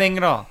Okay, bad yeah. thing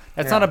at all.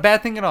 That's not a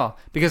bad thing at all.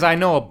 Because I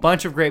know a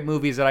bunch of great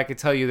movies that I could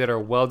tell you that are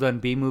well done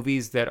B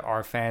movies that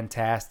are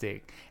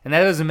fantastic, and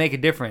that doesn't make a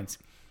difference.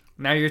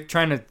 Now you're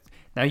trying to.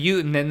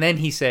 And then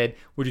he said,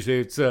 "Would you say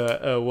it's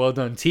a well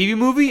done TV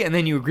movie?" And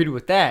then you agreed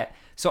with that.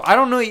 So I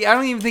don't know. I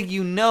don't even think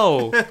you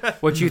know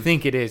what you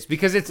think it is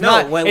because it's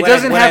not. It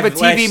doesn't have a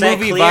TV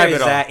movie vibe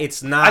at all. That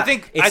it's not. I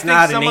think it's think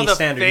not some an of the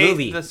standard fade-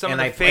 movie. Some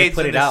and of I the fades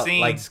put in it the out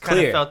scenes like kind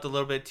of clear. felt a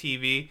little bit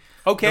TV.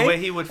 Okay. The way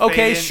he would fade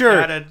okay, in,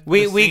 sure. added the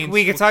We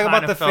scenes could talk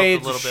about kinda the felt a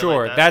fades. little bit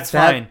Sure, like that. that's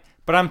That- fine.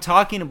 But I'm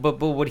talking. But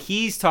what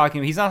he's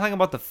talking. He's not talking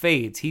about the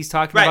fades. He's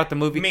talking Right, about the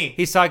movie. me.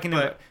 He's talking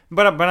But-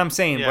 about. But I'm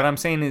saying Yeah. what I'm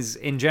saying is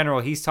in general.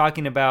 He's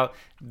talking about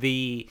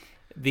the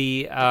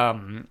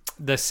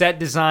set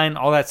design,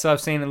 all that stuff.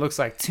 Saying it looks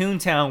like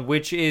Toontown,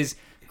 which is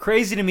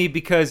crazy to me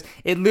because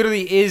it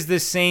literally is the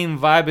same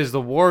vibe as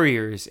the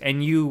Warriors,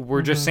 and you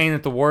were just saying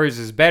that the Warriors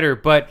is better,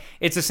 but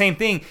it's the same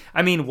thing.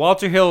 I mean,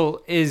 Walter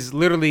Hill is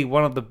literally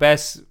one of the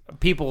best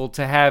people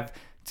to have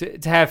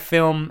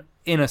film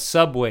in a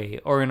subway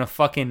or in a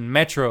fucking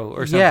metro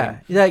or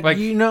something. Yeah, like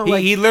you know,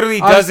 like he literally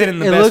does it in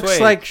the best way. It looks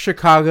like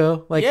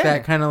Chicago, like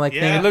that kind of like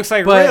thing. It looks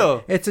like but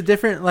real. It's a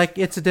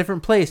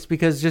different place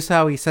because just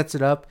how he sets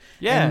it up,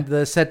 and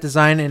the set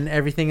design and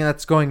everything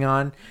that's going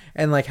on,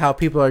 and like how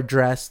people are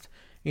dressed.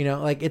 You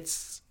know, like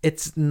it's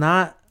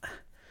not.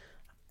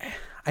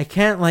 I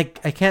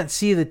can't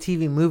see the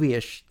TV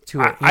movie-ish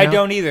to it. I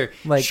don't either.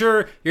 Like,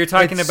 sure, you're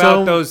talking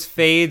about those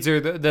fades or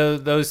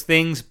those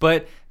things,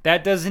 but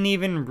that doesn't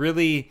even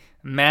really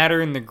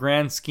matter in the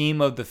grand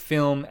scheme of the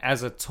film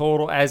as a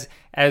total, as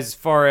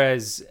far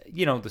as,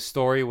 you know, the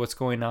story, what's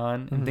going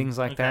on, and things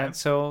like that.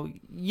 So,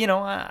 you know,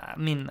 I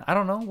mean, I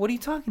don't know. What are you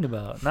talking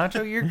about,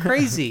 Nacho? You're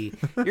crazy.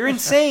 You're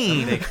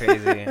insane. I'm a bit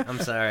crazy. I'm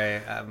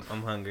sorry.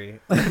 I'm hungry.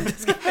 No,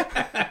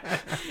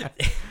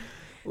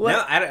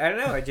 I don't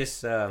know. I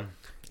just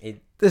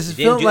this is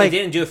film like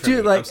didn't do it for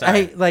dude, me.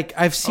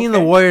 I've seen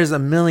The Warriors a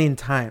million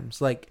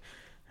times. Like,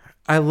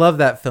 I love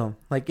that film.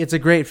 Like, it's a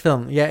great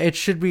film. Yeah, it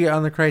should be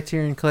on the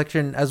Criterion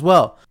Collection as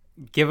well.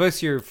 Give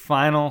us your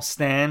final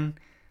stand.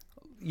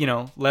 You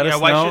know, let us know.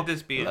 Why should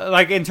this be?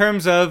 Like, in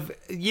terms of,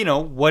 you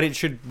know,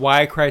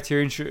 why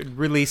Criterion should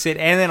release it,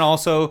 and then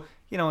also,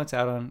 you know, it's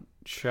out on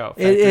Shout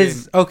Factory. It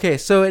is okay.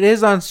 So it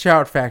is on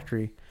Shout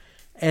Factory.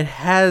 It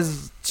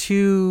has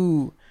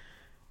 2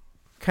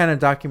 kind of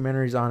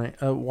documentaries on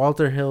it.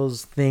 Walter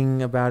Hill's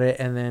thing about it,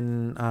 and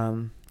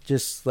then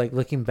just like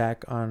looking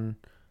back on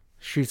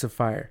Streets of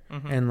Fire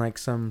and like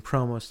some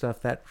promo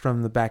stuff that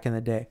from the back in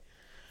the day,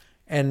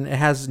 and it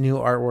has new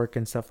artwork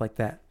and stuff like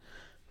that.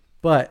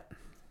 But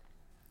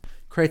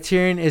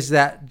Criterion is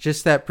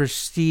that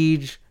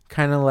prestige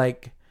kind of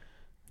like,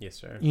 yes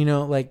sir, you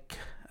know, like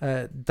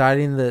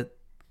dotting the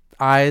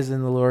I's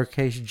and the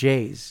lowercase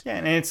J's. Yeah,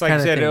 and it's like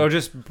I said, it'll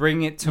just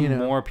bring it to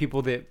more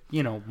people that,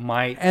 you know,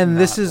 might. And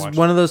this is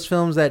one of those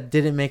films that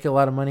didn't make a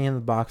lot of money in the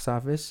box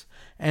office,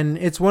 and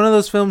it's one of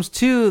those films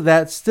too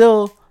that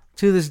still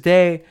to this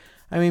day,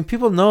 I mean,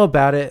 people know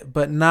about it,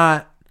 but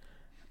not,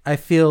 I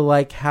feel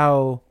like,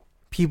 how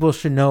people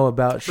should know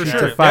about Streets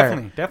of Fire.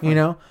 Definitely. You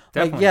know?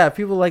 Definitely. Like, yeah,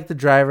 people like The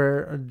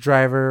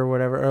Driver or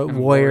whatever, or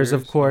Warriors,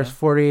 of course,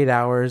 48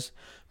 Hours.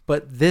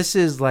 But this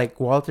is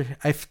like Walter,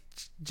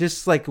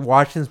 just like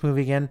watching this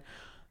movie again,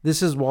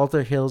 this is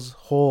Walter Hill's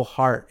whole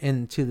heart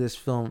into this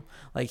film.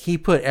 Like, he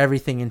put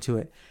everything into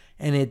it,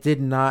 and it did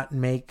not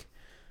make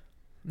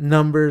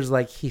numbers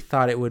like he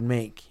thought it would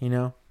make, you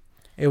know?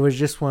 It was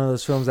just one of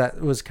those films that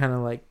was kind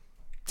of like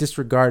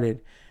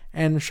disregarded,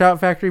 and Shout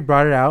Factory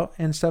brought it out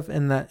and stuff,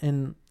 and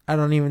I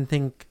don't even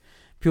think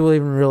people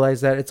even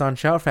realize that it's on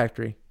Shout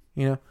Factory,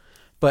 you know?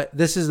 But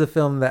this is the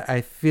film that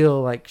I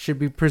feel like should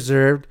be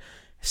preserved,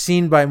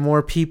 seen by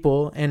more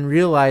people, and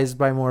realized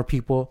by more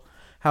people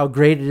how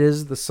great it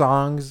is, the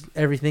songs,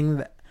 everything,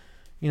 that,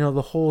 you know,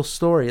 the whole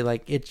story.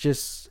 Like,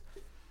 it's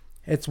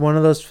one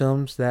of those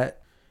films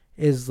that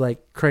is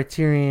like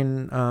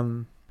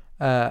Criterion,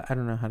 I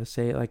don't know how to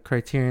say it, like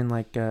Criterion,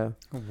 like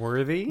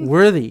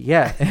worthy,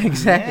 yeah.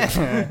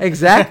 Exactly.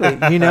 Exactly.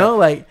 You know,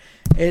 like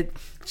it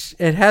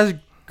has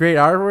great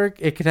artwork.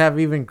 It could have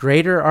even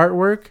greater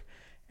artwork,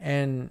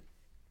 and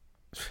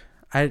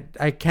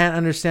I can't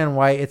understand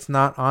why it's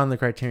not on the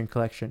Criterion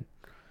Collection,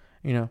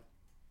 you know.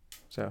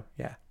 So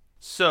yeah.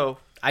 So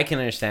I can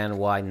understand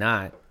why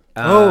not.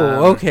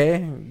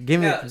 Okay.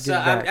 Give me.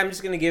 I'm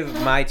just gonna give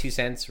my 2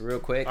 cents real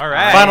quick. All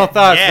right. Final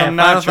thoughts from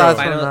Nacho.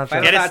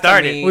 Final Get it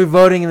started. We're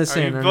voting this Are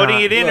in. you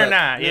voting it in Look, or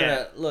not?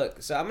 Yeah.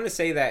 Look, so I'm gonna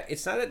say that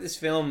it's not that this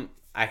film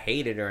I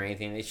hate it or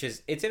anything. It's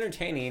just it's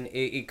entertaining.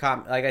 It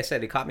caught, like I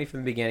said, it caught me from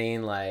the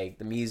beginning. Like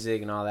the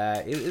music and all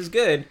that, it was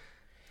good,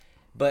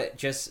 but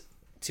just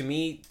to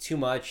me, too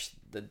much.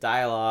 The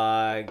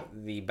dialogue,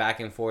 the back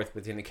and forth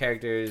between the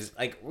characters.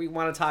 Like, we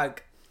want to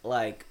talk,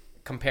 like,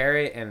 compare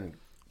it and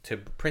to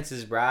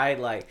Princess Bride,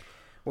 like,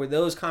 where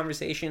those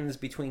conversations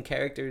between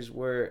characters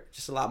were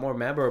just a lot more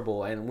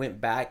memorable and went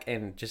back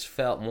and just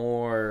felt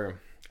more,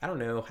 I don't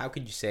know, how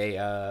could you say,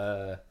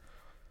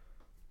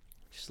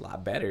 just a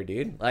lot better,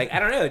 dude. Like,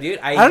 I don't know, dude.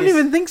 I don't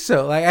even think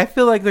so. Like, I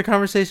feel like the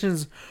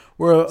conversations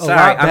were a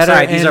lot better. I'm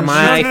sorry. These are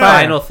my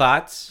final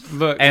thoughts,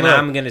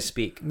 I'm going to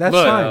speak. That's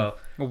fine.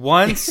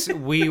 Once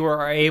we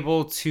were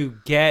able to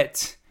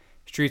get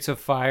Streets of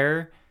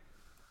Fire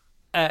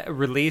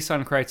release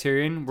on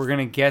Criterion, we're going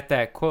to get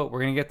that quote.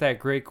 We're going to get that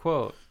great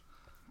quote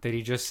that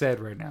he just said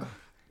right now.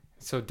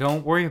 So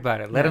don't worry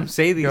about it. Let him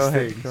say these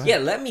things. Yeah,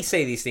 let me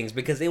say these things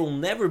because they will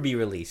never be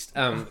released.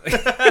 Now,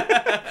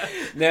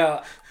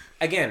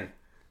 again,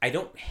 I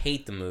don't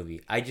hate the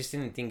movie. I just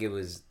didn't think it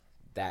was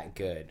that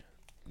good.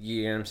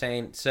 You know what I'm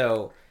saying?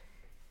 So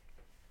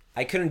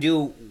I couldn't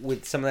do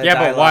with some of that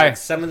dialogue. But why?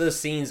 Some of those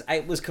scenes,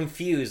 I was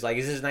confused. Like,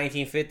 is this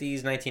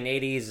 1950s,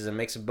 1980s? Is it a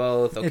mix of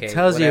both? Okay, it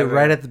tells you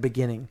right at the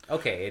beginning.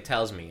 Okay, it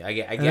tells me. I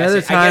guess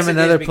another time,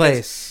 another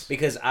place.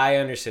 Because I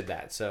understood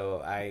that.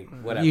 So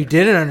whatever. You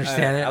didn't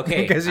understand it.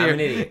 Okay, because I'm an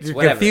idiot. You're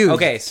whatever. confused.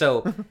 Okay,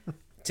 so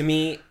to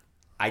me,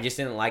 I just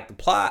didn't like the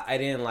plot. I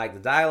didn't like the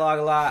dialogue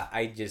a lot.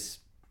 I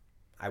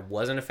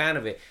wasn't a fan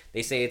of it.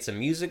 They say it's a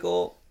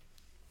musical.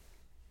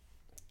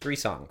 3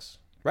 songs,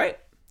 right?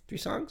 3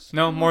 songs?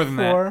 No, more than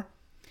 4.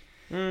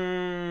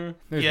 Mm,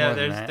 that. Yeah, More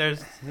than that.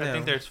 there's. I No.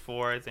 think there's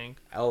 4. I think.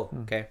 oh,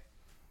 okay.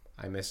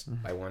 I missed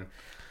by 1.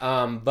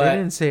 They But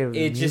didn't say it was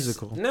a it just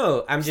musical.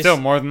 no. I'm just Still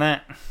more than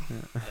that.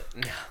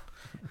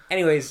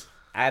 Anyways,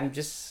 I'm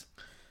just.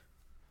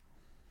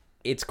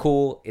 It's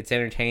cool. It's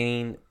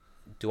entertaining.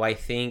 Do I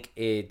think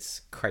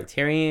it's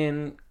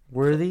Criterion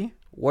Worthy?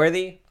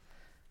 worthy?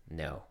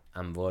 No,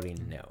 I'm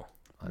voting no.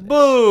 On this.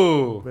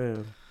 Boo!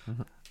 Boo.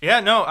 Yeah,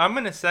 no, I'm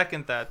gonna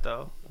second that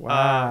though.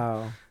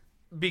 Wow.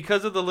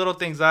 Because of the little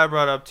things I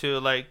brought up too,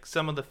 like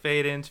some of the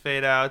fade ins,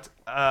 fade outs.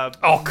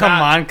 Oh, come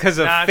on, because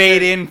of not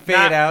fade con- in, fade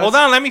out. Hold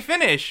on, let me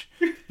finish.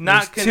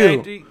 Not There's 2.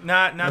 connecting,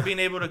 not being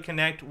able to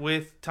connect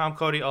with Tom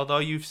Cody. Although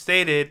you've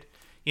stated,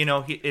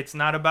 it's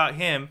not about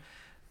him.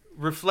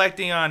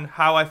 Reflecting on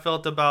how I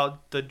felt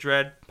about the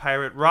Dread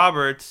Pirate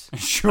Roberts,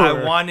 Sure.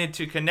 I wanted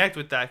to connect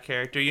with that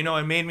character.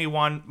 It made me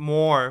want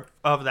more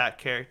of that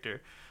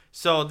character.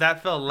 So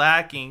that felt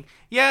lacking.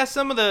 Yeah,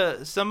 some of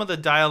the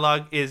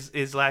dialogue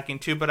is lacking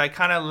too, but I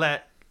kind of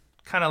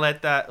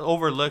let that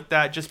overlook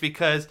that just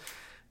because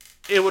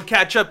it would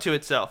catch up to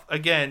itself.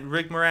 Again,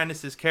 Rick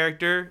Moranis'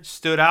 character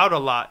stood out a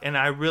lot, and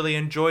I really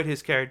enjoyed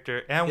his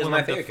character and He was my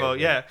Willem favorite Dafoe.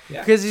 character. Yeah.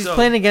 Because he's So-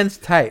 playing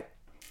against type.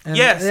 And,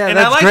 Yes, yeah, and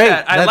I that's like great.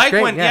 that. I That's like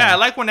great, when I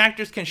like when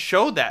actors can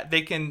show that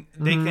they can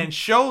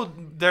show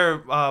their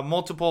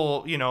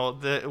multiple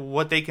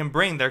what they can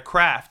bring, their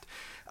craft.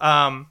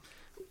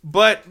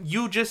 But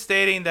you just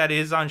stating that it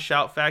is on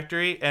Shout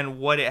Factory and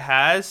what it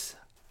has,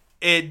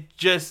 it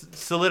just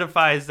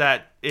solidifies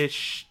that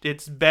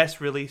it's best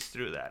released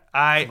through that.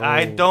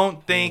 I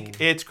don't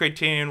think it's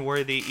Criterion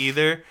worthy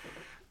either.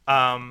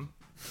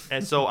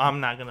 And so I'm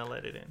not gonna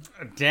let it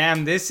in.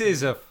 Damn, this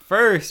is a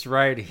first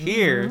right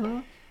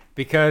here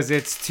because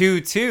it's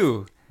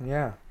 2-2.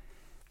 Yeah.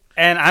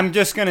 And I'm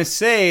just going to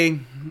say,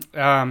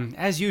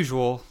 as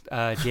usual,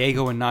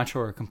 Diego and Nacho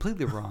are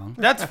completely wrong.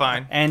 That's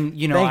fine. And, Thank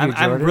you, I'm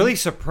Jordan. really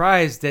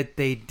surprised that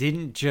they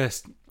didn't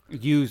just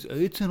use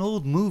it's an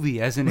old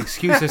movie as an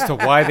excuse as to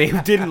why they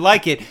didn't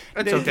like it.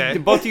 That's okay.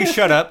 Both of you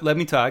shut up. Let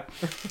me talk.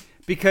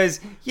 Because,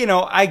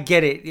 I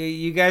get it.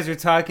 You guys are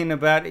talking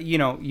about,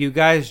 you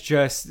guys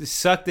just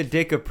suck the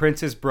dick of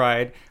Princess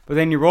Bride, but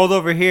then you rolled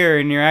over here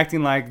and you're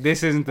acting like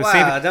this isn't the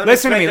same. Don't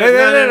Listen to me.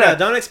 expect no.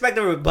 Don't expect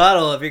a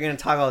rebuttal if you're gonna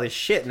talk all this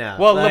shit now.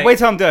 Well, wait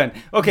till I'm done.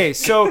 Okay,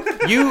 so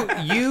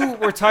you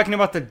were talking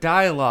about the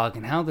dialogue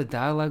and how the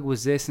dialogue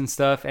was this and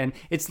stuff, and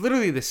it's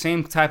literally the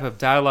same type of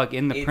dialogue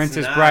in The It's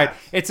Princess not. Bride.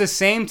 It's the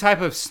same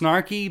type of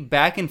snarky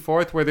back and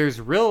forth where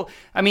there's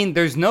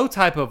there's no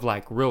type of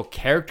like real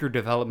character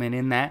development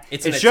in that.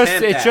 It's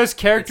just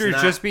characters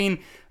not. just being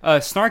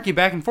snarky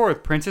back and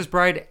forth. Princess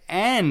Bride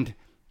and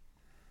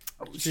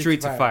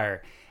Streets of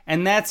Fire.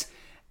 And that's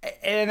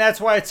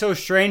why it's so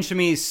strange to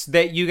me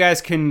that you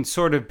guys can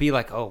sort of be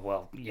like, oh,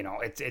 well,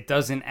 it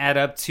doesn't add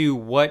up to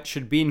what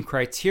should be in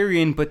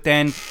Criterion, but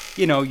then,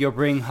 you'll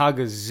bring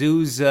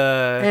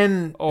Hagazusa.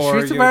 And or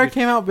Streets of you'll Fire just-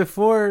 came out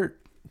before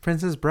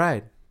Princess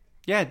Bride.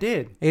 Yeah, it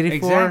did. 84,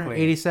 Exactly.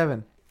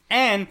 87.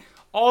 And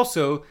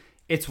also,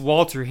 it's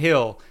Walter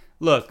Hill.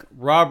 Look,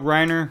 Rob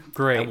Reiner,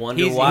 great. I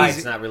wonder He's- why he's-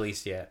 it's not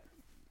released yet.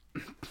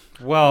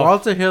 Well,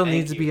 Walter Hill thank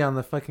needs to you. be on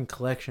the fucking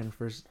collection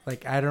for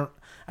I don't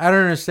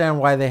understand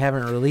why they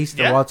haven't released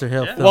the Yeah, Walter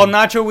Hill yeah. film. well,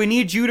 Nacho, we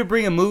need you to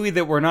bring a movie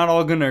that we're not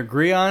all going to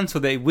agree on so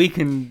that we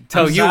can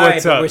tell I'm you sorry,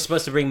 what's but up. We're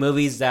supposed to bring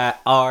movies that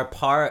are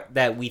part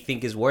that we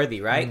think is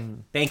worthy, right?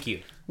 Thank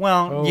you.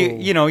 Well, Oh.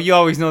 you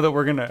always know that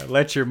we're gonna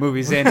let your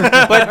movies in,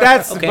 but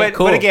that's Okay, but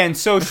cool. again,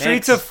 so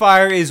Streets Thanks. of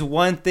Fire is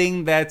one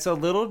thing that's a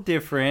little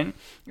different,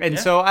 and Yeah.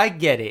 so I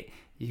get it.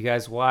 You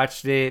guys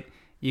watched it.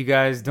 You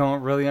guys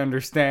don't really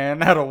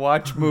understand how to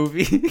watch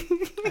movies.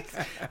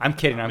 I'm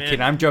kidding. I'm Man.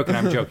 kidding. I'm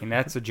joking.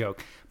 That's a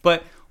joke.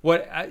 But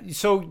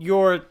so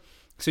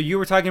you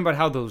were talking about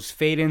how those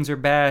fade-ins are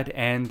bad,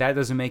 and that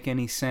doesn't make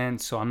any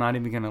sense. So I'm not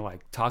even gonna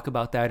talk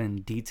about that in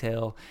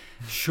detail.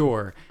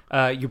 Sure,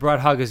 you brought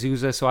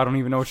Hagazusa, so I don't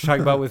even know what you're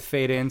talking about with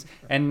fade-ins.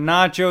 And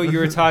Nacho, you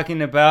were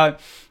talking about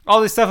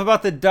all this stuff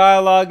about the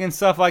dialogue and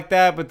stuff like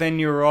that, but then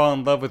you were all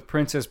in love with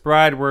Princess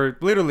Bride, where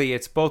literally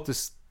it's both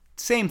the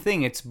same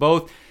thing. It's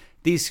both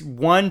these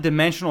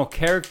one-dimensional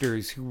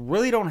characters who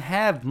really don't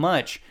have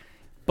much,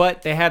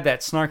 but they have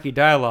that snarky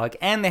dialogue,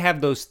 and they have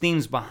those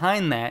themes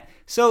behind that.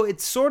 So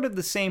it's sort of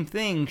the same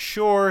thing.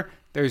 Sure,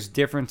 there's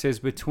differences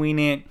between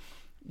it.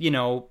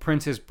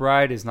 Princess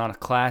Bride is not a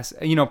class.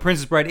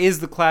 Princess Bride is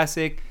the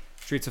classic.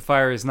 Streets of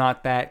Fire is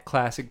not that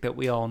classic that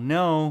we all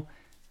know.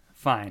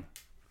 Fine.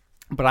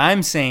 But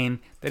I'm saying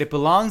that it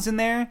belongs in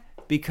there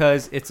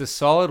because it's a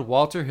solid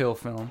Walter Hill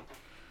film.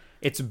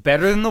 It's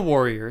better than The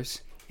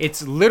Warriors.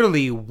 It's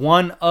literally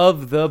one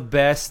of the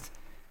best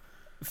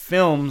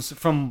films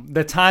from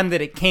the time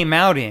that it came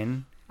out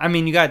in. I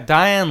mean, you got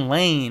Diane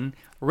Lane,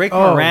 Rick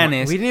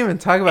Moranis. We didn't even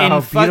talk about in how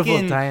beautiful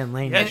fucking- Diane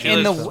Lane Yeah, is. she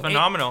in was the-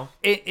 phenomenal.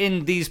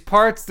 In these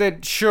parts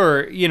that,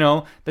 sure,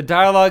 the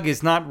dialogue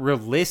is not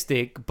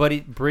realistic, but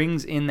it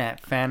brings in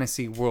that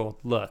fantasy world.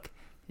 Look,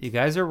 you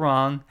guys are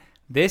wrong.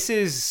 This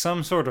is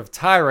some sort of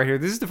tie right here.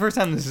 This is the first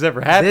time this has ever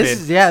happened.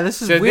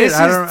 This is So weird. this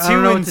I is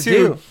don't know what to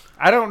do.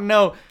 I don't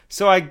know.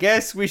 So I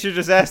guess we should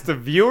just ask the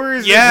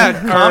viewers. Yeah,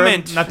 or-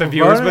 comment. Not the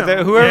viewers, but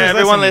whoever's Yeah,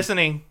 everyone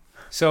listening. listening.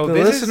 So The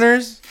this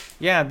listeners. is this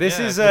Yeah.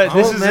 is Oh,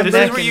 this is a man, This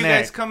neck is where and you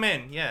neck. guys come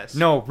in. Yes.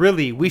 No,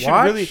 really, we should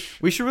Watch.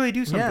 really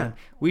do something. Yeah.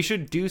 We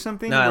should do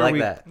something. No, I where like we,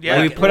 that. Yeah.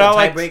 where we Like, put out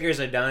like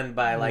tiebreakers are done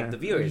by like the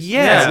viewers.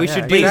 yeah, we Yeah,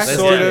 should yeah, do exactly.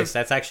 sort Let's do of this.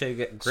 That's actually a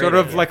great sort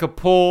of idea. like a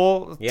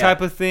poll Yeah.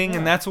 type of thing, and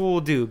Yeah. that's what we'll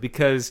do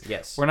because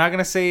Yes. we're not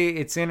gonna say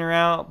it's in or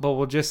out, but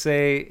we'll just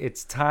say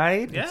it's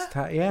tied.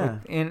 Yeah.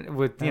 Yeah.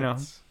 With you know.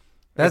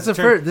 That's It's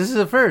the a turn- first. This is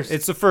the first.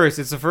 It's the first.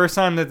 It's the first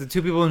time that the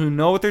two people who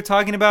know what they're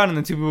talking about and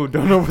the two people who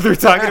don't know what they're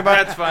talking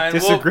about. That's fine.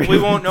 Disagree. We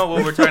won't know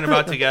what we're talking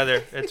about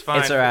together. It's fine.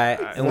 It's all right.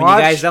 And when Watch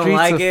you guys don't Streets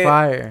like of it,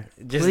 Fire.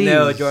 just Please.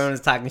 know Jordan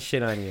was talking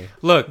shit on you.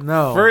 Look,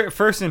 No.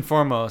 first and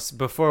foremost,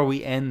 before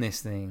we end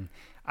this thing,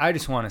 I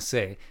just want to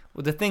say,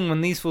 well, the thing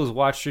when these fools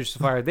watch Streets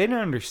of Fire, they don't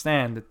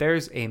understand that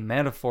there's a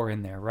metaphor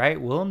in there, right?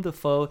 Willem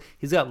Dafoe,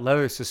 he's got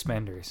leather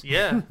suspenders.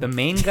 Yeah. The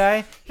main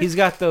guy, he's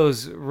got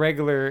those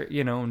regular,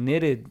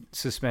 knitted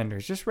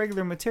suspenders, just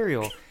regular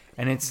material.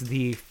 And it's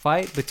the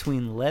fight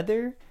between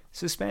leather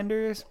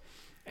suspenders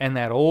and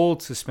that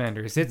old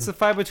suspenders. It's the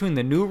fight between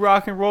the new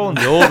rock and roll and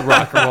the old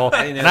rock and roll.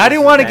 I didn't know And I this didn't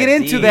was want to that get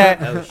into deep. that.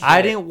 Oh, I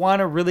shit. didn't want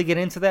to really get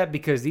into that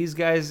because these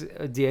guys,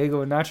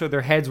 Diego and Nacho,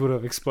 their heads would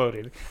have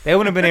exploded. They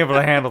wouldn't have been able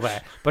to handle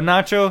that. But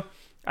Nacho,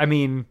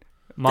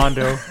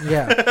 Mondo.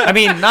 Yeah.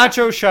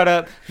 Nacho, shut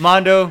up.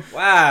 Mondo,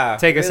 Wow.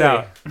 take us really?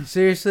 out.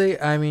 Seriously,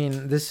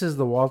 this is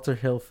the Walter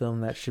Hill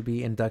film that should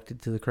be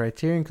inducted to the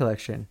Criterion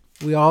Collection.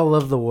 We all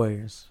love the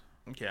Warriors.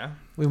 Yeah.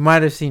 We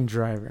might have seen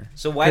Driver.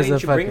 So why 'Cause didn't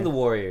of you bring fucking- the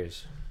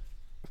Warriors?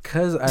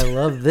 Because I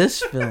love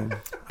this film.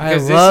 I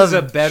Because this love is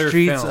a better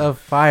Streets film. of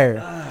Fire.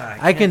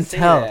 I can can't say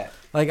tell. that.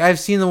 Like, I've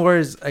seen the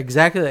Warriors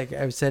exactly like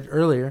I've said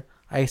earlier.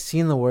 I've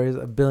seen the Warriors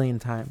a billion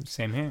times.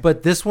 Same here.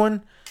 But this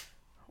one,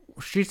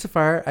 Streets of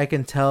Fire, I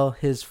can tell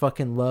his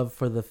fucking love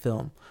for the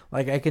film.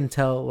 Like, I can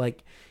tell,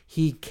 like,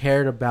 he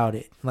cared about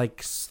it.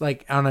 Like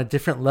on a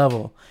different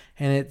level.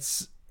 And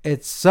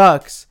it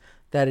sucks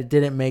that it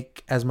didn't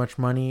make as much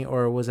money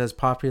or was as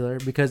popular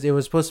because it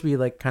was supposed to be,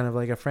 like, kind of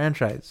like a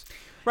franchise.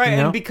 Right, You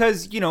know? and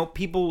because,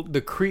 people, the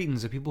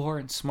cretins, the people who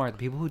aren't smart, the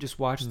people who just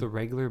watch the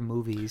regular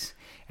movies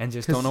and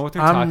just don't know what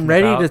they're talking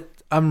about.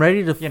 I'm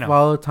ready to You know.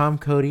 follow Tom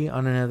Cody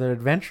on another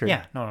adventure.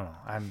 Yeah, no.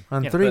 I'm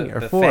On you know, 3 The- or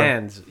the 4.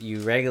 fans, you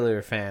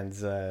regular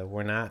fans,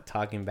 we're not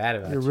talking bad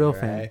about You're you, real right?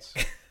 fans.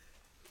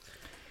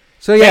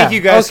 So yeah, Thank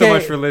you guys so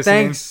much for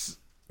listening. Thanks.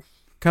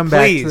 Come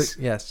back. Please.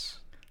 Yes.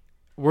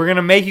 We're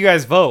gonna make you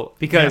guys vote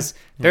because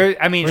We're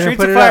Streets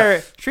put of it up.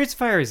 Fire. Streets of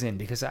Fire is in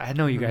because I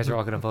know you guys are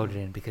all gonna vote it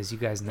in because you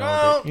guys know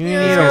Well, that. You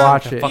yeah. need to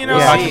watch it. Fuck You we're know,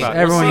 talking see. about.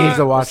 Everyone We'll needs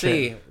to see. watch We'll it.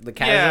 see. The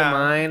casual Yeah,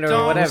 mind or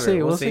don't- whatever.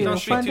 We'll see. We'll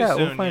Don't find shoot out. too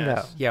We'll soon, find yes.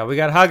 out. Yeah, we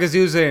got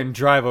Hagazusa and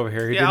Drive over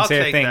here. He Yeah, didn't I'll say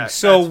a take thing. that.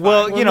 So That's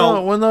well, fine. you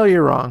know, We'll know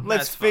you're wrong.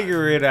 let's That's fine.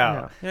 figure it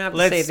out. You don't have to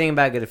Let's say anything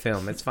about good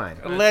film. It's fine.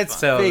 let's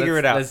So figure let's-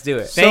 it out. let's do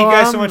it. Thank you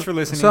guys so I'm- much for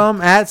listening. So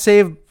I'm at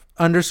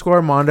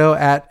save_Mondo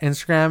at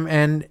Instagram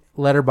and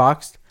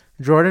Letterboxd.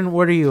 Jordan,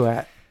 what are you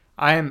at?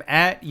 I am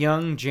at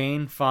Young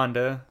Jane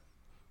Fonda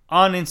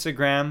on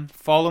Instagram.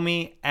 Follow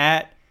me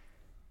at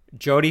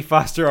Jodie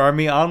Foster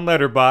Army on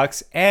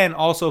Letterboxd, and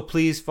also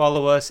please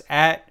follow us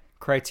at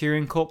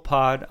Criterion Cult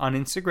Pod on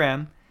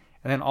Instagram,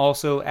 and then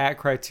also at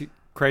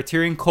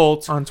Criterion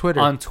Cult On Twitter.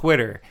 On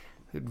Twitter,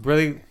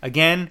 really,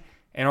 again,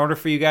 in order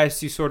for you guys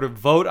to sort of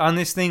vote on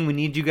this thing, we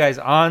need you guys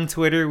on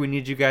Twitter. We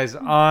need you guys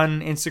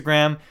on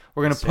Instagram.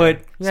 We're gonna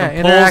put Yeah, some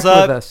interact polls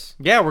up. with us.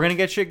 Yeah, we're gonna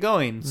get shit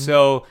going.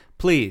 So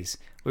please,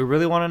 we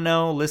really want to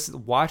know.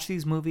 Listen, watch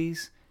these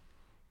movies,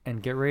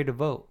 and get ready to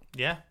vote.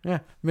 Yeah. Yeah.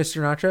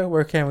 Mr. Nacho,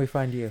 where can we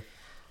find you?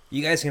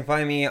 You guys can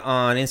find me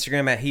on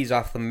Instagram at He's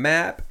Off the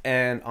Map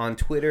and on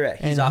Twitter at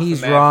He's And Off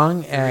he's the Map.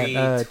 wrong at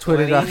 320.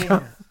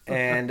 twitter.com.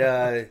 And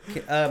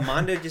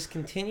Mondo just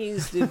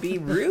continues to be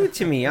rude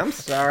to me. I'm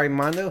sorry,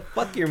 Mondo.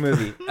 Fuck your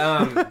movie.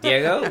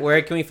 Diego,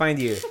 where can we find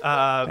you?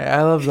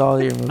 I love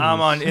all your movies.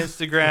 I'm on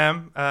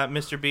Instagram,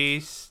 Mr.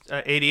 Beast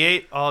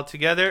 88 all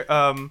together.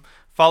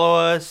 Follow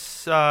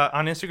us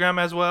on Instagram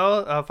as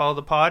well. Follow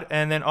the pod,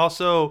 and then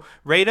also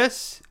rate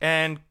us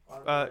and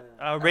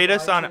rate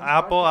us on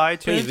Apple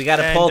iTunes. Please, we got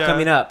a poll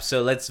coming up,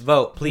 so let's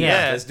vote. Please,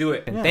 Yeah. let's do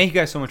it. And thank you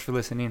guys so much for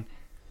listening.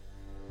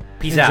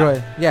 Peace Enjoy.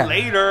 out. Yeah.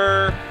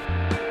 Later.